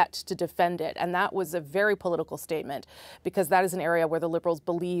set to defend it. And that was a very political statement, because that is an area where the Liberals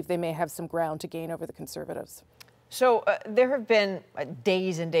believe they may have some ground to gain over the Conservatives. So there have been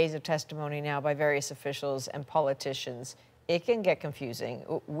days and days of testimony now by various officials and politicians. It can get confusing.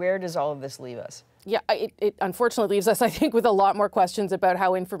 Where does all of this leave us? Yeah, it unfortunately leaves us, I think, with a lot more questions about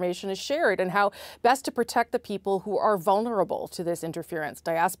how information is shared and how best to protect the people who are vulnerable to this interference.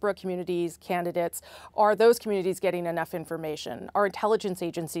 Diaspora communities, candidates, are those communities getting enough information? Are intelligence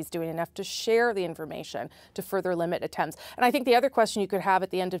agencies doing enough to share the information to further limit attempts? And I think the other question you could have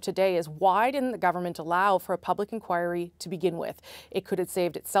at the end of today is, why didn't the government allow for a public inquiry to begin with? It could have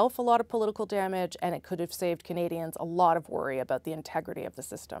saved itself a lot of political damage, and it could have saved Canadians a lot of worry about the integrity of the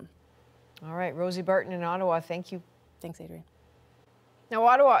system. All right, Rosie Barton in Ottawa, thank you. Thanks, Adrienne. Now,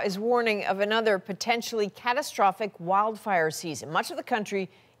 Ottawa is warning of another potentially catastrophic wildfire season. Much of the country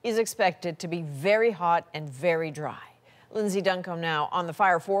is expected to be very hot and very dry. Lindsay Duncombe now on the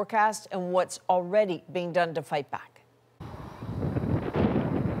fire forecast and what's already being done to fight back.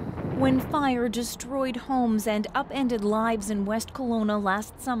 When fire destroyed homes and upended lives in West Kelowna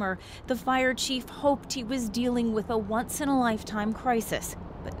last summer, the fire chief hoped he was dealing with a once-in-a-lifetime crisis.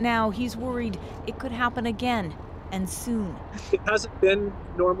 But now he's worried it could happen again, and soon. It hasn't been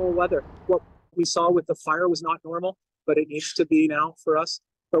normal weather. What we saw with the fire was not normal, but it needs to be now for us.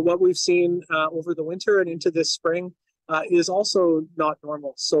 But what we've seen over the winter and into this spring is also not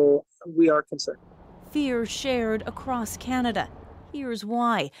normal, so we are concerned. Fear shared across Canada. Here's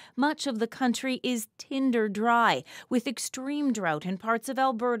why. Much of the country is tinder dry, with extreme drought in parts of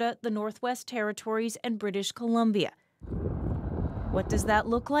Alberta, the Northwest Territories, and British Columbia. What does that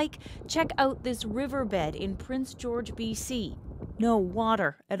look like? Check out this riverbed in Prince George, BC. No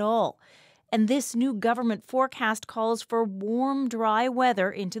water at all. And this new government forecast calls for warm, dry weather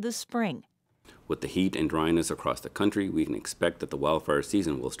into the spring. With the heat and dryness across the country, we can expect that the wildfire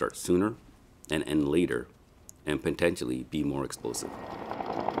season will start sooner and end later, and potentially be more explosive.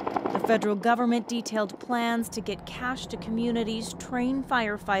 The federal government detailed plans to get cash to communities, train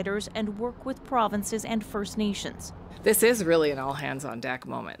firefighters, and work with provinces and First Nations. This is really an all-hands-on-deck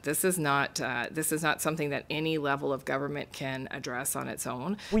moment. This is not something that any level of government can address on its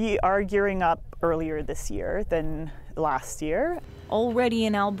own. We are gearing up earlier this year than last year. Already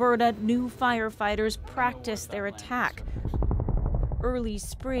in Alberta, new firefighters practice their attack. Early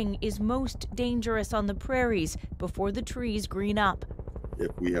spring is most dangerous on the prairies before the trees green up.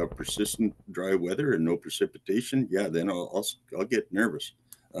 If we have persistent dry weather and no precipitation, yeah, then I'll get nervous.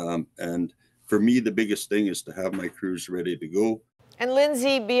 And for me, the biggest thing is to have my crews ready to go. And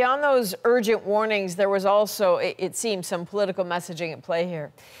Lindsay, beyond those urgent warnings, there was also, it seems, some political messaging at play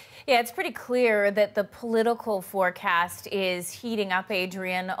here. Yeah, it's pretty clear that the political forecast is heating up,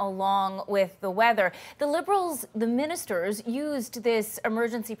 Adrienne, along with the weather. The Liberals, the ministers, used this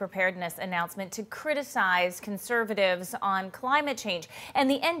emergency preparedness announcement to criticize Conservatives on climate change. And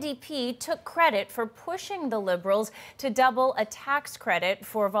the NDP took credit for pushing the Liberals to double a tax credit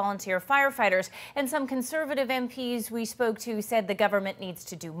for volunteer firefighters. And some Conservative MPs we spoke to said the government needs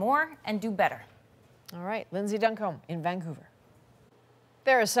to do more and do better. All right, Lindsay Duncombe in Vancouver.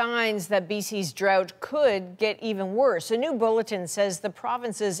 There are signs that BC's drought could get even worse. A new bulletin says the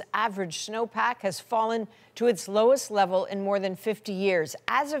province's average snowpack has fallen to its lowest level in more than 50 years.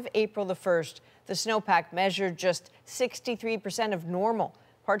 As of April the 1st, the snowpack measured just 63% of normal.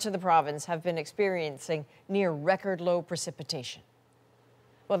 Parts of the province have been experiencing near record low precipitation.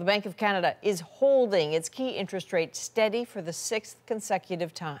 Well, the Bank of Canada is holding its key interest rate steady for the 6th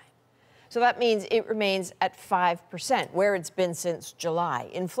consecutive time. So that means it remains at 5%, where it's been since July.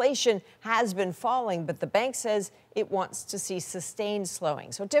 Inflation has been falling, but the bank says it wants to see sustained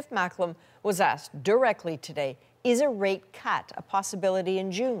slowing. So Tiff Macklem was asked directly today, is a rate cut a possibility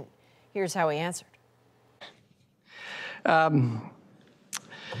in June? Here's how he answered.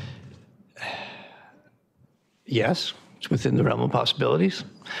 Yes, it's within the realm of possibilities.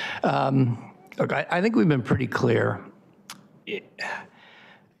 Look, I think we've been pretty clear.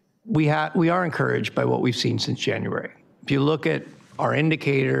 We are encouraged by what we've seen since January. If you look at our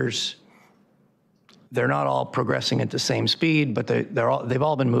indicators, they're not all progressing at the same speed, but they've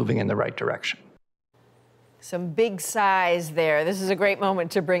all been moving in the right direction. Some big sighs there. This is a great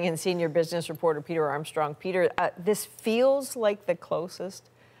moment to bring in senior business reporter Peter Armstrong. Peter, this feels like the closest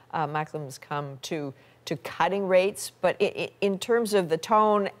Macklem's come to cutting rates, but in terms of the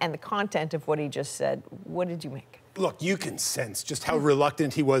tone and the content of what he just said, what did you make? Look, you can sense just how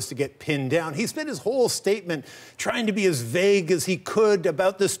reluctant he was to get pinned down. He spent his whole statement trying to be as vague as he could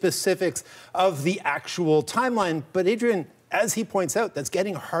about the specifics of the actual timeline. But Adrienne, as he points out, that's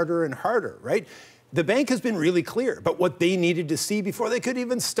getting harder and harder, right? The bank has been really clear about what they needed to see before they could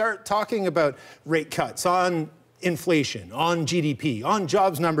even start talking about rate cuts on inflation, on GDP, on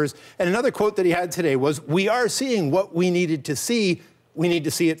jobs numbers. And another quote that he had today was, "We are seeing what we needed to see. We need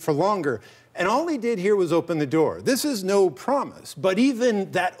to see it for longer." And all he did here was open the door. This is no promise, but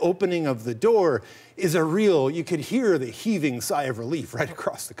even that opening of the door is a real, you could hear the heaving sigh of relief right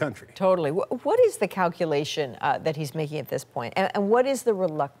across the country. Totally. What is the calculation that he's making at this point? And what is the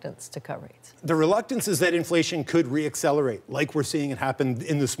reluctance to cut rates? The reluctance is that inflation could reaccelerate, like we're seeing it happen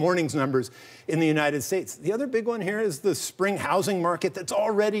in this morning's numbers in the United States. The other big one here is the spring housing market that's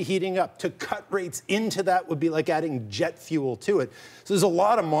already heating up. To cut rates into that would be like adding jet fuel to it. So there's a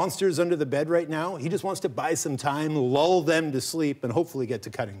lot of monsters under the bed right now. He just wants to buy some time, lull them to sleep, and hopefully get to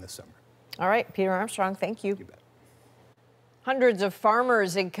cutting this summer. All right, Peter Armstrong, thank you. You bet. Hundreds of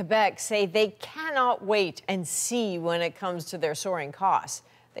farmers in Quebec say they cannot wait and see when it comes to their soaring costs.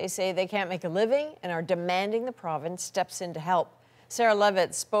 They say they can't make a living and are demanding the province steps in to help. Sarah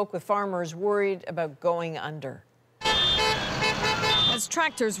Levitt spoke with farmers worried about going under. As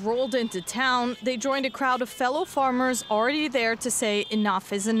tractors rolled into town, they joined a crowd of fellow farmers already there to say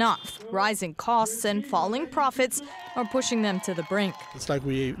enough is enough. Rising costs and falling profits are pushing them to the brink. It's like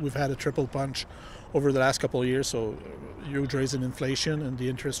we've had a triple punch over the last couple of years, so huge rise in inflation and the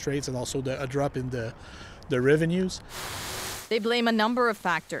interest rates, and also a drop in the revenues. They blame a number of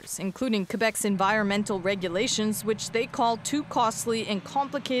factors, including Quebec's environmental regulations, which they call too costly and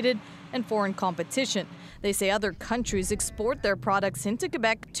complicated, and foreign competition. They say other countries export their products into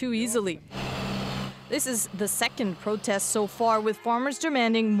Quebec too easily. This is the second protest so far, with farmers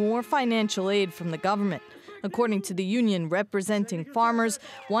demanding more financial aid from the government. According to the union representing farmers,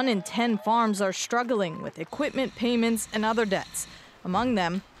 1 in 10 farms are struggling with equipment payments and other debts. Among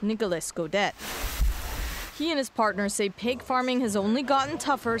them, Nicolas Gaudette. He and his partners say pig farming has only gotten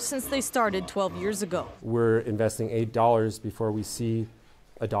tougher since they started 12 years ago. We're investing $8 before we see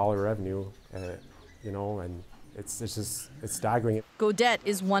 $1 revenue, and it's staggering. Gaudette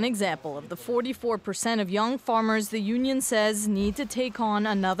is one example of the 44% of young farmers the union says need to take on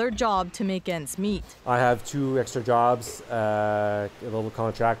another job to make ends meet. I have 2 extra jobs, little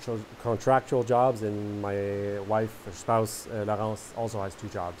contractual jobs, and my wife or spouse, Laurence, also has 2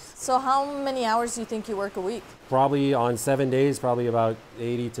 jobs. So how many hours do you think you work a week? Probably on 7 days, probably about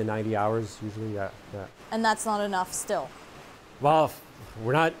 80 to 90 hours usually, yeah. And that's not enough still? Well,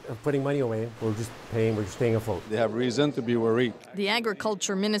 we're not putting money away. We're just paying afloat. They have reason to be worried. The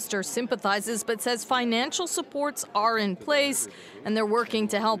agriculture minister sympathizes but says financial supports are in place and they're working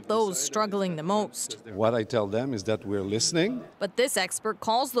to help those struggling the most. What I tell them is that we're listening. But this expert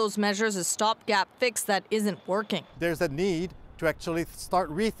calls those measures a stopgap fix that isn't working. There's a need to actually start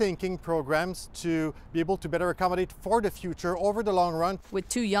rethinking programs to be able to better accommodate for the future over the long run. With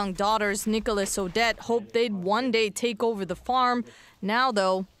 2 young daughters, Nicolas Gaudette hoped they'd one day take over the farm. Now,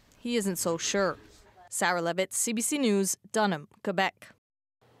 though, he isn't so sure. Sarah Levitt, CBC News, Dunham, Quebec.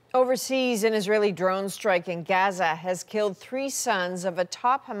 Overseas, an Israeli drone strike in Gaza has killed 3 sons of a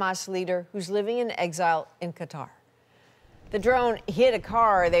top Hamas leader who's living in exile in Qatar. The drone hit a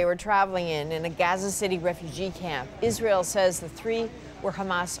car they were traveling in a Gaza City refugee camp. Israel says the 3 were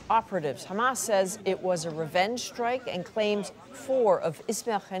Hamas operatives. Hamas says it was a revenge strike and claims 4 of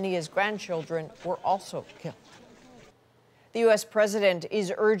Ismail Haniyeh's grandchildren were also killed. The U.S. president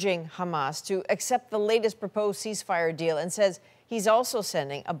is urging Hamas to accept the latest proposed ceasefire deal and says he's also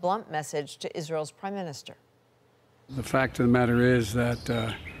sending a blunt message to Israel's prime minister. The fact of the matter is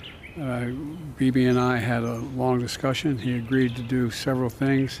that Bibi and I had a long discussion. He agreed to do several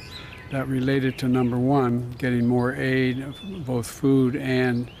things that related to, number 1, getting more aid, both food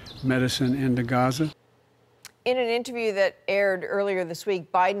and medicine, into Gaza. In an interview that aired earlier this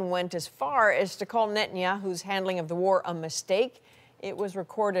week, Biden went as far as to call Netanyahu's handling of the war a mistake. It was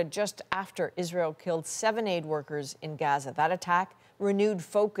recorded just after Israel killed 7 aid workers in Gaza. That attack renewed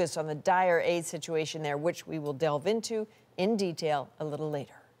focus on the dire aid situation there, which we will delve into in detail a little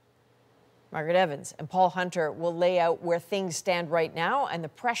later. Margaret Evans and Paul Hunter will lay out where things stand right now and the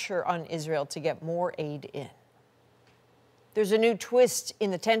pressure on Israel to get more aid in. There's a new twist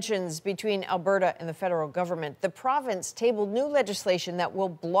in the tensions between Alberta and the federal government. The province tabled new legislation that will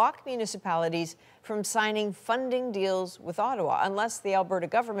block municipalities from signing funding deals with Ottawa unless the Alberta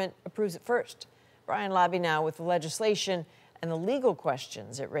government approves it first. Brian Labby now with the legislation and the legal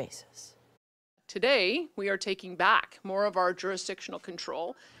questions it raises. Today, we are taking back more of our jurisdictional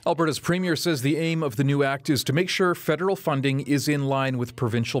control. Alberta's premier says the aim of the new act is to make sure federal funding is in line with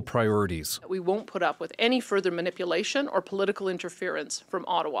provincial priorities. We won't put up with any further manipulation or political interference from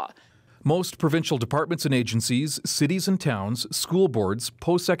Ottawa. Most provincial departments and agencies, cities and towns, school boards,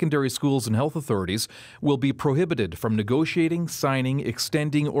 post-secondary schools and health authorities will be prohibited from negotiating, signing,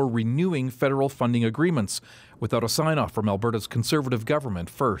 extending or renewing federal funding agreements without a sign-off from Alberta's Conservative government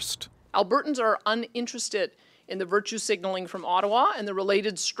first. Albertans are uninterested in the virtue signaling from Ottawa and the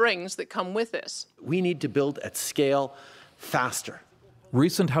related strings that come with this. We need to build at scale faster.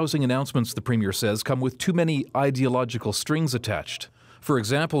 Recent housing announcements, the Premier says, come with too many ideological strings attached. For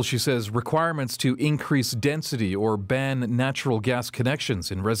example, she says requirements to increase density or ban natural gas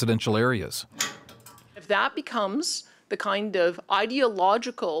connections in residential areas. If that becomes the kind of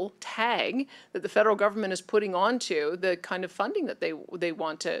ideological tag that the federal government is putting onto the kind of funding that they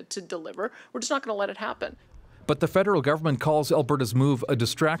want to deliver, we're just not going to let it happen. But the federal government calls Alberta's move a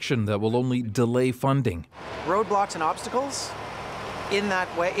distraction that will only delay funding. Roadblocks and obstacles in that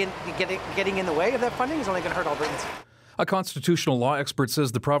way, getting in the way of that funding is only going to hurt Albertans. A constitutional law expert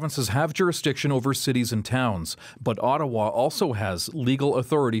says the provinces have jurisdiction over cities and towns, but Ottawa also has legal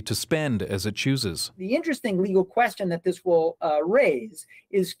authority to spend as it chooses. The interesting legal question that this will raise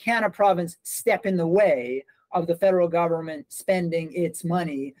is, can a province step in the way of the federal government spending its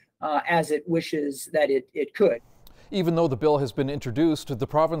money as it wishes that it could? Even though the bill has been introduced, the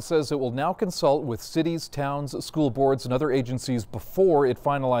province says it will now consult with cities, towns, school boards, and other agencies before it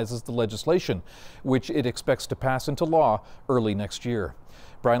finalizes the legislation, which it expects to pass into law early next year.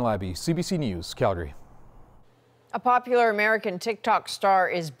 Brian Labby, CBC News, Calgary. A popular American TikTok star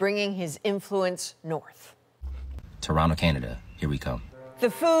is bringing his influence north. Toronto, Canada, here we come. The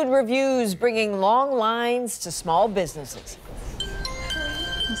food reviews bringing long lines to small businesses.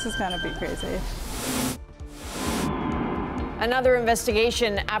 This is gonna be crazy. Another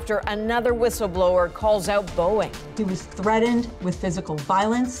investigation after another whistleblower calls out Boeing. He was threatened with physical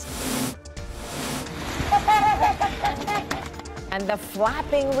violence. And the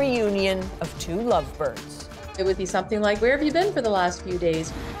flapping reunion of two lovebirds. It would be something like, where have you been for the last few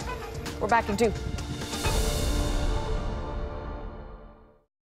days? We're back in 2.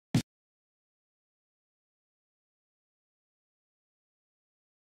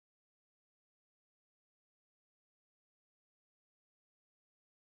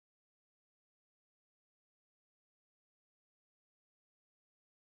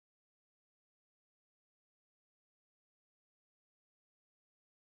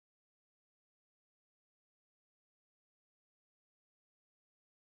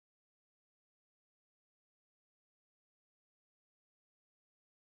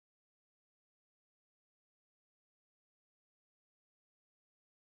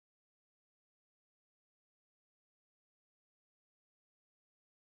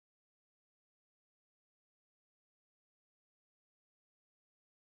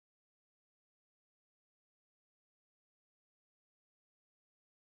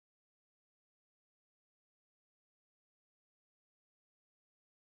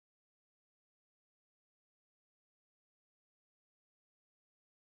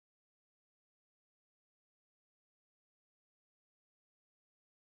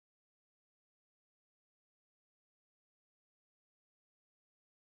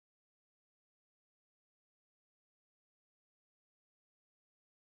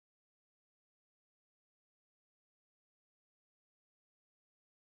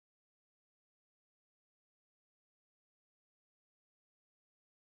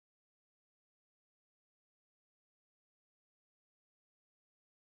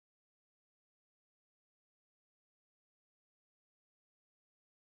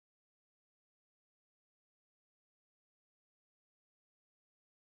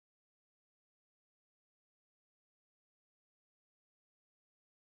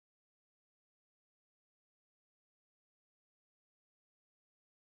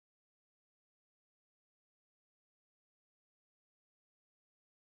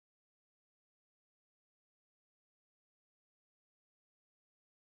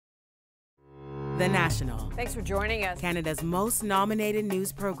 The National. Thanks for joining us. Canada's most nominated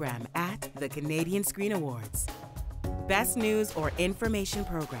news program at the Canadian Screen Awards. Best news or information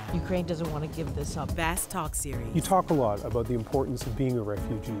program. Ukraine doesn't want to give this up. Best talk series. You talk a lot about the importance of being a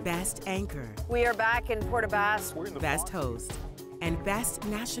refugee. Best anchor. We are back in Port-au-Basque. Best host. And best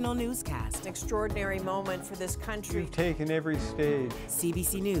national newscast. An extraordinary moment for this country. You've taken every stage.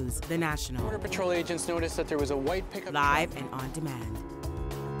 CBC News, The National. Border Patrol agents noticed that there was a white pickup. Live and on demand.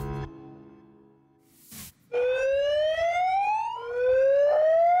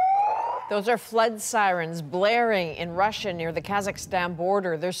 Those are flood sirens blaring in Russia near the Kazakhstan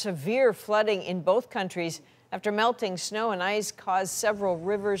border. There's severe flooding in both countries after melting snow and ice caused several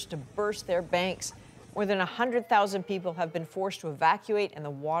rivers to burst their banks. More than 100,000 people have been forced to evacuate, and the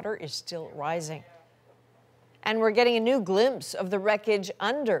water is still rising. And we're getting a new glimpse of the wreckage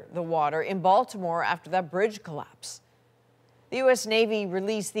under the water in Baltimore after that bridge collapse. The U.S. Navy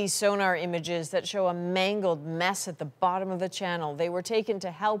released these sonar images that show a mangled mess at the bottom of the channel. They were taken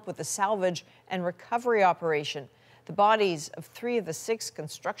to help with the salvage and recovery operation. The bodies of 3 of the 6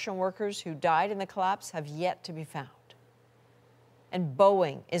 construction workers who died in the collapse have yet to be found. And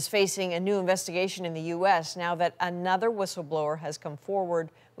Boeing is facing a new investigation in the U.S. now that another whistleblower has come forward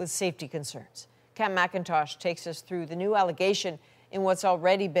with safety concerns. Cam McIntosh takes us through the new allegation in what's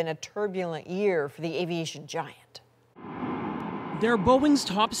already been a turbulent year for the aviation giant. They're Boeing's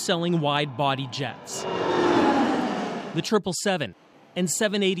top-selling wide-body jets, the 777 and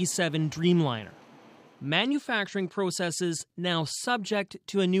 787 Dreamliner. Manufacturing processes now subject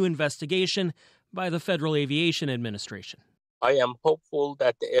to a new investigation by the Federal Aviation Administration. I am hopeful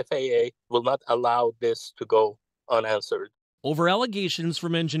that the FAA will not allow this to go unanswered. Over allegations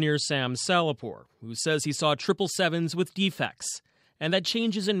from engineer Sam Salapur, who says he saw 777s with defects, and that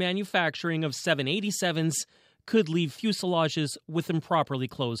changes in manufacturing of 787s could leave fuselages with improperly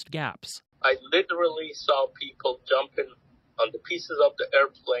closed gaps. I literally saw people jumping on the pieces of the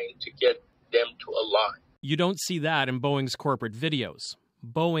airplane to get them to align. You don't see that in Boeing's corporate videos.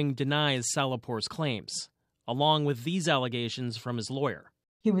 Boeing denies Salapur's claims, along with these allegations from his lawyer.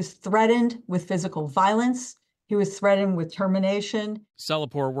 He was threatened with physical violence. He was threatened with termination.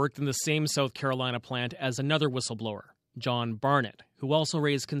 Salapur worked in the same South Carolina plant as another whistleblower, John Barnett, who also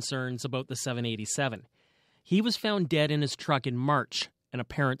raised concerns about the 787. He was found dead in his truck in March, an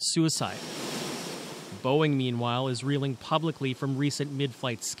apparent suicide. Boeing, meanwhile, is reeling publicly from recent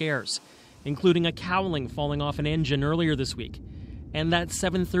mid-flight scares, including a cowling falling off an engine earlier this week, and that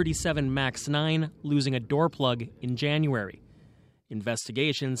 737 MAX 9 losing a door plug in January.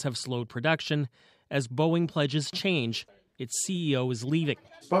 Investigations have slowed production as Boeing pledges change. Its CEO is leaving.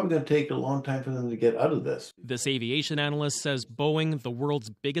 It's probably going to take a long time for them to get out of this. This aviation analyst says Boeing, the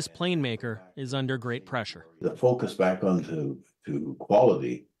world's biggest plane maker, is under great pressure. The focus back onto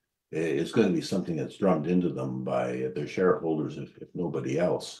quality is going to be something that's drummed into them by their shareholders, if nobody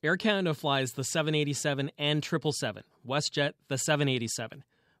else. Air Canada flies the 787 and 777, WestJet the 787.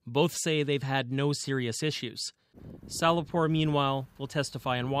 Both say they've had no serious issues. Salapur, meanwhile, will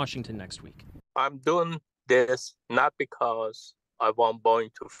testify in Washington next week. I'm doing this not because I want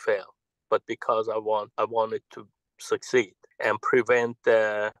Boeing to fail, but because I want it to succeed and prevent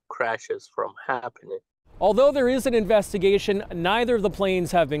crashes from happening. Although there is an investigation, neither of the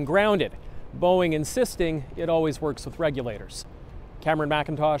planes have been grounded. Boeing insisting it always works with regulators. Cameron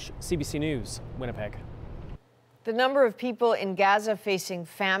McIntosh, CBC News, Winnipeg. The number of people in Gaza facing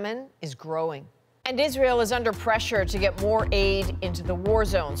famine is growing. And Israel is under pressure to get more aid into the war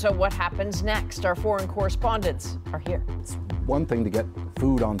zone. So what happens next? Our foreign correspondents are here. It's one thing to get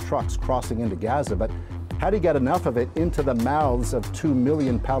food on trucks crossing into Gaza, but how do you get enough of it into the mouths of 2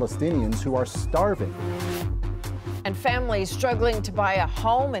 million Palestinians who are starving? And families struggling to buy a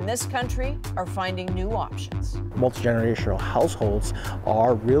home in this country are finding new options. Multi-generational households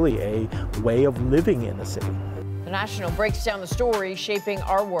are really a way of living in the city. The National breaks down the story shaping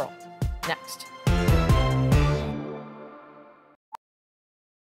our world. Next.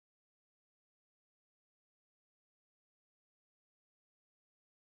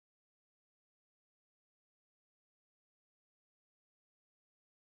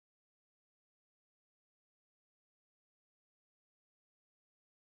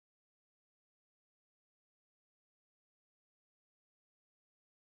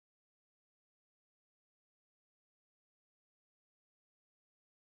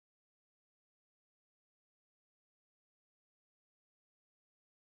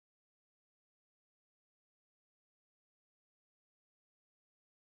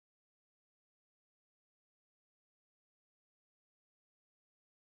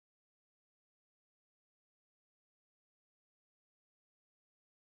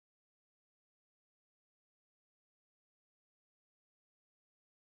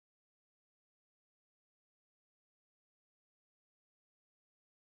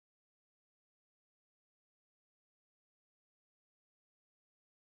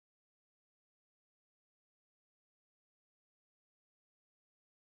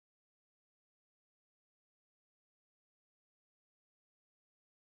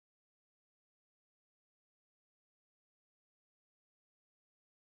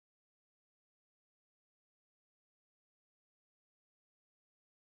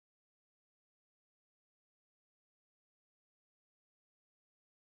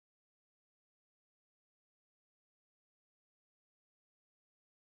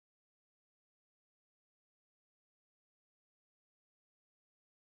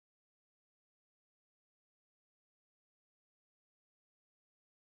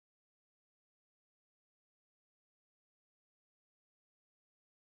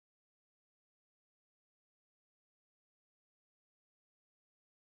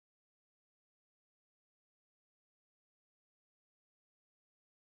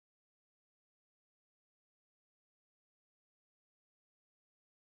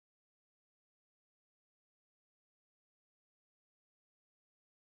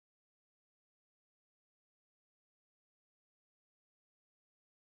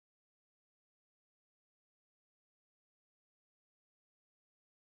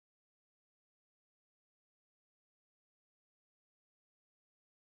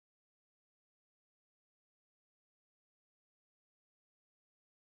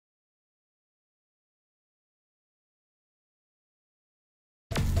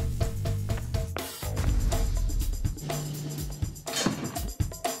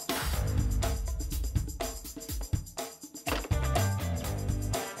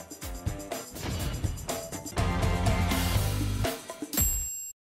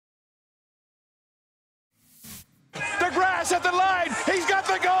 DeGrasse at the line. He's got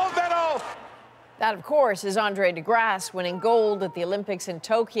the gold medal. That, of course, is Andre DeGrasse winning gold at the Olympics in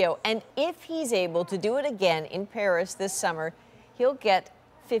Tokyo. And if he's able to do it again in Paris this summer, he'll get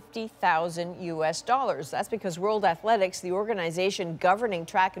 $50,000 US. That's because World Athletics, the organization governing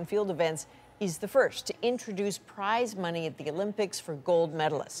track and field events, is the first to introduce prize money at the Olympics for gold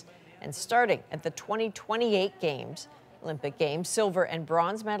medalists. And starting at the 2028 Olympic Games, silver and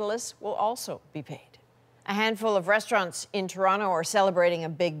bronze medalists will also be paid. A handful of restaurants in Toronto are celebrating a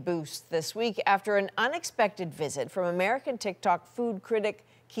big boost this week after an unexpected visit from American TikTok food critic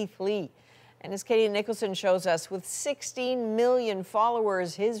Keith Lee. And as Katie Nicholson shows us, with 16 million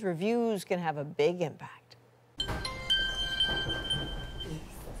followers, his reviews can have a big impact.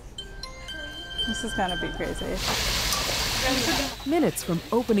 This is gonna be crazy. Minutes from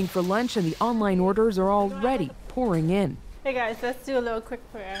opening for lunch and the online orders are already pouring in. Hey guys, let's do a little quick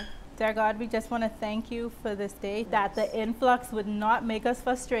prayer. Dear God, we just want to thank you for this day, that the influx would not make us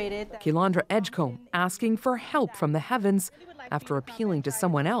frustrated. Kilandra Edgecombe asking for help from the heavens after appealing to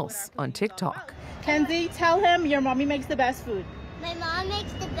someone else on TikTok. Kenzie, tell him your mommy makes the best food. My mom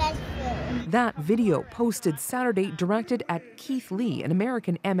makes the best food. That video posted Saturday directed at Keith Lee, an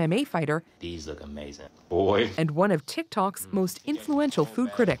American MMA fighter. These look amazing. Boy. And one of TikTok's most influential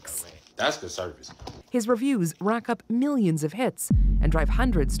food critics. That's good service. His reviews rack up millions of hits and drive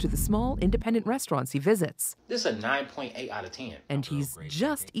hundreds to the small independent restaurants he visits. This is a 9.8 out of 10. And he's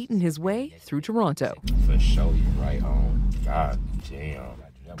just eaten his way through Toronto. For sure, you're right on. God damn.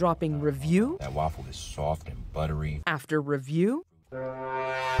 Dropping review. That waffle is soft and buttery. After review.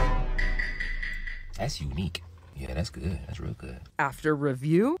 That's unique. Yeah, that's good. That's real good. After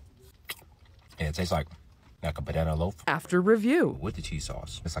review. Yeah, it tastes like a banana loaf. After review. With the cheese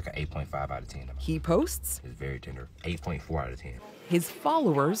sauce. It's like an 8.5 out of 10. He posts. It's very tender. 8.4 out of 10. His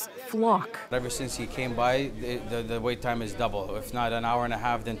followers flock. Ever since he came by, the wait time is double. If not an hour and a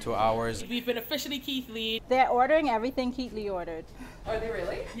half, then 2 hours. We've been officially Keith Lee. They're ordering everything Keith Lee ordered. Are they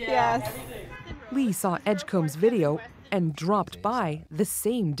really? Yeah, yes. Everything. Lee saw Edgecombe's video and dropped by the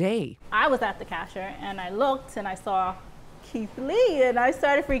same day. I was at the cashier and I looked and I saw Keith Lee and I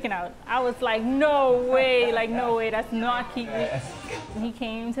started freaking out. I was like, no way, that's not Keith Lee. And he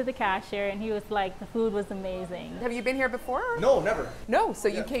came to the cashier and he was like, the food was amazing. Have you been here before? No, never. No, so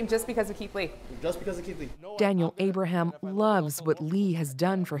you came just because of Keith Lee? Just because of Keith Lee. Daniel Abraham loves what Lee has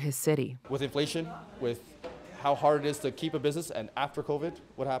done for his city. With inflation, with how hard it is to keep a business, and after COVID,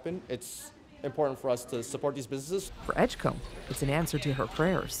 what happened, it's important for us to support these businesses. For Edgecombe, it's an answer to her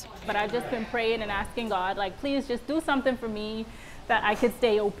prayers. But I've just been praying and asking God, like, please just do something for me that I could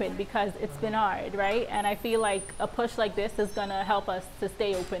stay open, because it's been hard, right? And I feel like a push like this is gonna help us to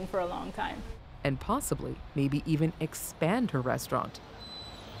stay open for a long time. And possibly, maybe even expand her restaurant.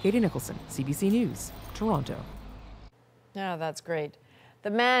 Katie Nicholson, CBC News, Toronto. Yeah, that's great. The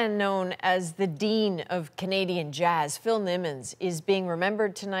man known as the Dean of Canadian jazz, Phil Nimmons, is being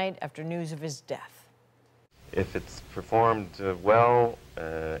remembered tonight after news of his death. If it's performed well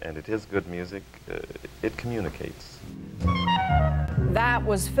and it is good music, it communicates. That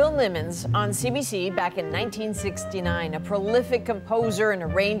was Phil Nimmons on CBC back in 1969, a prolific composer and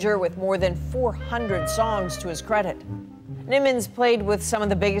arranger with more than 400 songs to his credit. Nimmons played with some of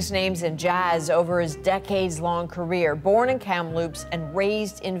the biggest names in jazz over his decades-long career. Born in Kamloops and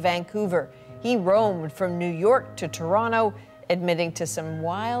raised in Vancouver, he roamed from New York to Toronto, admitting to some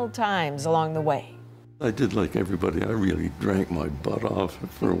wild times along the way. I did like everybody. I really drank my butt off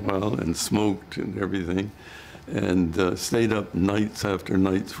for a while and smoked and everything, and stayed up nights after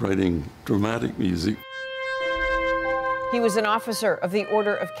nights writing dramatic music. He was an officer of the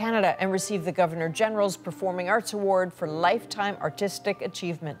Order of Canada and received the Governor-General's Performing Arts Award for Lifetime Artistic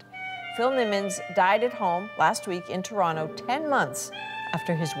Achievement. Phil Nimmons died at home last week in Toronto, 10 months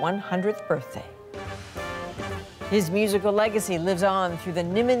after his 100th birthday. His musical legacy lives on through the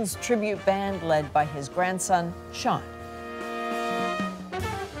Nimmons Tribute Band led by his grandson, Sean.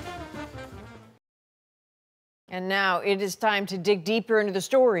 And now it is time to dig deeper into the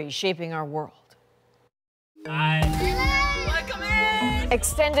stories shaping our world.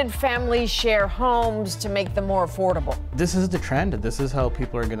 Extended families share homes to make them more affordable. This is the trend. This is how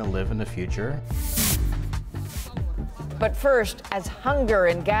people are going to live in the future. But first, as hunger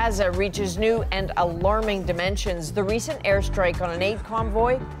in Gaza reaches new and alarming dimensions, the recent airstrike on an aid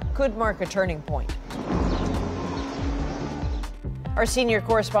convoy could mark a turning point. Our senior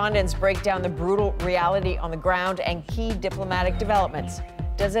correspondents break down the brutal reality on the ground and key diplomatic developments.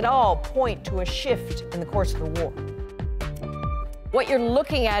 Does it all point to a shift in the course of the war? What you're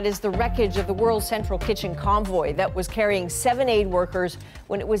looking at is the wreckage of the World Central Kitchen convoy that was carrying 7 aid workers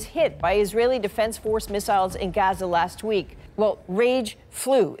when it was hit by Israeli Defense Force missiles in Gaza last week. Well, rage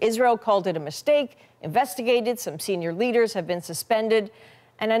flew. Israel called it a mistake, investigated, some senior leaders have been suspended,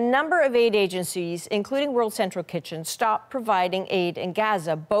 and a number of aid agencies, including World Central Kitchen, stopped providing aid in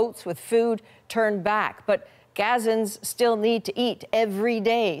Gaza. Boats with food turned back, but Gazans still need to eat every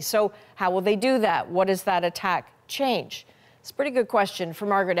day. So how will they do that? What does that attack change? It's a pretty good question for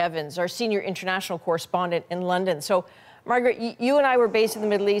Margaret Evans, our senior international correspondent in London. So, Margaret, you and I were based in the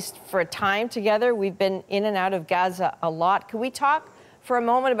Middle East for a time together. We've been in and out of Gaza a lot. Can we talk for a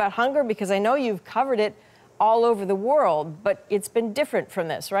moment about hunger? Because I know you've covered it all over the world, but it's been different from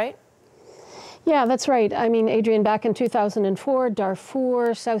this, right? Yeah, that's right. I mean, Adrienne, back in 2004,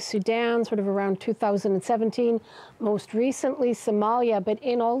 Darfur, South Sudan, sort of around 2017, most recently Somalia. But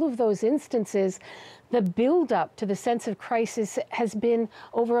in all of those instances, the buildup to the sense of crisis has been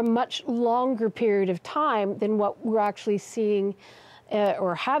over a much longer period of time than what we're actually seeing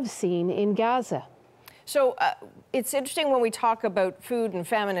or have seen in Gaza. So it's interesting when we talk about food and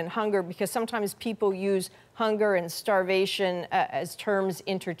famine and hunger, because sometimes people use hunger and starvation as terms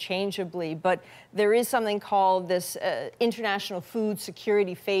interchangeably, but there is something called this International Food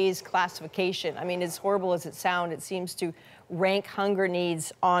Security Phase classification. I mean, as horrible as it sounds, it seems to rank hunger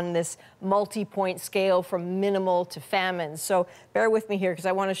needs on this multi-point scale from minimal to famine. So bear with me here, because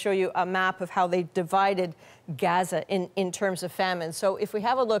I want to show you a map of how they divided Gaza in terms of famine. So if we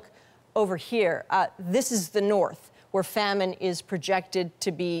have a look over here, this is the north, where famine is projected to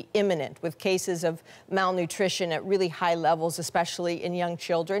be imminent, with cases of malnutrition at really high levels, especially in young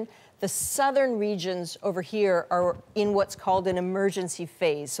children. The southern regions over here are in what's called an emergency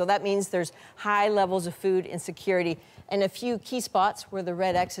phase. So that means there's high levels of food insecurity, and a few key spots where the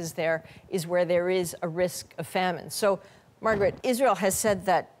red X is there is where there is a risk of famine. So, Margaret, Israel has said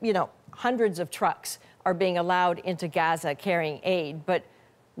that, you know, hundreds of trucks are being allowed into Gaza carrying aid, but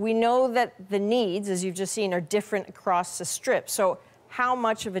we know that the needs, as you've just seen, are different across the strip. So how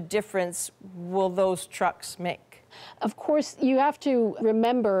much of a difference will those trucks make? Of course, you have to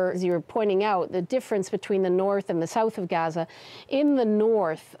remember, as you were pointing out, the difference between the north and the south of Gaza. In the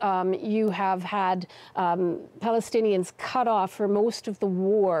north, you have had Palestinians cut off for most of the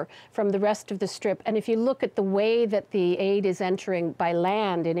war from the rest of the strip. And if you look at the way that the aid is entering by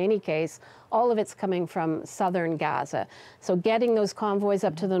land, in any case, all of it's coming from southern Gaza. So getting those convoys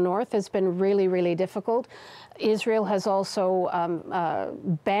up to the north has been really, really difficult. Israel has also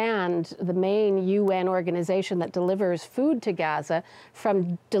banned the main UN organization that delivers food to Gaza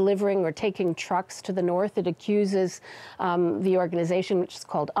from delivering or taking trucks to the north. It accuses the organization, which is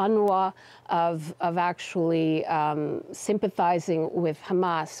called UNRWA, of actually sympathizing with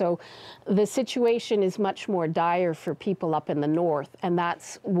Hamas. So the situation is much more dire for people up in the north, and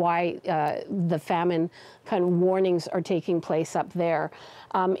that's why the famine kind of warnings are taking place up there.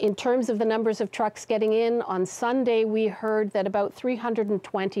 In terms of the numbers of trucks getting in, on Sunday we heard that about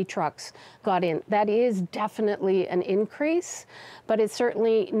 320 trucks got in. That is definitely an increase, but it's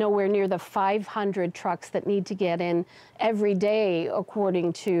certainly nowhere near the 500 trucks that need to get in every day,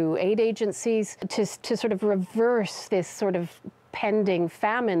 according to aid agencies, to sort of reverse this sort of pending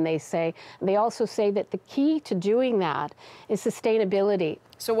famine, they say. They also say that the key to doing that is sustainability.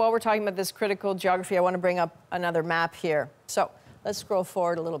 So while we're talking about this critical geography, I want to bring up another map here. So let's scroll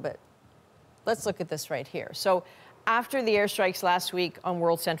forward a little bit. Let's look at this right here. So after the airstrikes last week on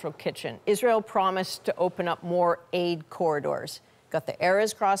World Central Kitchen, Israel promised to open up more aid corridors. Got the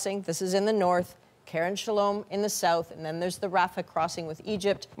Erez crossing, this is in the north, Keren Shalom in the south, and then there's the Rafah crossing with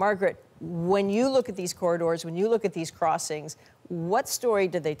Egypt. Margaret, when you look at these corridors, when you look at these crossings, what story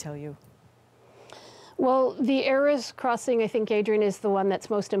did they tell you? Well, the Erez crossing, I think, Adrienne, is the one that's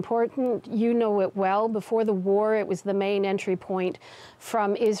most important. You know it well. Before the war, it was the main entry point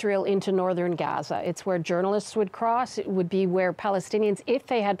from Israel into northern Gaza. It's where journalists would cross. It would be where Palestinians, if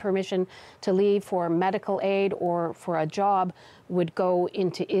they had permission to leave for medical aid or for a job, would go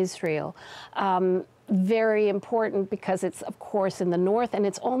into Israel. Very important because it's, of course, in the north, and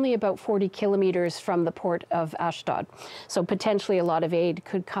it's only about 40 kilometers from the port of Ashdod. So potentially a lot of aid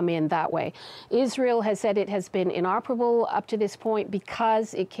could come in that way. Israel has said it has been inoperable up to this point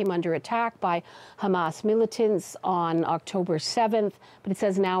because it came under attack by Hamas militants on October 7th, but it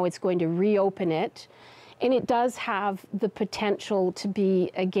says now it's going to reopen it. And it does have the potential to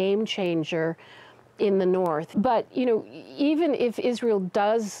be a game changer in the north. But, you know, even if Israel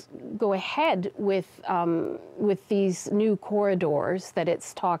does go ahead with these new corridors that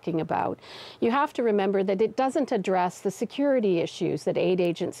it's talking about, you have to remember that it doesn't address the security issues that aid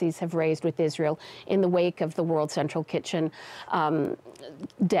agencies have raised with Israel in the wake of the World Central Kitchen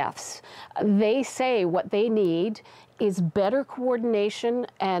deaths. They say what they need is better coordination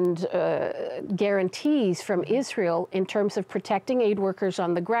and guarantees from Israel in terms of protecting aid workers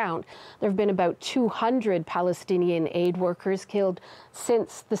on the ground. There have been about 200 Palestinian aid workers killed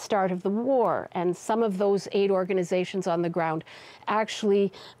since the start of the war, and some of those aid organizations on the ground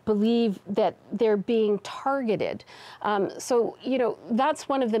actually believe that they're being targeted. So, you know, that's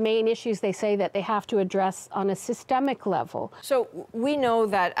one of the main issues they say that they have to address on a systemic level. So we know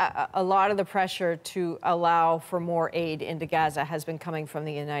that a lot of the pressure to allow for more aid into Gaza has been coming from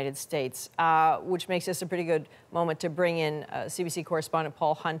the United States, which makes this a pretty good moment to bring in CBC correspondent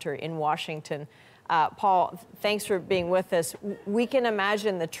Paul Hunter in Washington. Paul, thanks for being with us. We can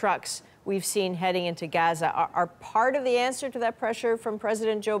imagine the trucks we've seen heading into Gaza are part of the answer to that pressure from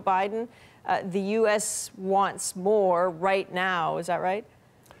President Joe Biden. The U.S. wants more right now, is that right?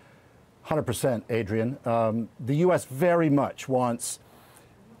 100%, Adrienne. The U.S. very much wants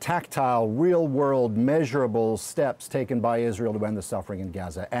tactile, real-world, measurable steps taken by Israel to end the suffering in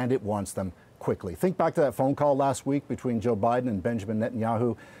Gaza, and it wants them quickly. Think back to that phone call last week between Joe Biden and Benjamin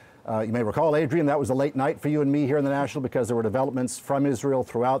Netanyahu. You may recall, Adrienne, that was a late night for you and me here in the National because there were developments from Israel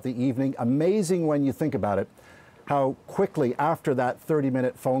throughout the evening. Amazing when you think about it, how quickly after that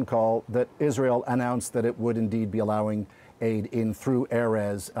 30-minute phone call that Israel announced that it would indeed be allowing aid in through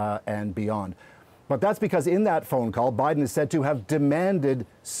Erez and beyond. But that's because in that phone call, Biden is said to have demanded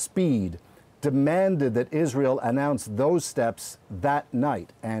speed, demanded that Israel announce those steps that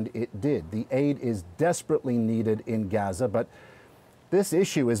night, and it did. The aid is desperately needed in Gaza, but this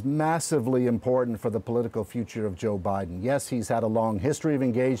issue is massively important for the political future of Joe Biden. Yes, he's had a long history of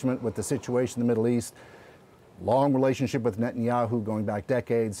engagement with the situation in the Middle East, long relationship with Netanyahu going back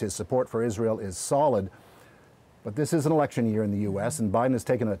decades. His support for Israel is solid. But this is an election year in the U.S., and Biden has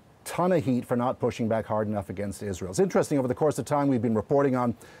taken a ton of heat for not pushing back hard enough against Israel. It's interesting, over the course of time, we've been reporting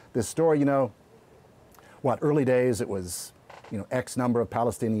on this story. You know, early days, it was, X number of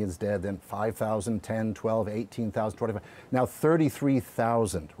Palestinians dead, then 5,000, 10, 12, 18,000, 25, now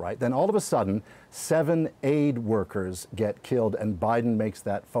 33,000, right? Then all of a sudden, 7 aid workers get killed, and Biden makes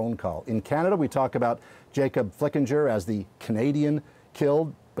that phone call. In Canada, we talk about Jacob Flickinger as the Canadian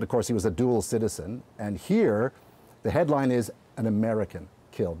killed, but of course he was a dual citizen. And here, the headline is an American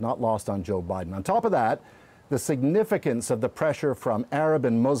killed, not lost on Joe Biden. On top of that, the significance of the pressure from Arab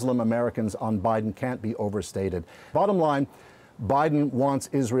and Muslim Americans on Biden can't be overstated. Bottom line, Biden wants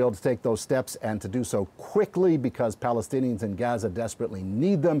Israel to take those steps and to do so quickly because Palestinians in Gaza desperately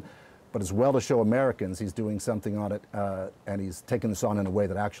need them, but as well to show Americans he's doing something on it and he's taking this on in a way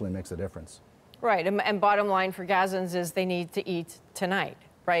that actually makes a difference. Right, and bottom line for Gazans is they need to eat tonight,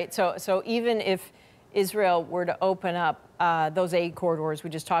 right? So even if Israel were to open up those aid corridors we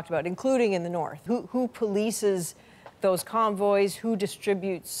just talked about, including in the north, who polices those convoys, who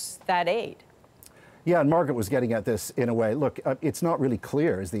distributes that aid? Yeah, and Margaret was getting at this in a way. Look, it's not really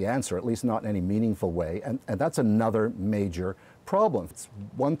clear is the answer, at least not in any meaningful way, and that's another major problem. It's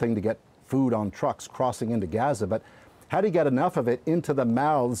one thing to get food on trucks crossing into Gaza, but how do you get enough of it into the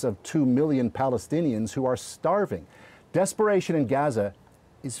mouths of 2 million Palestinians who are starving? Desperation in Gaza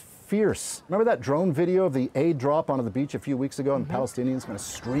is fierce. Remember that drone video of the aid drop onto the beach a few weeks ago and Palestinians kind of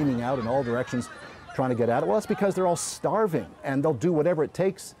screaming out in all directions trying to get at it? Well, that's because they're all starving and they'll do whatever it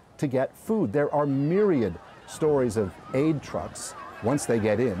takes to get food. There are myriad stories of aid trucks, once they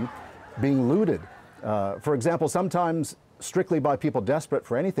get in, being looted. For example, sometimes strictly by people desperate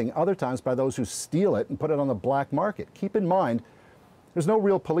for anything, other times by those who steal it and put it on the black market. Keep in mind, there's no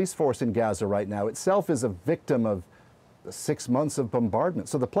real police force in Gaza right now. Itself is a victim of the 6 months of bombardment.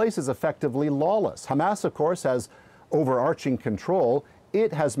 So the place is effectively lawless. Hamas, of course, has overarching control.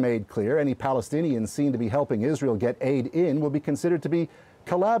 It has made clear any Palestinians seen to be helping Israel get aid in will be considered to be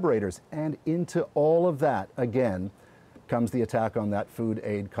collaborators. And into all of that, again, comes the attack on that food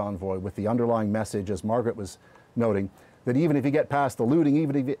aid convoy with the underlying message, as Margaret was noting, that even if you get past the looting,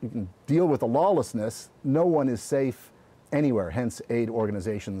 even if you can deal with the lawlessness, no one is safe anywhere, hence aid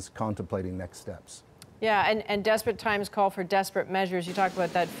organizations contemplating next steps. Yeah, and desperate times call for desperate measures. You talked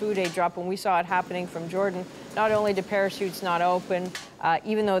about that food aid drop. When we saw it happening from Jordan, not only did parachutes not open,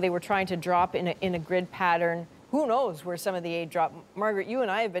 even though they were trying to drop in a grid pattern, who knows where some of the aid dropped. Margaret, you and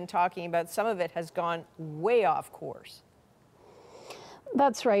I have been talking about some of it has gone way off course.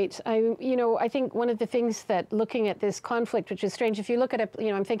 That's right. I think one of the things that looking at this conflict, which is strange, if you look at it,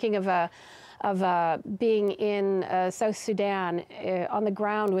 I'm thinking of a being in South Sudan on the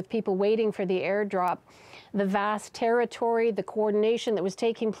ground with people waiting for the airdrop, the vast territory, the coordination that was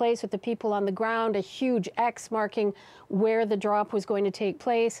taking place with the people on the ground, a huge X marking where the drop was going to take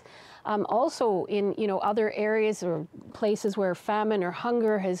place. Also in other areas or places where famine or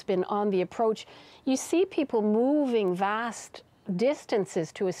hunger has been on the approach, you see people moving vast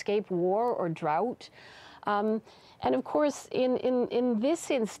distances to escape war or drought. And of course, in this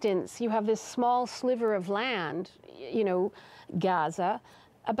instance, you have this small sliver of land, Gaza,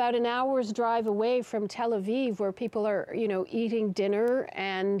 about an hour's drive away from Tel Aviv, where people are, eating dinner,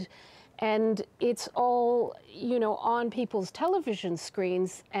 and it's all, on people's television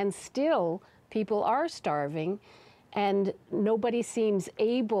screens, and still people are starving, and nobody seems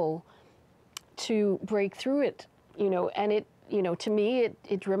able to break through it, and it, to me,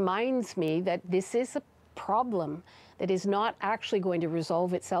 it reminds me that this is a problem that is not actually going to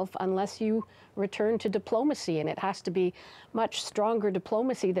resolve itself unless you return to diplomacy, and it has to be much stronger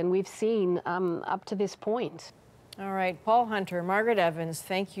diplomacy than we've seen up to this point. All right, Paul Hunter, Margaret Evans,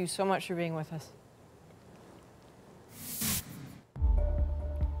 thank you so much for being with us.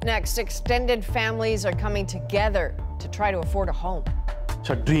 Next, extended families are coming together to try to afford a home. It's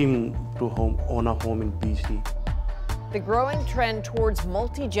a dream to own a home in BC. The growing trend towards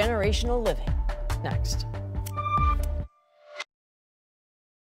multi-generational living. Next.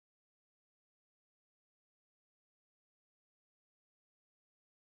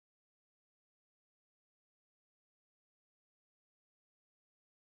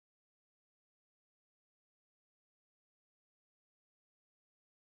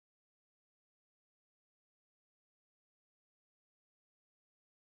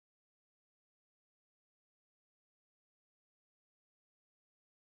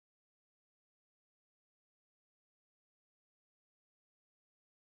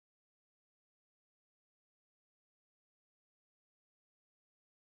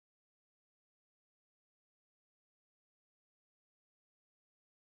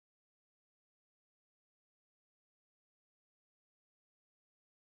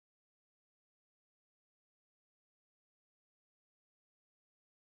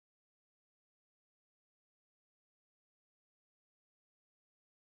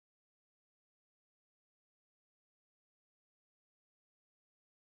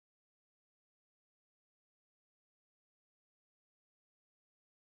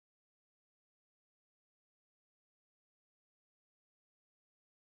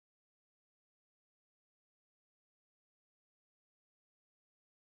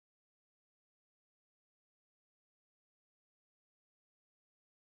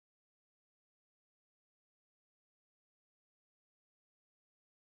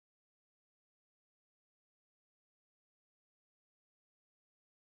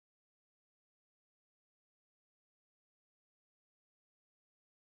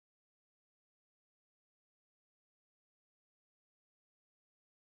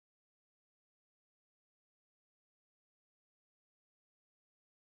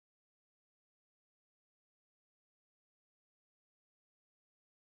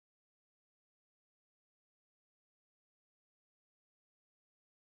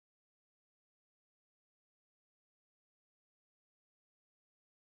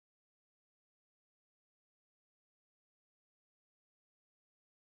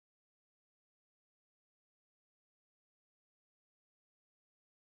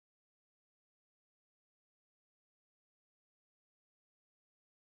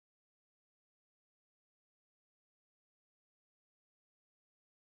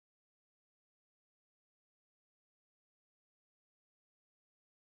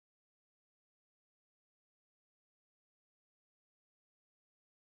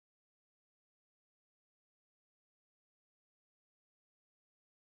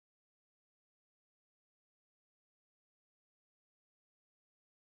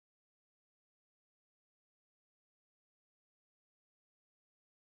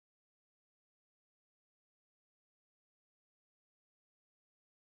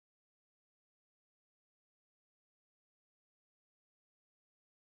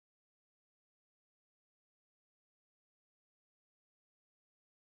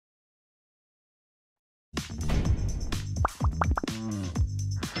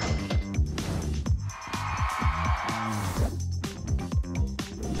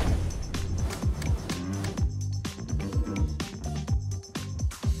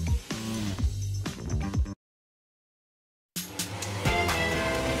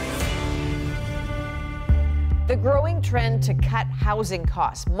 The growing trend to cut housing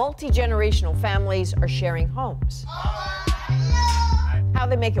costs. Multi-generational families are sharing homes. How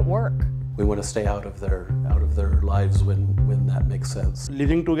they make it work. We want to stay out of their lives when that makes sense.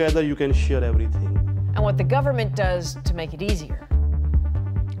 Living together, you can share everything. And what the government does to make it easier.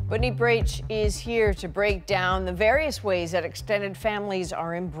 Whitney Brach is here to break down the various ways that extended families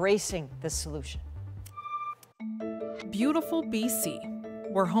are embracing this solution. Beautiful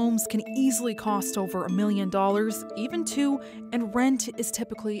BC, where homes can easily cost over $1 million, even $2 million, and rent is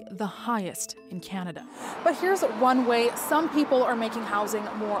typically the highest in Canada. But here's one way some people are making housing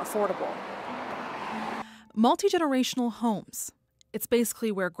more affordable. Multi-generational homes. It's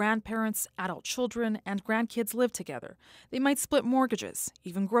basically where grandparents, adult children, and grandkids live together. They might split mortgages,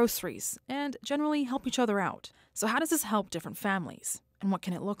 even groceries, and generally help each other out. So how does this help different families? And what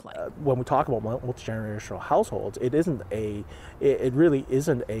can it look like? When we talk about multi-generational households, it really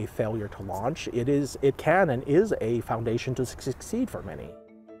isn't a failure to launch. It can and is a foundation to succeed for many.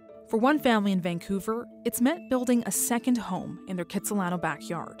 For one family in Vancouver, it's meant building a second home in their Kitsilano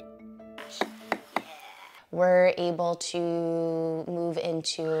backyard. We're able to move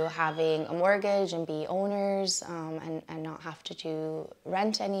into having a mortgage and be owners and not have to do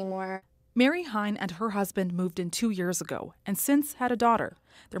rent anymore. Mary Hine and her husband moved in 2 years ago and since had a daughter.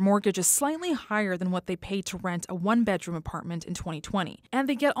 Their mortgage is slightly higher than what they paid to rent a one-bedroom apartment in 2020, and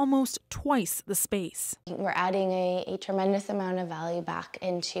they get almost twice the space. We're adding a tremendous amount of value back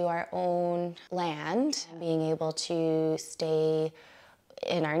into our own land, being able to stay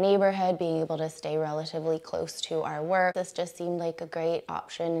in our neighborhood, being able to stay relatively close to our work. This just seemed like a great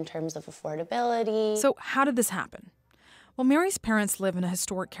option in terms of affordability. So how did this happen? Well, Mary's parents live in a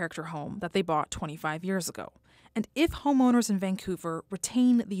historic character home that they bought 25 years ago. And if homeowners in Vancouver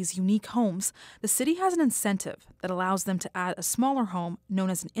retain these unique homes, the city has an incentive that allows them to add a smaller home known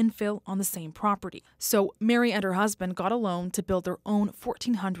as an infill on the same property. So Mary and her husband got a loan to build their own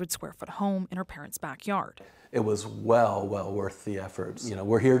 1,400 square foot home in her parents' backyard. It was well worth the effort. You know,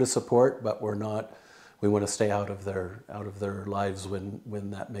 we're here to support, but we're not. We want to stay out of their lives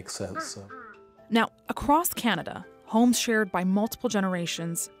when that makes sense. So. Now, across Canada, homes shared by multiple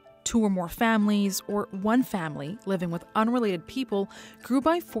generations, 2 or more families, or one family living with unrelated people grew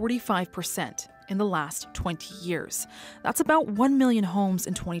by 45% in the last 20 years. That's about 1 million homes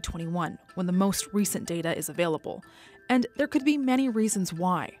in 2021, when the most recent data is available. And there could be many reasons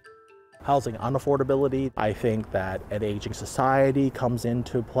why. Housing unaffordability, I think that an aging society comes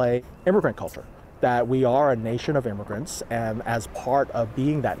into play. Immigrant culture, that we are a nation of immigrants, and as part of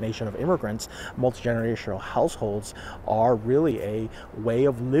being that nation of immigrants, multi-generational households are really a way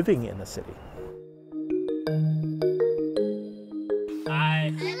of living in the city.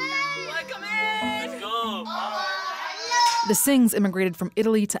 Hi. Welcome in. Let's go. The Singhs immigrated from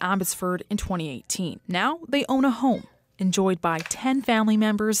Italy to Abbotsford in 2018. Now they own a home, enjoyed by 10 family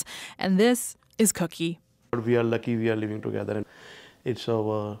members, and this is Cookie. We are lucky we are living together, and it's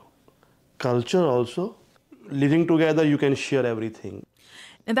our culture also. Living together, you can share everything.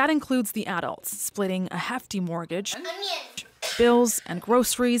 And that includes the adults splitting a hefty mortgage, bills and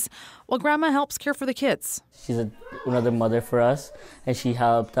groceries, while Grandma helps care for the kids. She's another mother for us, and she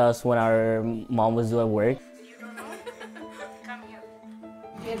helped us when our mom was doing work.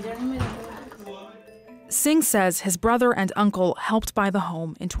 Singh says his brother and uncle helped buy the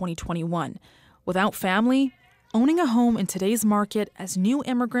home in 2021. Without family, owning a home in today's market as new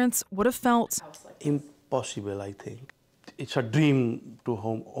immigrants would have felt impossible, I think. It's a dream to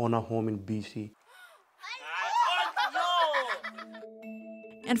own a home in BC.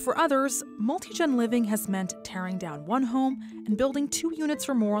 And for others, multi-gen living has meant tearing down one home and building 2 units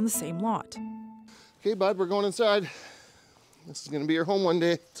or more on the same lot. Okay, bud, we're going inside. This is going to be your home one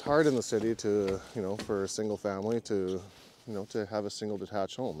day. It's hard in the city to, for a single family to, to have a single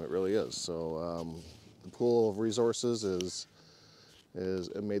detached home. It really is. So the pool of resources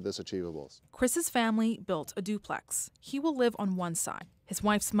it made this achievable. Chris's family built a duplex. He will live on one side, his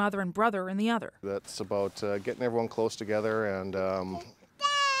wife's mother and brother in the other. That's about getting everyone close together and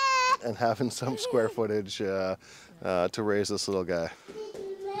having some square footage to raise this little guy.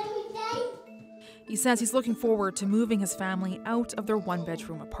 He says he's looking forward to moving his family out of their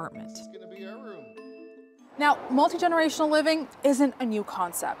one-bedroom apartment. Now, multi-generational living isn't a new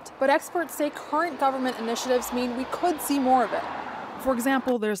concept, but experts say current government initiatives mean we could see more of it. For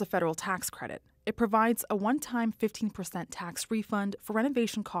example, there's a federal tax credit. It provides a one-time 15% tax refund for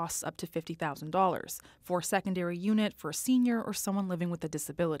renovation costs up to $50,000 for a secondary unit for a senior or someone living with a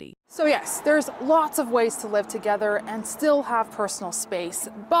disability. So yes, there's lots of ways to live together and still have personal space,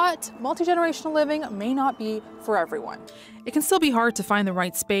 but multi-generational living may not be for everyone. It can still be hard to find the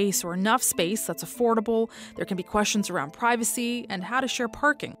right space or enough space that's affordable. There can be questions around privacy and how to share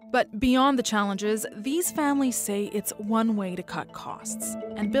parking. But beyond the challenges, these families say it's one way to cut costs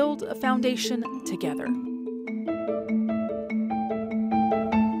and build a foundation together.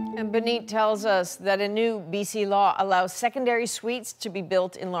 And Benit tells us that a new BC law allows secondary suites to be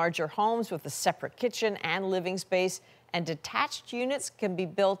built in larger homes with a separate kitchen and living space, and detached units can be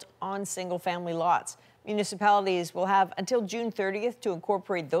built on single-family lots. Municipalities will have until June 30th to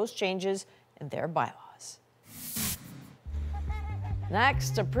incorporate those changes in their bylaws.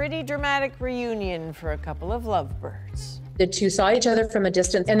 Next, a pretty dramatic reunion for a couple of lovebirds. The two saw each other from a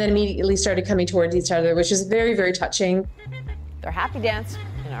distance and then immediately started coming towards each other, which is very, very touching. Their happy dance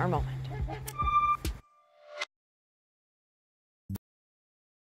in our moment.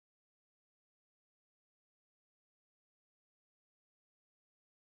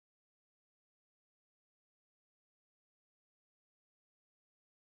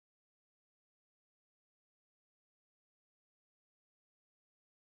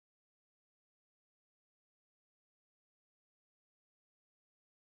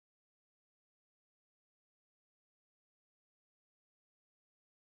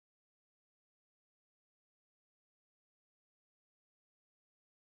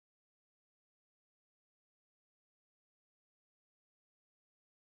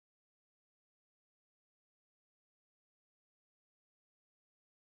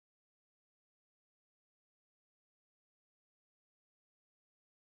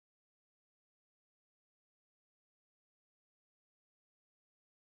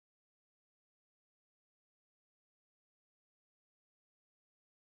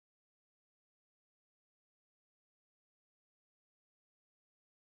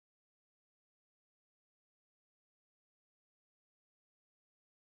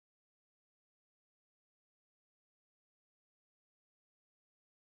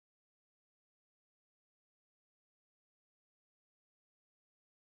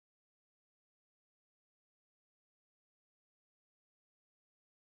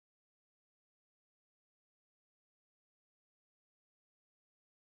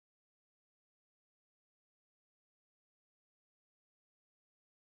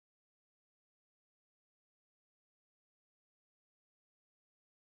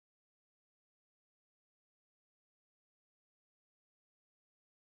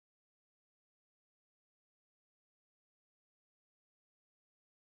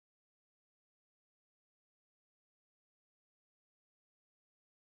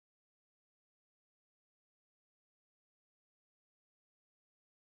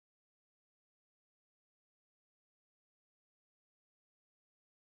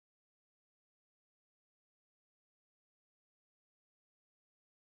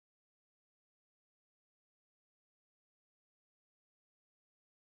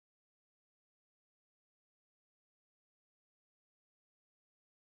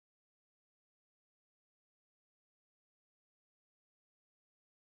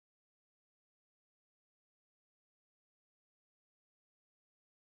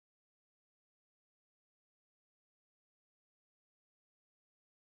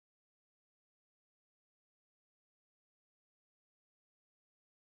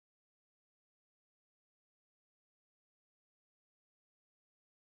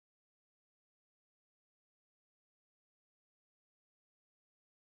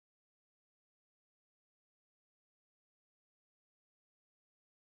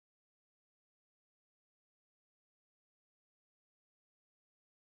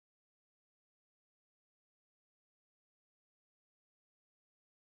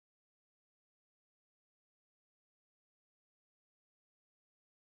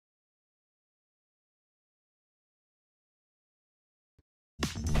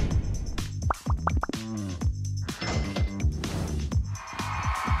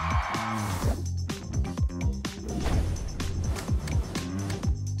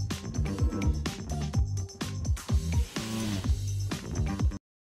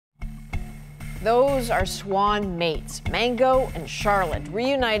 Those are swan mates, Mango and Charlotte,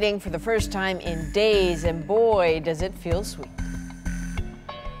 reuniting for the first time in days, and boy, does it feel sweet.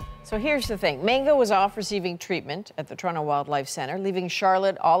 So here's the thing. Mango was off receiving treatment at the Toronto Wildlife Centre, leaving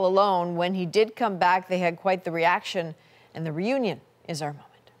Charlotte all alone. When he did come back, they had quite the reaction, and the reunion is our moment.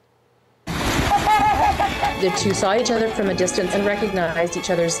 The two saw each other from a distance and recognized each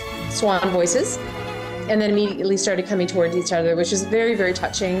other's swan voices, and then immediately started coming towards each other, which is very, very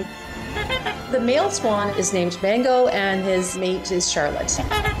touching. The male swan is named Mango, and his mate is Charlotte.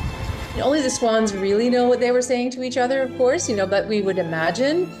 Only the swans really know what they were saying to each other, of course, but we would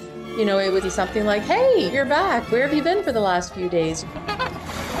imagine, it would be something like, "Hey, you're back. Where have you been for the last few days?"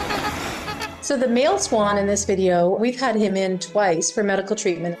 So the male swan in this video, we've had him in twice for medical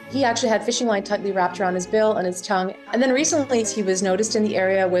treatment. He actually had fishing line tightly wrapped around his bill and his tongue. And then recently he was noticed in the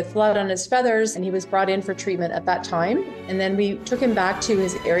area with blood on his feathers, and he was brought in for treatment at that time. And then we took him back to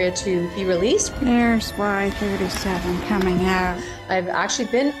his area to be released. There's Y37 coming out. I've actually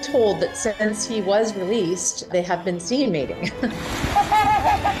been told that since he was released, they have been seen mating.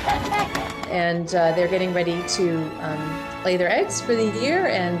 And they're getting ready to lay their eggs for the year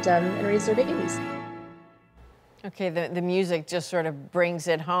and raise their babies. Okay, the music just sort of brings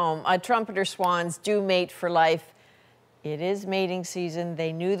it home. Trumpeter swans do mate for life. It is mating season.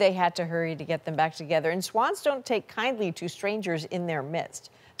 They knew they had to hurry to get them back together. And swans don't take kindly to strangers in their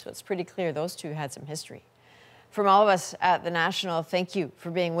midst. So it's pretty clear those two had some history. From all of us at The National, thank you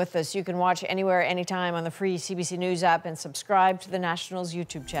for being with us. You can watch anywhere, anytime on the free CBC News app and subscribe to The National's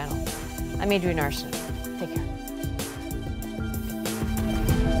YouTube channel. I'm Adrienne Arsenault.